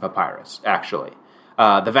Sans and Papyrus, actually.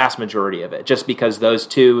 The vast majority of it, just because those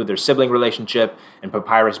two, their sibling relationship, and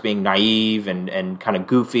Papyrus being naive and kind of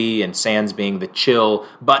goofy, and Sans being the chill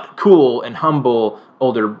but cool and humble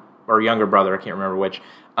older or younger brother, I can't remember which,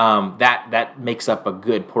 that makes up a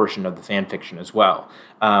good portion of the fan fiction as well,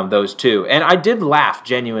 those two. And I did laugh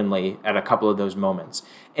genuinely at a couple of those moments.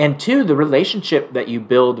 And two, the relationship that you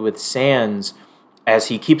build with Sans as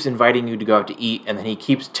he keeps inviting you to go out to eat, and then he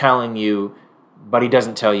keeps telling you, but he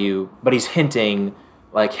doesn't tell you, but he's hinting,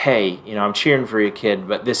 like, hey, I'm cheering for your kid,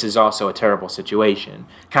 but this is also a terrible situation.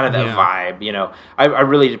 Kind of that vibe, I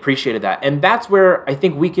really appreciated that. And that's where I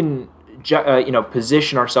think we can,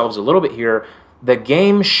 position ourselves a little bit here the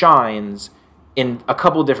game shines in a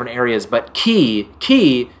couple different areas, but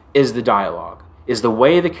key is the dialogue, is the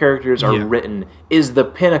way the characters are written, is the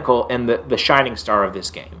pinnacle and the shining star of this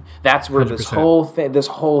game. That's where 100%.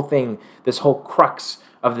 this whole crux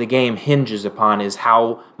of the game hinges upon, is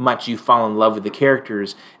how much you fall in love with the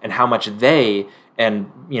characters and how much they,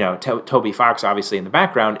 and Toby Fox obviously in the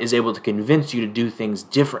background, is able to convince you to do things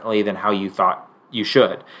differently than how you thought you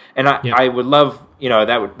should. And I would love,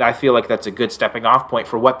 I feel like that's a good stepping off point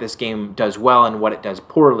for what this game does well and what it does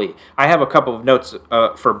poorly. I have a couple of notes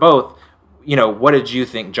for both. What did you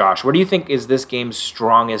think, Josh? What do you think is this game's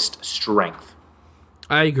strongest strength?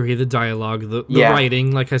 I agree. The dialogue, the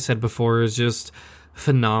writing, like I said before, is just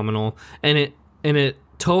phenomenal, and it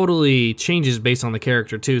totally changes based on the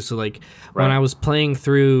character too. So when I was playing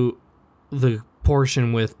through the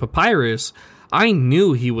portion with Papyrus, I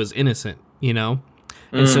knew he was innocent, and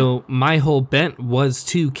so my whole bent was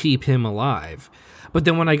to keep him alive. But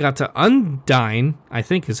then when I got to Undyne, I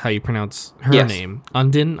think is how you pronounce her name,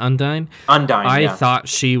 Undyne. I thought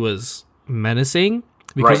she was menacing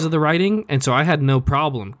because of the writing, and so I had no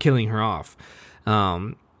problem killing her off.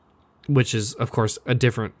 Which is, of course, a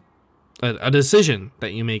different a decision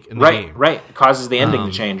that you make in the game. Right. It causes the ending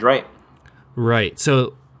to change, right. Right.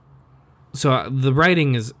 So the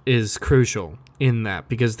writing is crucial in that,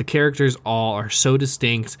 because the characters all are so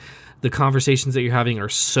distinct. The conversations that you're having are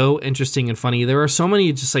so interesting and funny. There are so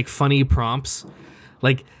many just funny prompts.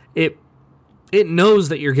 It knows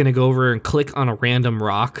that you're going to go over and click on a random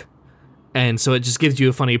rock, and so it just gives you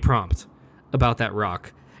a funny prompt about that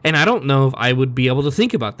rock. And I don't know if I would be able to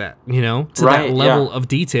think about that, to that level of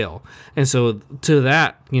detail. And so to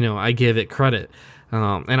that, I give it credit.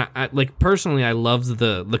 And I personally, I loved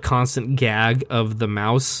the constant gag of the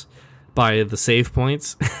mouse by the save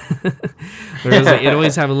points. It'd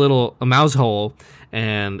always have a mouse hole,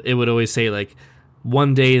 and it would always say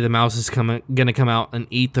one day the mouse is gonna come out and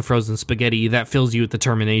eat the frozen spaghetti that fills you with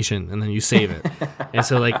determination, and then you save it. And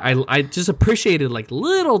so I just appreciated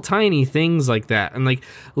little tiny things like that, and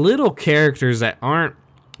little characters that aren't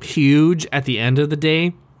huge at the end of the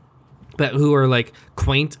day, but who are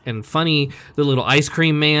quaint and funny. The little ice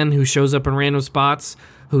cream man who shows up in random spots,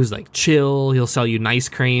 who's chill, he'll sell you nice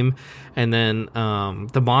cream. And then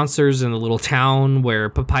the monsters in the little town where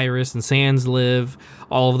Papyrus and Sans live,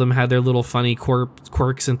 all of them had their little funny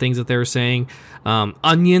quirks and things that they were saying.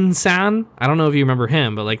 Onion-san, I don't know if you remember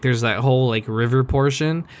him, but there's that whole river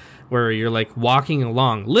portion where you're walking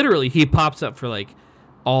along. Literally, he pops up for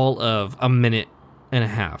all of a minute and a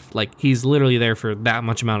half. He's literally there for that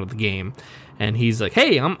much amount of the game. And he's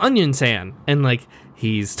hey, I'm Onion-san. And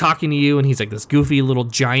he's talking to you, and he's this goofy little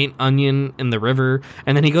giant onion in the river,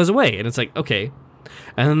 and then he goes away, and it's okay.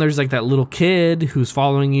 And then there's that little kid who's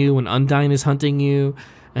following you when Undyne is hunting you,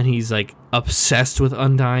 and he's obsessed with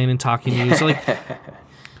Undyne and talking to you. So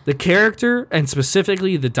the character, and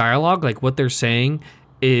specifically the dialogue, what they're saying,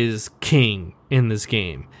 is king in this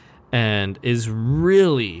game, and is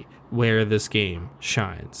really where this game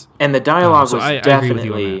shines. And the dialogue was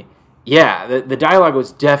definitely... Yeah, the dialogue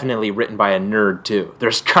was definitely written by a nerd, too.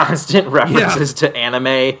 There's constant references to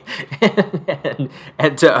anime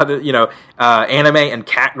and to other, anime and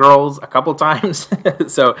cat girls a couple times.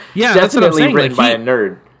 So, that's what I'm saying. Written by a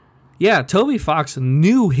nerd. Yeah, Toby Fox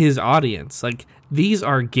knew his audience. These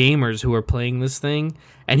are gamers who are playing this thing,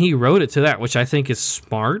 and he wrote it to that, which I think is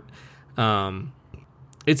smart.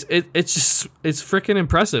 It's freaking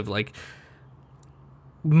impressive.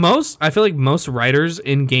 I feel most writers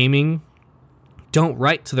in gaming don't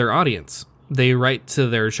write to their audience. They write to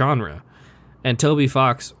their genre. And Toby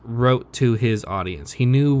Fox wrote to his audience. He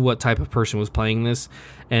knew what type of person was playing this,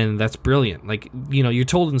 and that's brilliant. You're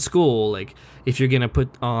told in school, if you're going to put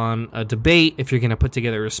on a debate, if you're going to put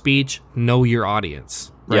together a speech, know your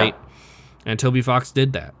audience, right? Yeah. And Toby Fox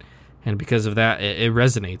did that. And because of that, it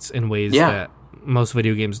resonates in ways that most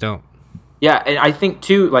video games don't. Yeah, and I think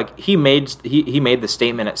too, he made the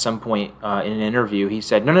statement at some point in an interview. He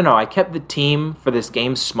said, "No, I kept the team for this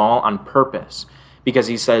game small on purpose because,"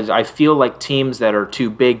 he says, "I feel like teams that are too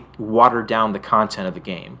big water down the content of the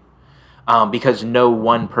game because no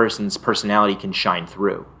one person's personality can shine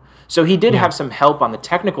through." So he did have some help on the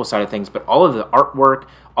technical side of things, but all of the artwork,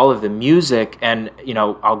 all of the music, and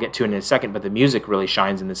I'll get to it in a second, but the music really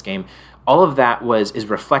shines in this game. All of that is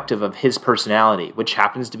reflective of his personality, which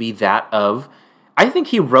happens to be that of, I think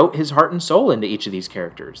he wrote his heart and soul into each of these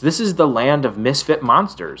characters. This is the land of misfit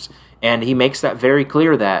monsters, and he makes that very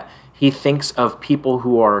clear that he thinks of people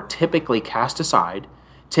who are typically cast aside,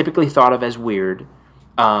 typically thought of as weird.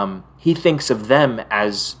 He thinks of them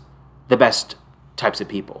as the best types of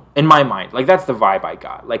people, in my mind. That's the vibe I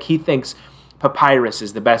got. He thinks Papyrus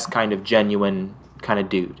is the best kind of genuine kind of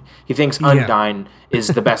dude. He thinks Undyne is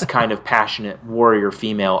the best kind of passionate warrior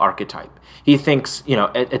female archetype. He thinks,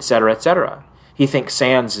 et cetera, et cetera. He thinks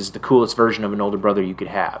Sans is the coolest version of an older brother you could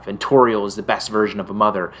have, and Toriel is the best version of a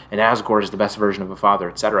mother, and Asgore is the best version of a father,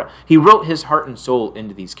 etc. He wrote his heart and soul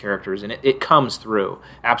into these characters, and it comes through,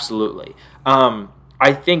 absolutely.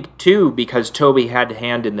 I think, too, because Toby had a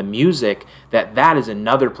hand in the music, that is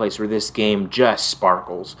another place where this game just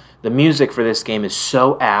sparkles. The music for this game is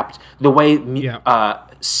so apt. The way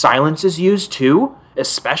silence is used, too,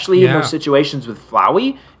 especially in those situations with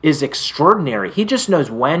Flowey, is extraordinary. He just knows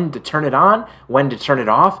when to turn it on, when to turn it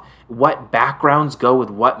off, what backgrounds go with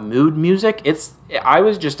what mood music. I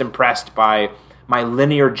was just impressed by my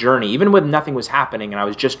linear journey. Even when nothing was happening and I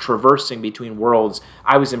was just traversing between worlds,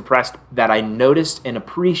 I was impressed that I noticed and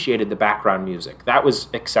appreciated the background music. That was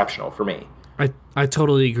exceptional for me. I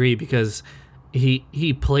totally agree, because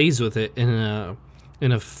he plays with it in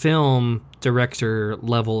a film director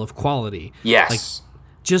level of quality. Yes.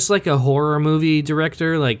 Just like a horror movie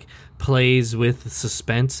director plays with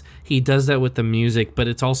suspense, he does that with the music, but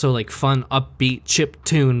it's also fun, upbeat,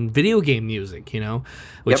 chiptune video game music,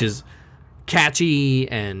 which is catchy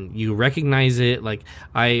and you recognize it.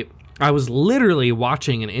 I was literally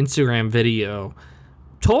watching an Instagram video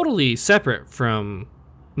totally separate from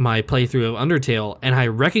my playthrough of Undertale, and I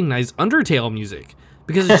recognized Undertale music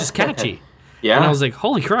because it's just catchy. And I was like,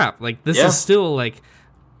 holy crap, this is still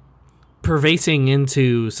pervasing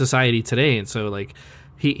into society today. And so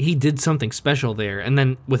he did something special there. And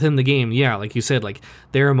then within the game, like you said,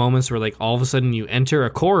 there are moments where all of a sudden you enter a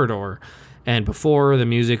corridor, and before the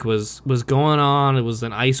music was going on, it was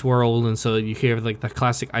an ice world, and so you hear the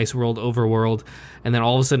classic ice world overworld, and then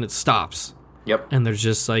all of a sudden it stops. And there's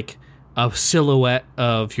just a silhouette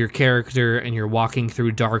of your character, and you're walking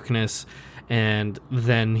through darkness, and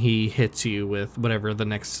then he hits you with whatever the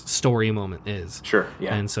next story moment is. Sure,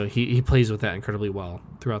 yeah. And so he plays with that incredibly well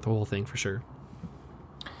throughout the whole thing, for sure.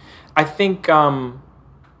 I think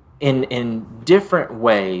in different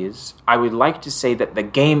ways, I would like to say that the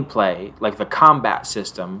gameplay, the combat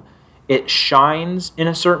system, it shines in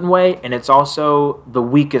a certain way, and it's also the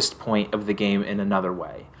weakest point of the game in another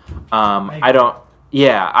way.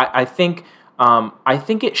 I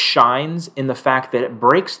think it shines in the fact that it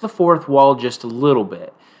breaks the fourth wall just a little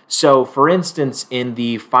bit. So, for instance, in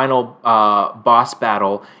the final boss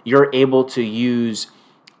battle, you're able to use,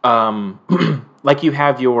 you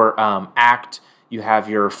have your act, you have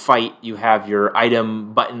your fight, you have your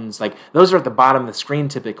item buttons. Those are at the bottom of the screen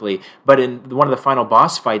typically. But in one of the final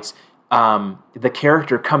boss fights, the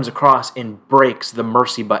character comes across and breaks the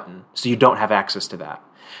mercy button, so you don't have access to that.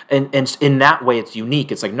 And in that way, it's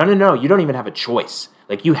unique. It's no, you don't even have a choice.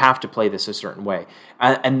 You have to play this a certain way.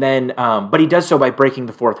 And then, but he does so by breaking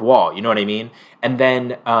the fourth wall, you know what I mean? And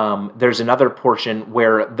then there's another portion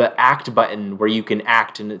where the act button, where you can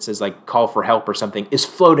act and it says call for help or something, is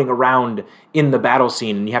floating around in the battle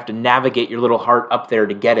scene, and you have to navigate your little heart up there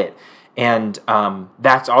to get it. And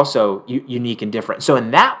that's also unique and different. So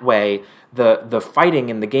in that way, the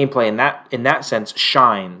fighting and the gameplay in that sense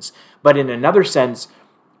shines. But in another sense,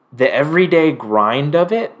 the everyday grind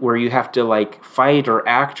of it, where you have to fight or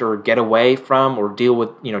act or get away from or deal with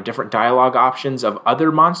different dialogue options of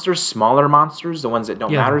other monsters, smaller monsters, the ones that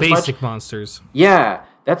don't matter as much. Basic monsters. Yeah,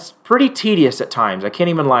 that's pretty tedious at times. I can't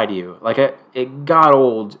even lie to you. It got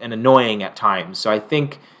old and annoying at times. So I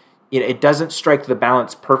think it doesn't strike the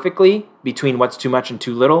balance perfectly between what's too much and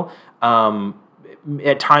too little.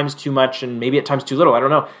 At times too much and maybe at times too little, I don't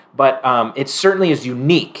know. But it certainly is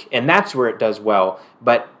unique, and that's where it does well.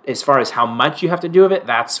 But as far as how much you have to do of it,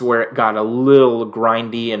 that's where it got a little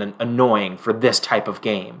grindy and annoying for this type of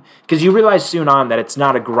game. Because you realize soon on that it's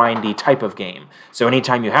not a grindy type of game. So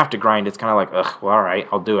anytime you have to grind, it's kind of ugh, well, all right,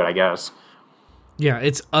 I'll do it, I guess. Yeah,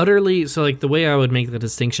 it's utterly... So, the way I would make the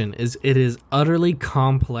distinction is it is utterly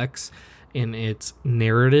complex in its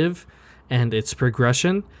narrative and its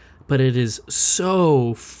progression, but it is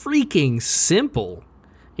so freaking simple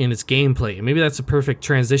in its gameplay. And maybe that's a perfect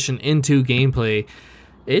transition into gameplay.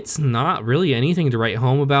 It's not really anything to write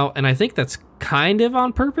home about, and I think that's kind of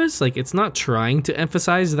on purpose. It's not trying to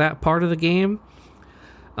emphasize that part of the game.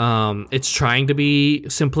 It's trying to be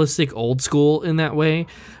simplistic, old school in that way.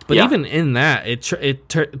 But even in that, it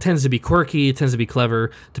tends to be quirky, it tends to be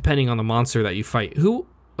clever, depending on the monster that you fight.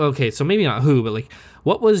 So maybe not who, but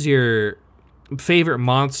what was your favorite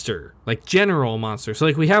monster, general monster?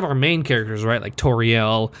 So we have our main characters, right?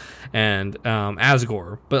 Toriel and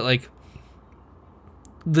Asgore, but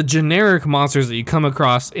the generic monsters that you come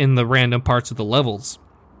across in the random parts of the levels,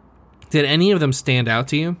 did any of them stand out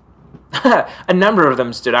to you? A number of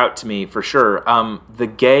them stood out to me for sure. The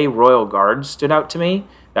gay royal guards stood out to me.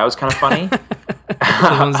 That was kind of funny.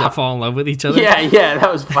 The ones that fall in love with each other. Yeah,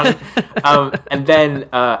 that was funny. And then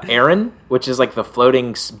Aaron, which is like the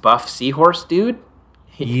floating buff seahorse dude.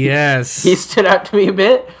 Yes, he stood out to me a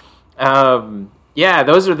bit. Yeah,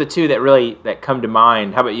 those are the two that come to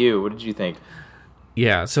mind. How about you? What did you think?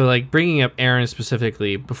 Yeah, so like bringing up Aaron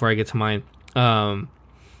specifically before I get to mine.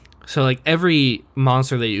 So like every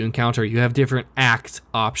monster that you encounter, you have different act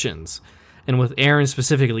options, and with Aaron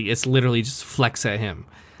specifically, it's literally just flex at him.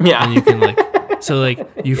 Yeah, and you can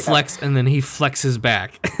you flex, and then he flexes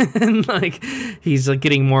back, and like he's like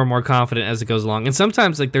getting more and more confident as it goes along. And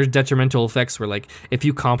sometimes like there's detrimental effects where like if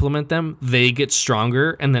you compliment them, they get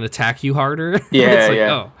stronger and then attack you harder. Yeah, it's like,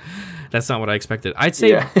 yeah. Oh, that's not what I expected. I'd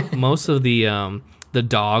say most of the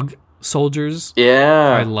dog soldiers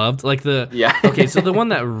I loved like okay, so the one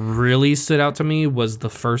that really stood out to me was the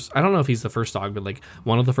first, I don't know if he's the first dog, but like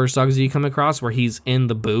one of the first dogs that you come across where he's in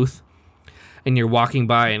the booth and you're walking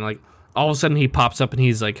by and like all of a sudden he pops up and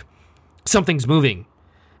he's like, something's moving,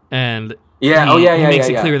 and he makes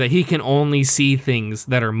it clear that he can only see things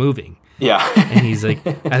that are moving. And he's like,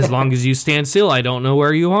 as long as you stand still, I don't know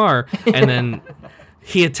where you are. And then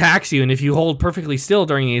he attacks you, and if you hold perfectly still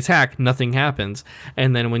during the attack, nothing happens.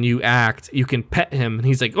 And then when you act, you can pet him, and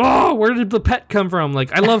he's like, oh, where did the pet come from?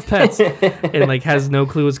 Like, I love pets. And like has no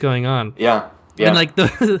clue what's going on. Yeah. And like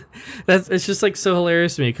it's just like so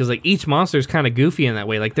hilarious to me because like each monster is kind of goofy in that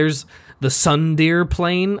way. Like there's the Sun Deer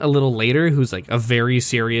plane a little later, who's like a very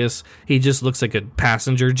serious. He just looks like a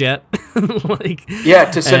passenger jet.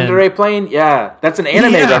 Tsundere plane. Yeah, that's an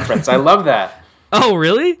anime reference. I love that. Oh,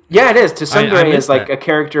 really? Yeah, it is. Tsundere is like a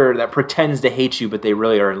character that pretends to hate you, but they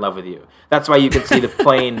really are in love with you. That's why you can see the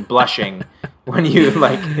plane blushing when you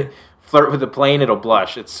like flirt with the plane. It'll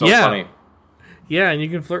blush. It's so funny. Yeah, and you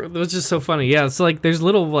can flirt. It was just so funny. Yeah, it's like there's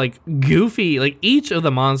little like goofy, like each of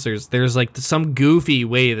the monsters. There's like some goofy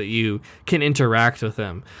way that you can interact with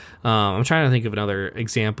them. I'm trying to think of another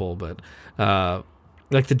example, but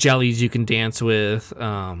like the jellies you can dance with.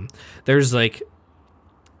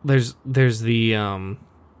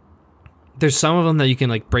 There's some of them that you can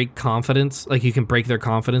like break confidence, like you can break their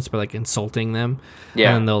confidence by like insulting them,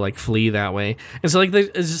 and they'll like flee that way. And so like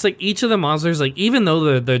it's just like each of the monsters, like even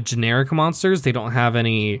though the generic monsters, they don't have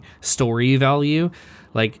any story value,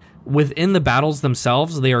 like within the battles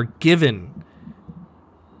themselves, they are given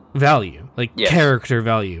value, like character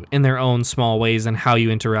value in their own small ways, and how you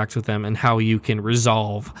interact with them and how you can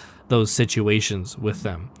resolve those situations with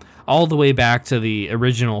them, all the way back to the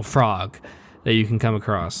original frog that you can come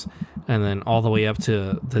across, and then all the way up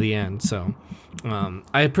to the end. So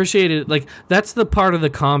I appreciate it. Like that's the part of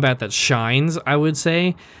the combat that shines, I would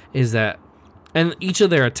say, is that, and each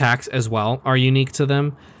of their attacks as well are unique to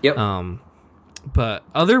them. But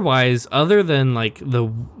otherwise, other than like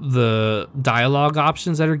the dialogue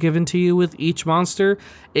options that are given to you with each monster,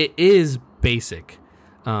 it is basic.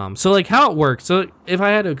 So like how it works. So if I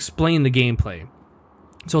had to explain the gameplay,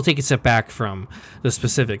 so we'll take a step back from the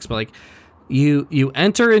specifics, but like you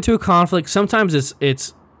enter into a conflict. Sometimes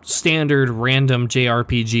it's standard random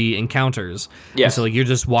JRPG encounters. And so like you're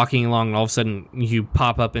just walking along and all of a sudden you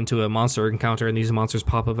pop up into a monster encounter and these monsters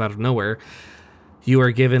pop up out of nowhere. You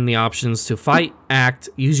are given the options to fight, act,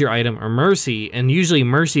 use your item, or mercy. And usually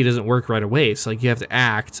mercy doesn't work right away. So like you have to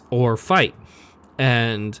act or fight.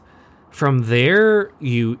 And from there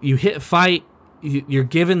you hit fight. You're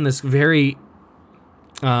given this very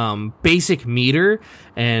basic meter,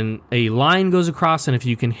 and a line goes across, and if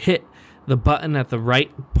you can hit the button at the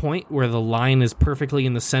right point where the line is perfectly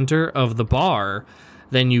in the center of the bar,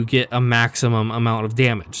 then you get a maximum amount of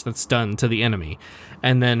damage that's done to the enemy.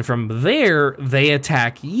 And then from there, they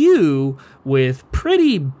attack you with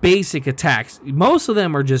pretty basic attacks. Most of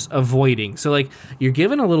them are just avoiding. So like you're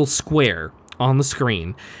given a little square on the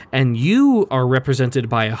screen, and you are represented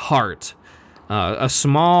by a heart. A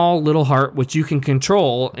small little heart, which you can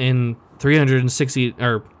control in 360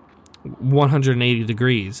 or 180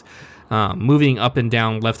 degrees, moving up and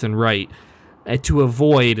down, left and right, to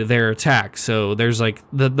avoid their attack. So there's like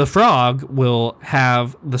the frog will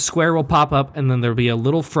have, the square will pop up, and then there'll be a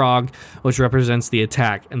little frog which represents the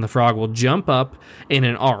attack, and the frog will jump up in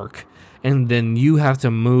an arc, and then you have to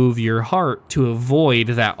move your heart to avoid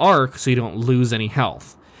that arc so you don't lose any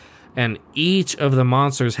health. And each of the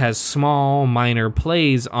monsters has small, minor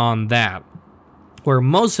plays on that, where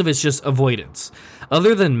most of it's just avoidance.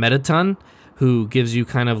 Other than Mettaton, who gives you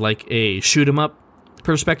kind of like a shoot 'em up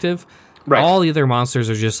perspective, Right. All the other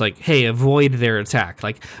monsters are just like, hey, avoid their attack.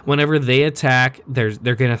 Like whenever they attack, they're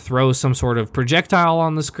going to throw some sort of projectile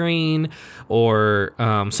on the screen or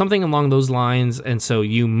something along those lines, and so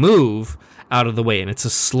you move out of the way, and it's a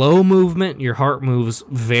slow movement. Your heart moves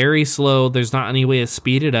very slow. There's not any way to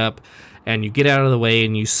speed it up, and you get out of the way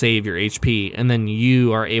and you save your HP, and then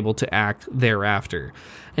you are able to act thereafter.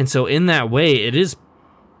 And so in that way, it is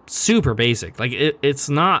super basic. Like it's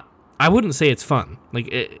not. I wouldn't say it's fun. Like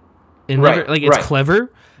it's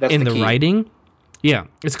clever in the writing. Yeah,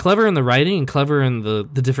 it's clever in the writing and clever in the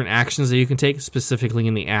different actions that you can take, specifically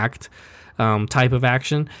in the act type of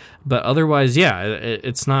action. But otherwise, yeah,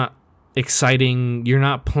 it's not exciting. You're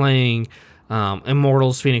not playing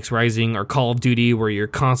Immortals, Phoenix Rising, or Call of Duty, where you're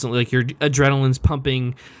constantly like your adrenaline's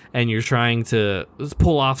pumping and you're trying to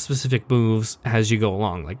pull off specific moves as you go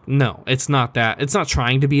along. Like, no, it's not that. It's not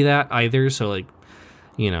trying to be that either. So, like,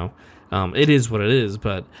 it is what it is,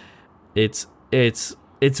 but it's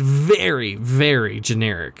very, very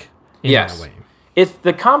generic in that way.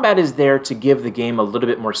 The combat is there to give the game a little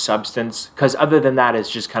bit more substance, because other than that, it's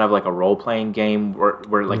just kind of like a role-playing game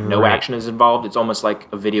where like no action is involved. It's almost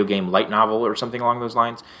like a video game light novel or something along those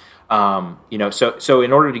lines. So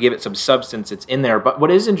in order to give it some substance, it's in there. But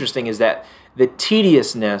what is interesting is that the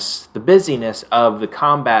tediousness, the busyness of the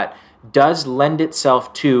combat does lend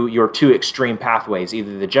itself to your two extreme pathways,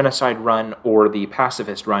 either the genocide run or the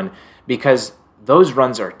pacifist run, because those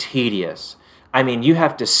runs are tedious. I mean, you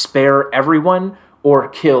have to spare everyone or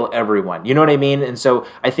kill everyone. You know what I mean? And so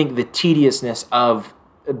I think the tediousness of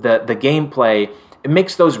the gameplay, it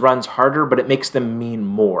makes those runs harder, but it makes them mean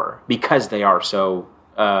more because they are so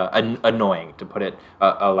annoying, to put it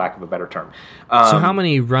a lack of a better term. So how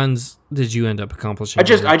many runs did you end up accomplishing?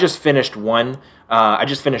 I just finished one. One,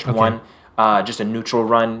 just a neutral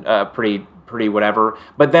run, pretty whatever.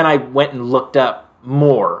 But then I went and looked up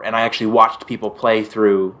more, and I actually watched people play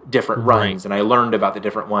through different runs, and I learned about the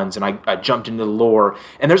different ones, and I jumped into the lore,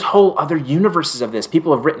 and there's whole other universes of this.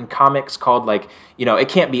 People have written comics called, like, it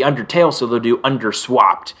can't be Undertale, so they'll do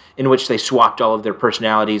Underswapped, in which they swapped all of their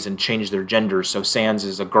personalities and changed their genders. So Sans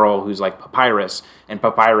is a girl who's like Papyrus, and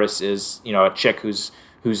Papyrus is, a chick who's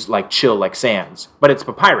like chill like Sans, but it's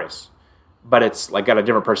Papyrus, but it's like got a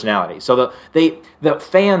different personality. So the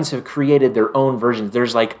fans have created their own versions.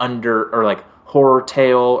 There's like Horror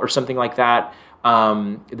Tale or something like that.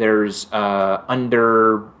 There's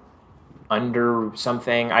under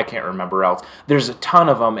something, I can't remember else. There's a ton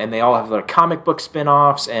of them, and they all have their comic book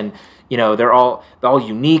spin-offs, and they're all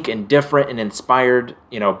unique and different and inspired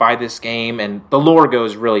by this game, and the lore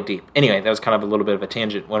goes really deep. Anyway, that was kind of a little bit of a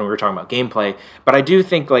tangent when we were talking about gameplay, but I do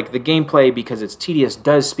think like the gameplay, because it's tedious,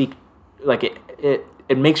 does speak, like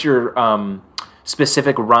it makes your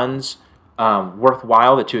specific runs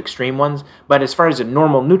worthwhile, the two extreme ones. But as far as a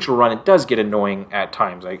normal neutral run, it does get annoying at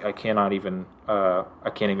times. I can't lie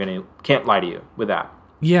to you with that.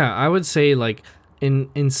 Yeah, I would say like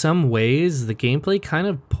in some ways the gameplay kind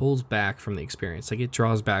of pulls back from the experience. Like it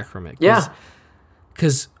draws back from it.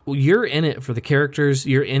 Because you're in it for the characters,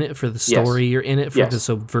 you're in it for the story, you're in it for the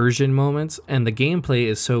subversion moments, and the gameplay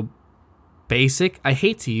is so basic. I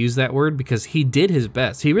hate to use that word because he did his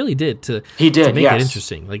best. He really did to make it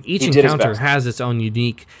interesting. Like each encounter has its own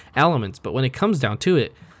unique elements, but when it comes down to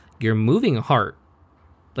it, you're moving a heart.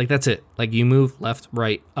 Like that's it. Like you move left,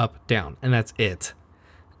 right, up, down, and that's it.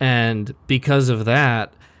 And because of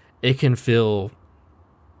that, it can feel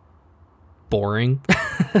boring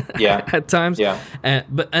at times.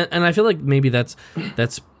 And I feel like maybe that's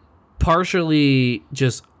partially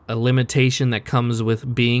just a limitation that comes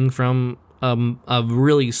with being from a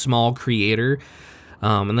really small creator,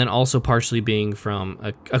 and then also partially being from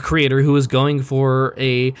a creator who is going for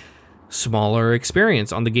a smaller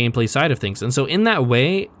experience on the gameplay side of things. And so in that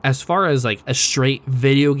way, as far as like a straight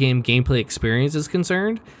video game gameplay experience is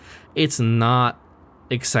concerned, it's not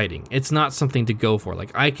exciting. It's not something to go for.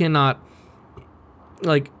 Like I cannot,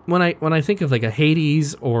 like when I think of like a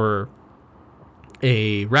Hades or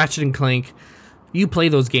a Ratchet and Clank, you play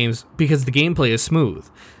those games because the gameplay is smooth.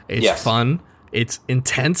 It's fun. It's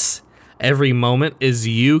intense. Every moment is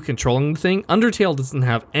you controlling the thing. Undertale doesn't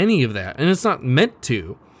have any of that, and it's not meant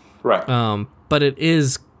to. Right. But it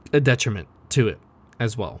is a detriment to it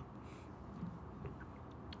as well.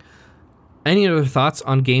 Any other thoughts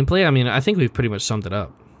on gameplay? I mean, I think we've pretty much summed it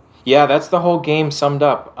up. Yeah, that's the whole game summed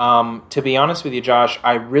up. To be honest with you, Josh,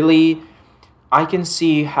 I can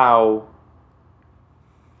see how...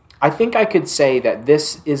 I think I could say that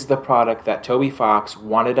this is the product that Toby Fox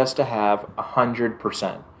wanted us to have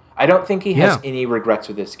 100%. I don't think he has any regrets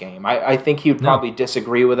with this game. I think he would probably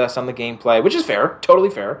disagree with us on the gameplay, which is fair,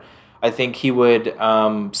 totally fair. I think he would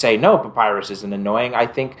say, no, Papyrus isn't annoying. I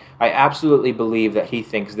absolutely believe that he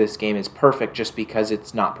thinks this game is perfect just because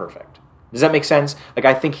it's not perfect. Does that make sense? Like,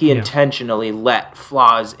 I think he intentionally let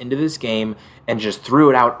flaws into this game and just threw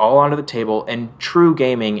it out all onto the table. And true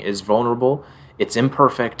gaming is vulnerable. It's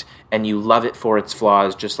imperfect, and you love it for its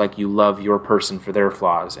flaws, just like you love your person for their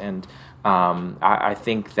flaws. And I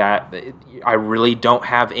think that I really don't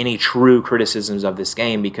have any true criticisms of this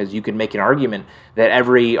game, because you could make an argument that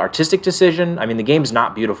every artistic decision, I mean, the game's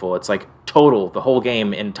not beautiful. It's like the whole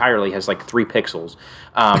game entirely has like 3 pixels.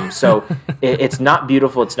 So it's not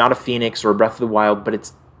beautiful. It's not a Phoenix or a Breath of the Wild,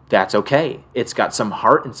 but that's okay. It's got some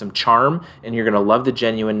heart and some charm, and you're going to love the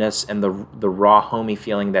genuineness and the raw, homey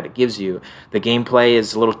feeling that it gives you. The gameplay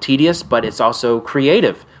is a little tedious, but it's also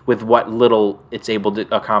creative with what little it's able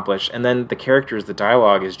to accomplish. And then the characters, the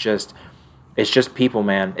dialogue is just people,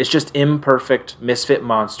 man. It's just imperfect, misfit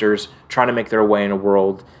monsters trying to make their way in a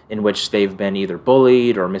world in which they've been either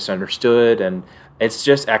bullied or misunderstood, and it's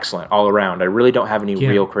just excellent all around. I really don't have any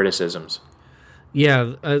real criticisms.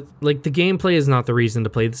 Yeah, like the gameplay is not the reason to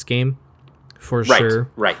play this game, for sure.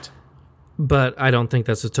 Right. But I don't think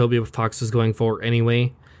that's what Toby Fox is going for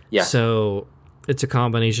anyway. Yeah. So it's a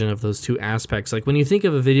combination of those two aspects. Like when you think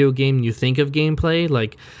of a video game, you think of gameplay.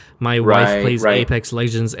 Like my wife plays Apex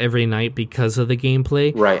Legends every night because of the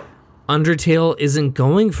gameplay. Right. Undertale isn't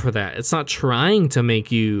going for that. It's not trying to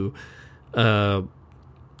make you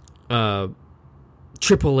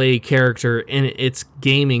AAA character in its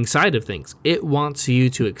gaming side of things. It wants you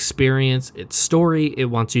to experience its story. It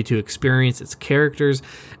wants you to experience its characters.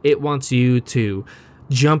 It wants you to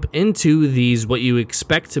jump into these what you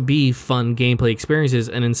expect to be fun gameplay experiences,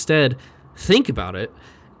 and instead think about it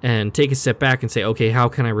and take a step back and say, okay, how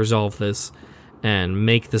can I resolve this and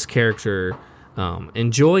make this character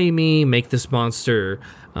enjoy me, make this monster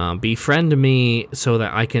befriend me, so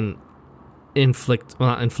that I can give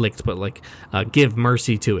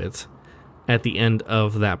mercy to it at the end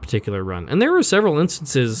of that particular run. And there were several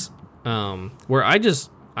instances where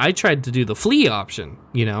I tried to do the flee option,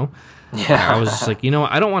 you know? Yeah. I was just like,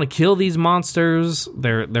 I don't want to kill these monsters.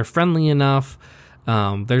 They're friendly enough.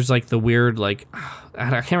 There's like the weird, like, I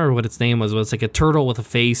can't remember what its name was, but it's like a turtle with a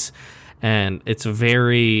face, and it's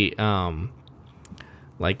very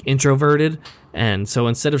like introverted. And so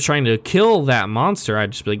instead of trying to kill that monster,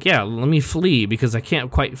 I'd just be like, yeah, let me flee, because I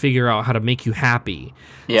can't quite figure out how to make you happy.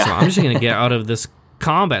 Yeah. So I'm just going to get out of this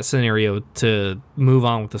combat scenario to move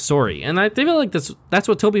on with the story. And I feel like that's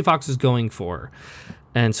what Toby Fox is going for.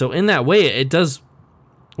 And so in that way, it does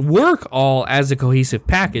work all as a cohesive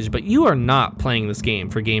package, but you are not playing this game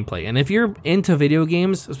for gameplay. And if you're into video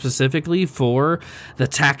games specifically for the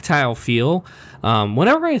tactile feel,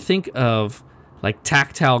 whenever I think of like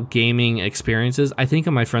tactile gaming experiences, I think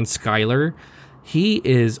of my friend Skylar. He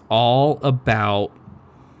is all about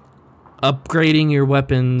upgrading your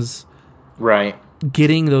weapons, right?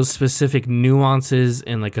 Getting those specific nuances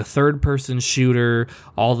in like a third-person shooter,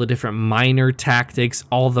 all the different minor tactics,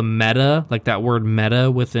 all the meta, like that word meta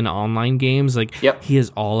within online games. Like, He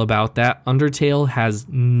is all about that. Undertale has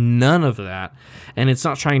none of that, and it's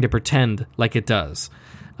not trying to pretend like it does.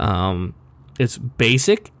 It's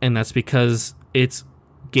basic, and that's because its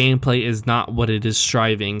gameplay is not what it is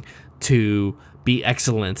striving to be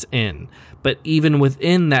excellent in. But even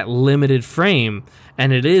within that limited frame,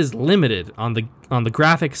 and it is limited on the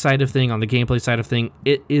graphic side of thing, on the gameplay side of thing,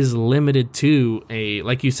 it is limited to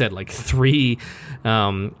like you said, like 3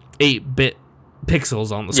 8-bit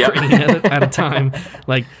pixels on the screen at a time.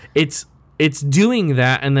 Like it's doing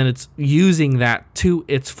that, and then it's using that to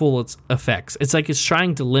its full effects. It's like it's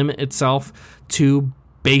trying to limit itself to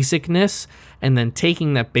basicness, and then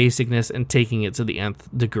taking that basicness and taking it to the nth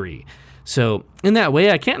degree. So in that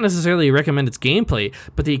way, I can't necessarily recommend its gameplay,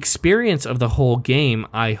 but the experience of the whole game,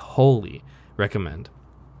 I wholly recommend.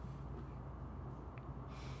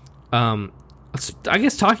 I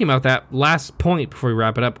guess talking about that last point before we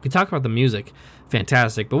wrap it up, we can talk about the music.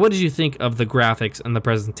 Fantastic. But what did you think of the graphics and the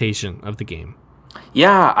presentation of the game?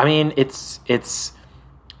 Yeah, I mean, it's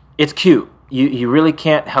cute. You really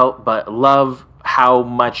can't help but love how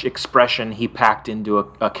much expression he packed into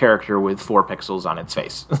a character with 4 pixels on its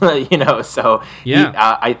face. So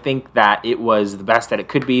I think that it was the best that it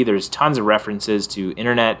could be. There's tons of references to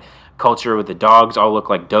internet culture with the dogs all look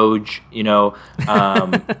like Doge, I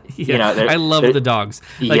love the dogs.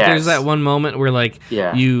 Like there's that one moment where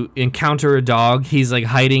you encounter a dog, he's like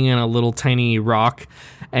hiding in a little tiny rock,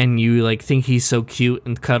 and you like think he's so cute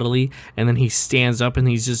and cuddly, and then he stands up and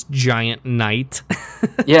he's just giant knight.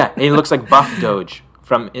 Yeah, and he looks like Buff Doge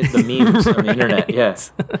from the memes on the internet. Yeah.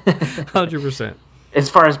 100%. As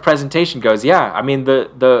far as presentation goes, yeah. I mean,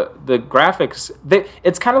 the graphics,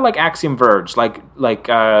 it's kind of like Axiom Verge,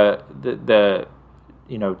 the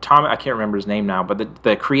Tom, I can't remember his name now, but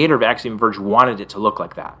the creator of Axiom Verge wanted it to look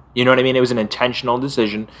like that. You know what I mean? It was an intentional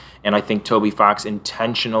decision, and I think Toby Fox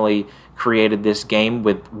intentionally created this game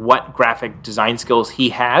with what graphic design skills he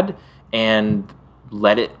had and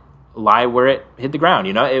let it lie where it hit the ground.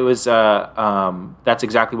 It was that's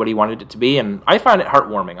exactly what he wanted it to be, and I found it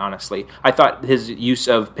heartwarming. Honestly, I thought his use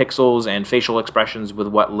of pixels and facial expressions with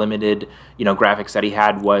what limited graphics that he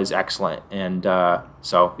had was excellent, and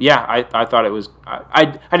so yeah, I thought it was.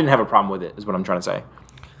 I didn't have a problem with it. Is what I'm trying to say.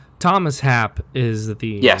 Thomas Happ is the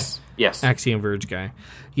yes Axiom Verge guy.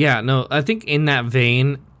 Yeah, no, I think in that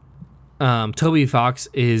vein, Toby Fox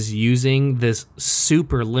is using this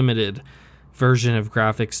super limited version of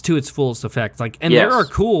graphics to its fullest effect. There are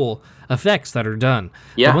cool effects that are done.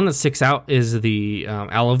 Yeah. The one that sticks out is the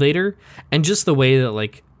elevator, and just the way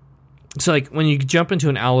that when you jump into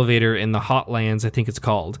an elevator in the Hotlands, I think it's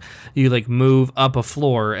called, you move up a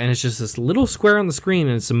floor, and it's just this little square on the screen,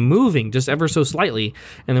 and it's moving just ever so slightly,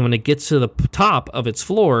 and then when it gets to the top of its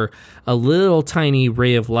floor, a little tiny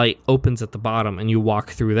ray of light opens at the bottom, and you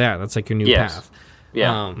walk through that. That's your new path.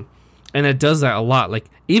 Yeah. And it does that a lot.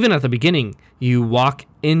 Even at the beginning, you walk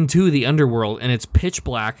into the underworld and it's pitch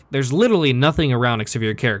black. There's literally nothing around except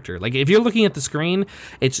your character. If you're looking at the screen,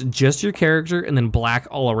 it's just your character and then black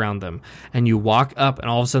all around them. And you walk up and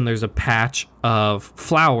all of a sudden there's a patch of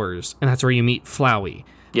flowers, and that's where you meet Flowey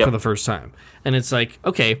for the first time. And it's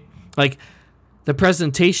okay, the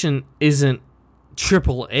presentation isn't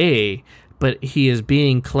triple A, but he is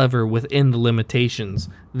being clever within the limitations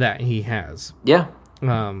that he has. Yeah.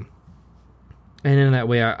 And in that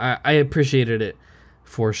way, I appreciated it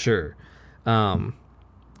for sure. I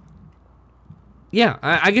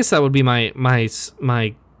guess that would be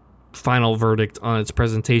my final verdict on its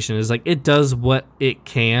presentation is it does what it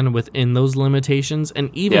can within those limitations, and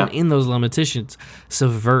even in those limitations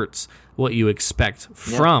subverts what you expect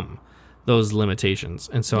from those limitations.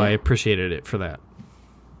 And so I appreciated it for that.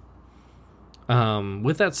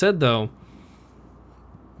 With that said, though,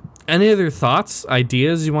 any other thoughts,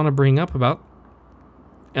 ideas you want to bring up about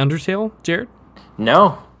Undertale, Jared?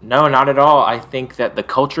 No, not at all. I think that the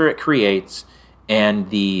culture it creates and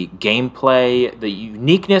the gameplay, the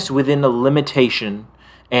uniqueness within the limitation,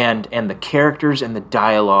 and the characters and the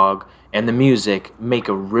dialogue and the music make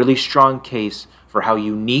a really strong case for how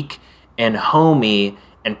unique and homey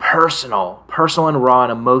and personal and raw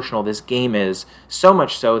and emotional this game is. So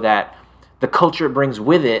much so that the culture it brings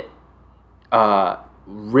with it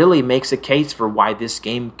really makes a case for why this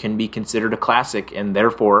game can be considered a classic, and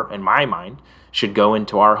therefore, in my mind, should go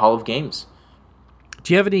into our Hall of Games.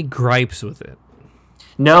 Do you have any gripes with it?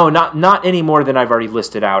 No, not any more than I've already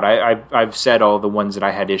listed out. I've said all the ones that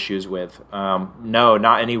I had issues with. No,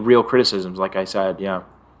 not any real criticisms, like I said, yeah.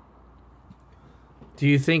 Do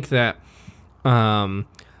you think that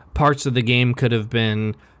parts of the game could have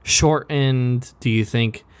been shortened? Do you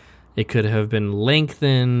think it could have been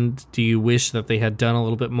lengthened? Do you wish that they had done a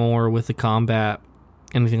little bit more with the combat?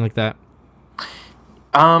 Anything like that?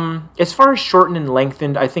 As far as shortened and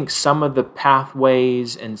lengthened, I think some of the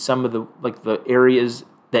pathways and some of the areas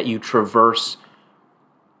that you traverse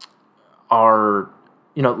are,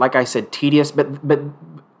 like I said, tedious.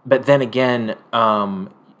 But then again,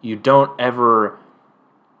 you don't ever.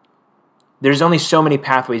 There's only so many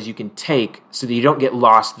pathways you can take so that you don't get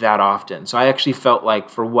lost that often. So I actually felt like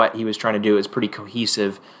for what he was trying to do, it's pretty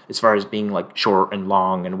cohesive as far as being short and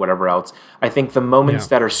long and whatever else. I think the moments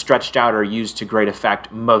that are stretched out are used to great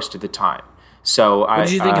effect most of the time. So what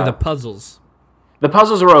did you think of the puzzles? The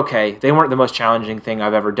puzzles were okay. They weren't the most challenging thing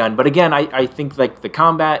I've ever done. But again, I think the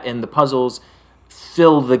combat and the puzzles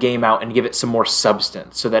fill the game out and give it some more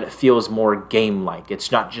substance so that it feels more game-like.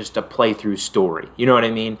 It's not just a playthrough story. You know what I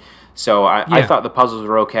mean? So I thought the puzzles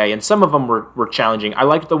were okay, and some of them were challenging. I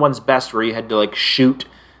liked the ones best where you had to shoot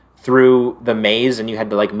through the maze and you had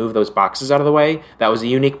to move those boxes out of the way. That was a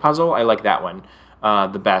unique puzzle. I like that one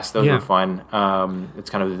the best. Those were fun. It's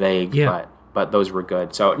kind of vague, but those were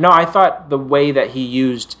good. So no, I thought the way that he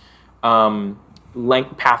used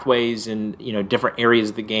length pathways in different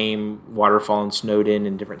areas of the game, Waterfall and Snowdin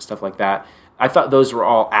and different stuff like that, I thought those were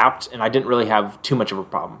all apt, and I didn't really have too much of a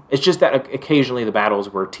problem. It's just that occasionally the battles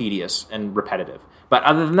were tedious and repetitive. But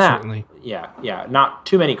other than that, not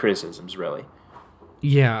too many criticisms, really.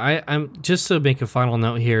 Yeah, I'm just to make a final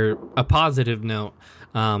note here, a positive note.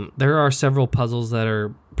 There are several puzzles that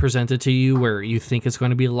are presented to you where you think it's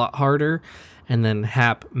going to be a lot harder, and then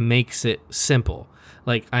Hap makes it simple.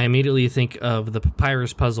 I immediately think of the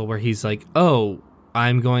Papyrus puzzle where he's like, oh,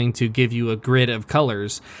 I'm going to give you a grid of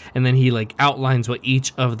colors, and then he like outlines what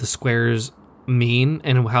each of the squares mean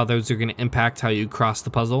and how those are going to impact how you cross the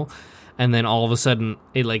puzzle. And then all of a sudden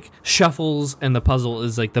it like shuffles, and the puzzle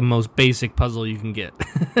is like the most basic puzzle you can get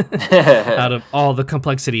out of all the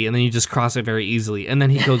complexity, and then you just cross it very easily. And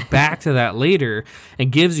then he goes back to that later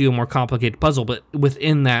and gives you a more complicated puzzle, but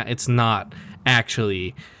within that it's not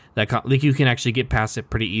actually that like you can actually get past it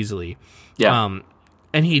pretty easily. Yeah.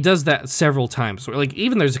 And he does that several times. Like,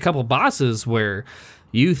 even there's a couple bosses where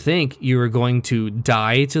you think you are going to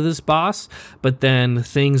die to this boss, but then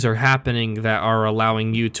things are happening that are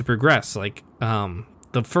allowing you to progress. Like,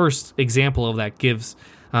 the first example of that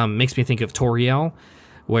makes me think of Toriel,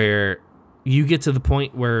 where you get to the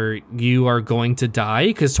point where you are going to die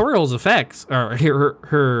because Toriel's effects, or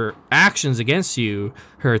her actions against you,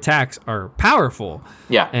 her attacks are powerful.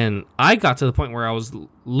 Yeah. And I got to the point where I was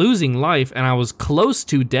losing life and I was close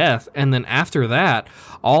to death. And then after that,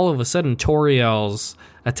 all of a sudden, Toriel's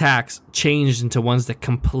attacks changed into ones that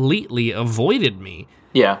completely avoided me.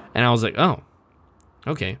 Yeah. And I was like, oh,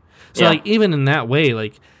 okay. So like, even in that way,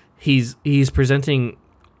 like he's presenting,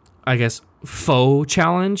 I guess, faux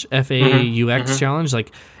challenge, FAUX challenge.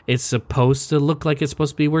 Like, it's supposed to look like it's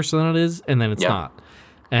supposed to be worse than it is, and then it's not.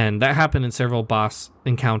 And that happened in several boss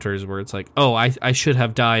encounters where it's like, oh, I should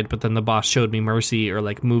have died, but then the boss showed me mercy or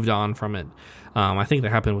like moved on from it. I think that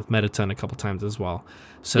happened with Mettaton a couple times as well.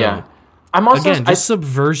 So I'm also again, just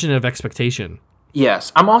subversion of expectation.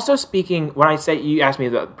 Yes. I'm also speaking, when I say, you asked me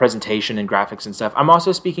about presentation and graphics and stuff, I'm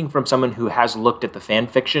also speaking from someone who has looked at the fan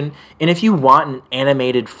fiction. And if you want an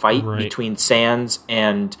animated fight between Sans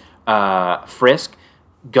and Frisk,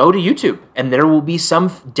 go to YouTube. And there will be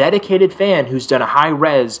some dedicated fan who's done a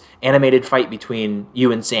high-res animated fight between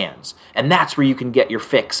you and Sans. And that's where you can get your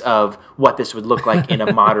fix of what this would look like in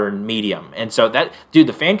a modern medium. And so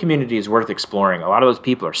the fan community is worth exploring. A lot of those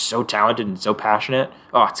people are so talented and so passionate.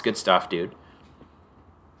 Oh, it's good stuff, dude.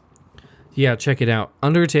 Yeah, check it out.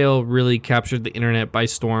 Undertale really captured the internet by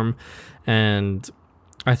storm, and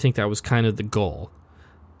I think that was kind of the goal.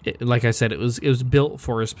 Like I said, it was built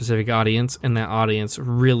for a specific audience, and that audience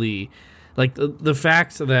really, like the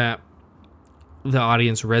fact that the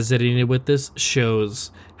audience resonated with this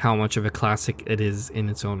shows how much of a classic it is in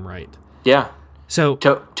its own right. Yeah. So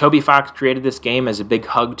Toby Fox created this game as a big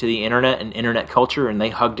hug to the internet and internet culture, and they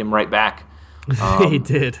hugged him right back. He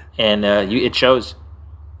did, and it shows.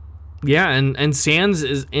 Yeah, and Sans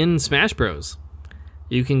is in Smash Bros.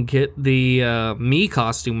 You can get the Mii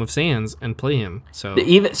costume of Sans and play him. So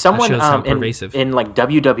even someone in like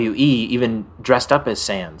WWE even dressed up as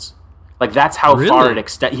Sans. Like, that's how far it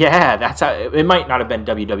extends. Yeah, that's how it might not have been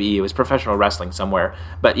WWE. It was professional wrestling somewhere.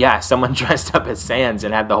 But yeah, someone dressed up as Sans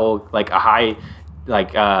and had the whole like a high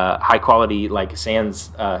quality like Sans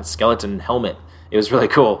skeleton helmet. It was really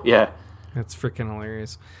cool. Yeah, that's freaking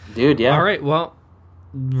hilarious, dude. Yeah. All right, well,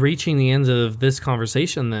 reaching the end of this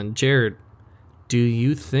conversation then, Jared, do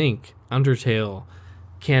you think Undertale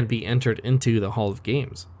can be entered into the Hall of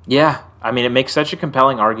Games? Yeah, I mean, it makes such a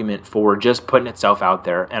compelling argument for just putting itself out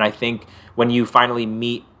there. And I think when you finally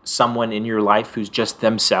meet someone in your life who's just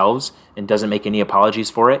themselves and doesn't make any apologies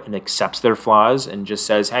for it and accepts their flaws and just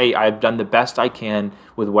says, hey, I've done the best I can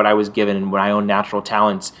with what I was given and my own natural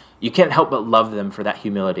talents, you can't help but love them for that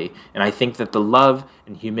humility. And I think that the love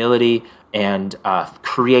and humility and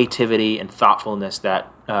creativity and thoughtfulness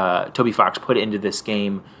that Toby Fox put into this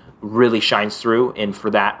game really shines through. And for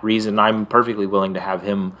that reason, I'm perfectly willing to have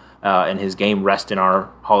him and his game rest in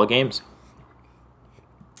our Hall of Games.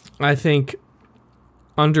 I think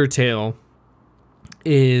Undertale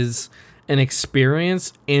is an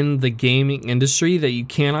experience in the gaming industry that you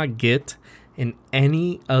cannot get in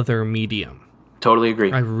any other medium. Totally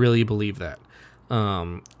agree. I really believe that.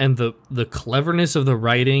 And the cleverness of the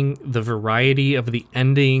writing, the variety of the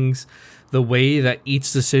endings, the way that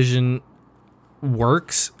each decision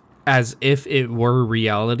works as if it were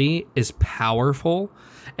reality is powerful.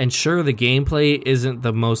 And sure, the gameplay isn't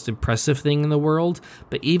the most impressive thing in the world,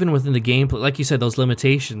 but even within the gameplay, like you said, those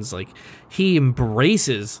limitations, like, he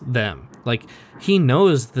embraces them. Like, he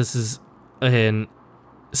knows this is an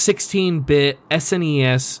 16-bit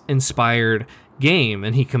SNES-inspired game,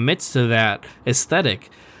 and he commits to that aesthetic,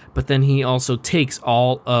 but then he also takes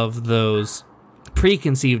all of those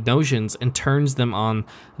preconceived notions and turns them on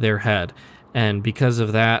their head. And because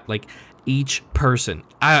of that, like, each person,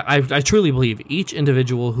 I truly believe each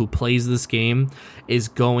individual who plays this game is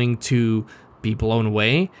going to be blown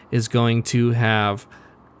away, is going to have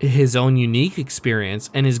his own unique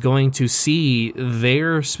experience, and is going to see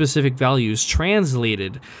their specific values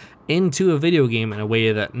translated into a video game in a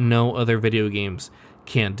way that no other video games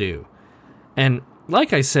can do. And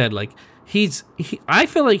like I said, like I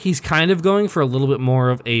feel like he's kind of going for a little bit more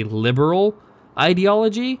of a liberal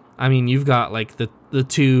ideology. I mean, you've got like the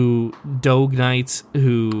two Doge Knights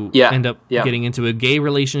who end up getting into a gay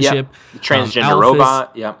relationship. The transgender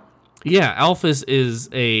robot. Yeah, Alphys is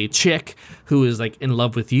a chick who is like in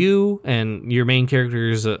love with you, and your main character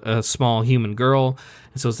is a small human girl.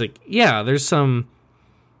 And so it's like, yeah, there's some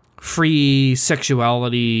free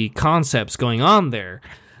sexuality concepts going on there.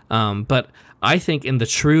 But I think in the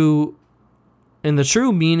true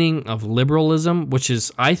meaning of liberalism, which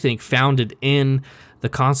is, I think, founded in the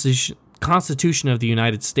Constitution of the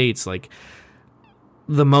United States, like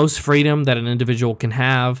the most freedom that an individual can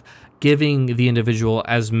have, giving the individual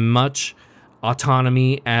as much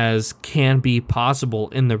autonomy as can be possible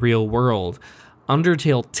in the real world.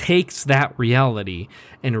 Undertale takes that reality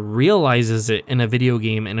and realizes it in a video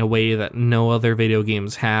game in a way that no other video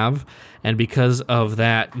games have. And because of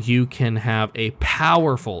that, you can have a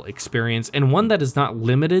powerful experience, and one that is not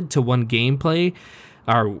limited to one gameplay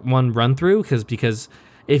or one run through. Because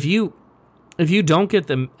if you don't get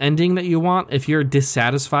the ending that you want, if you're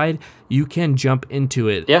dissatisfied, you can jump into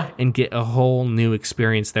it and get a whole new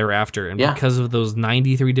experience thereafter. And because of those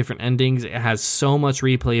 93 different endings, it has so much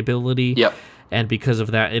replayability. Yep. And because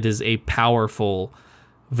of that, it is a powerful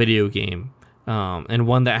video game, and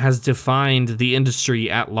one that has defined the industry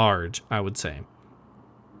at large, I would say.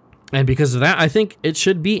 And because of that, I think it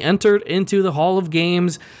should be entered into the Hall of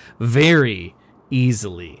Games very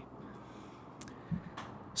easily.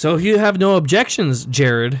 So if you have no objections,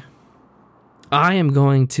 Jared, I am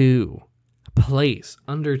going to place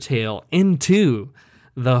Undertale into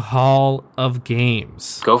the Hall of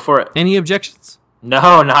Games. Go for it. Any objections?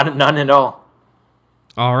 No, none at all.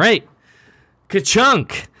 All right.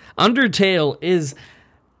 Ka-chunk! Undertale is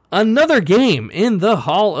another game in the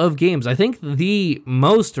Hall of Games. I think the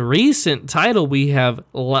most recent title we have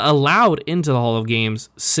allowed into the Hall of Games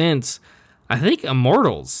since, I think,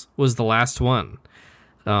 Immortals was the last one.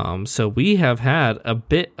 So we have had a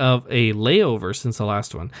bit of a layover since the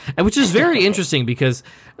last one, which is very interesting because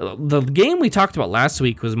the game we talked about last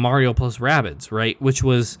week was Mario plus Rabbids, right? Which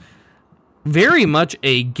was very much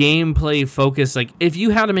a gameplay focus. Like, if you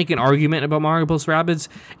had to make an argument about Mario plus Rabbids,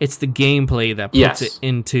 it's the gameplay that puts it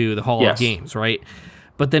into the Hall of Games, right?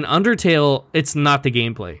 But then Undertale, it's not the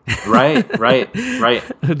gameplay. Right.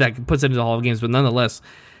 That puts it into the Hall of Games, but nonetheless,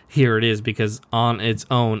 here it is, because on its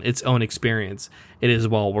own experience, it is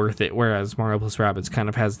well worth it, whereas Mario plus Rabbids kind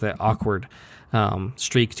of has that awkward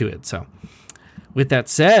streak to it. So, with that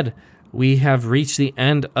said, we have reached the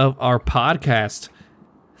end of our podcast.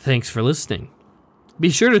 Thanks for listening. Be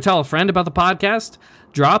sure to tell a friend about the podcast.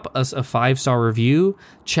 Drop us a 5-star review.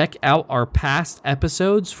 Check out our past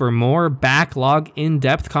episodes for more backlog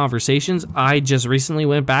in-depth conversations. I just recently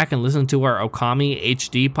went back and listened to our Okami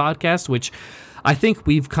HD podcast, which I think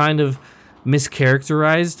we've kind of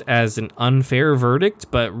mischaracterized as an unfair verdict,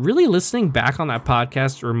 but really listening back on that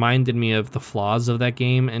podcast reminded me of the flaws of that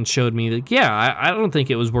game and showed me that, I don't think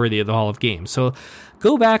it was worthy of the Hall of Games. So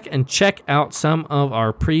go back and check out some of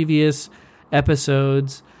our previous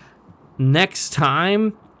episodes. Next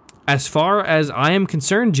time, as far as I am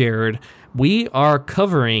concerned, Jared, we are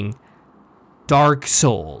covering Dark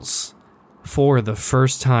Souls for the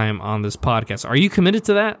first time on this podcast. Are you committed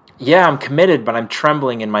to that? Yeah, I'm committed, but I'm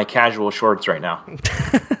trembling in my casual shorts right now.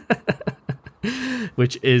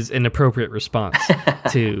 Which is an appropriate response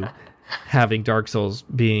to having Dark Souls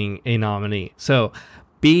being a nominee. So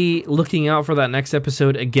be looking out for that next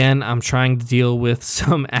episode. Again, I'm trying to deal with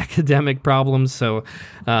some academic problems, so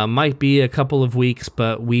might be a couple of weeks,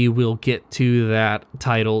 but we will get to that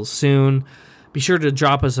title soon. Be sure to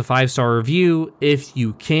drop us a 5-star review if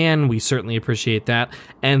you can. We certainly appreciate that.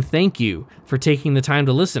 And thank you for taking the time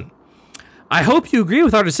to listen. I hope you agree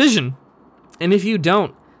with our decision. And if you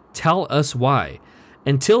don't, tell us why.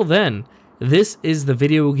 Until then, this is the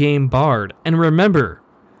Video Game Bard. And remember,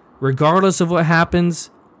 regardless of what happens,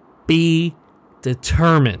 be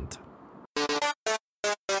determined.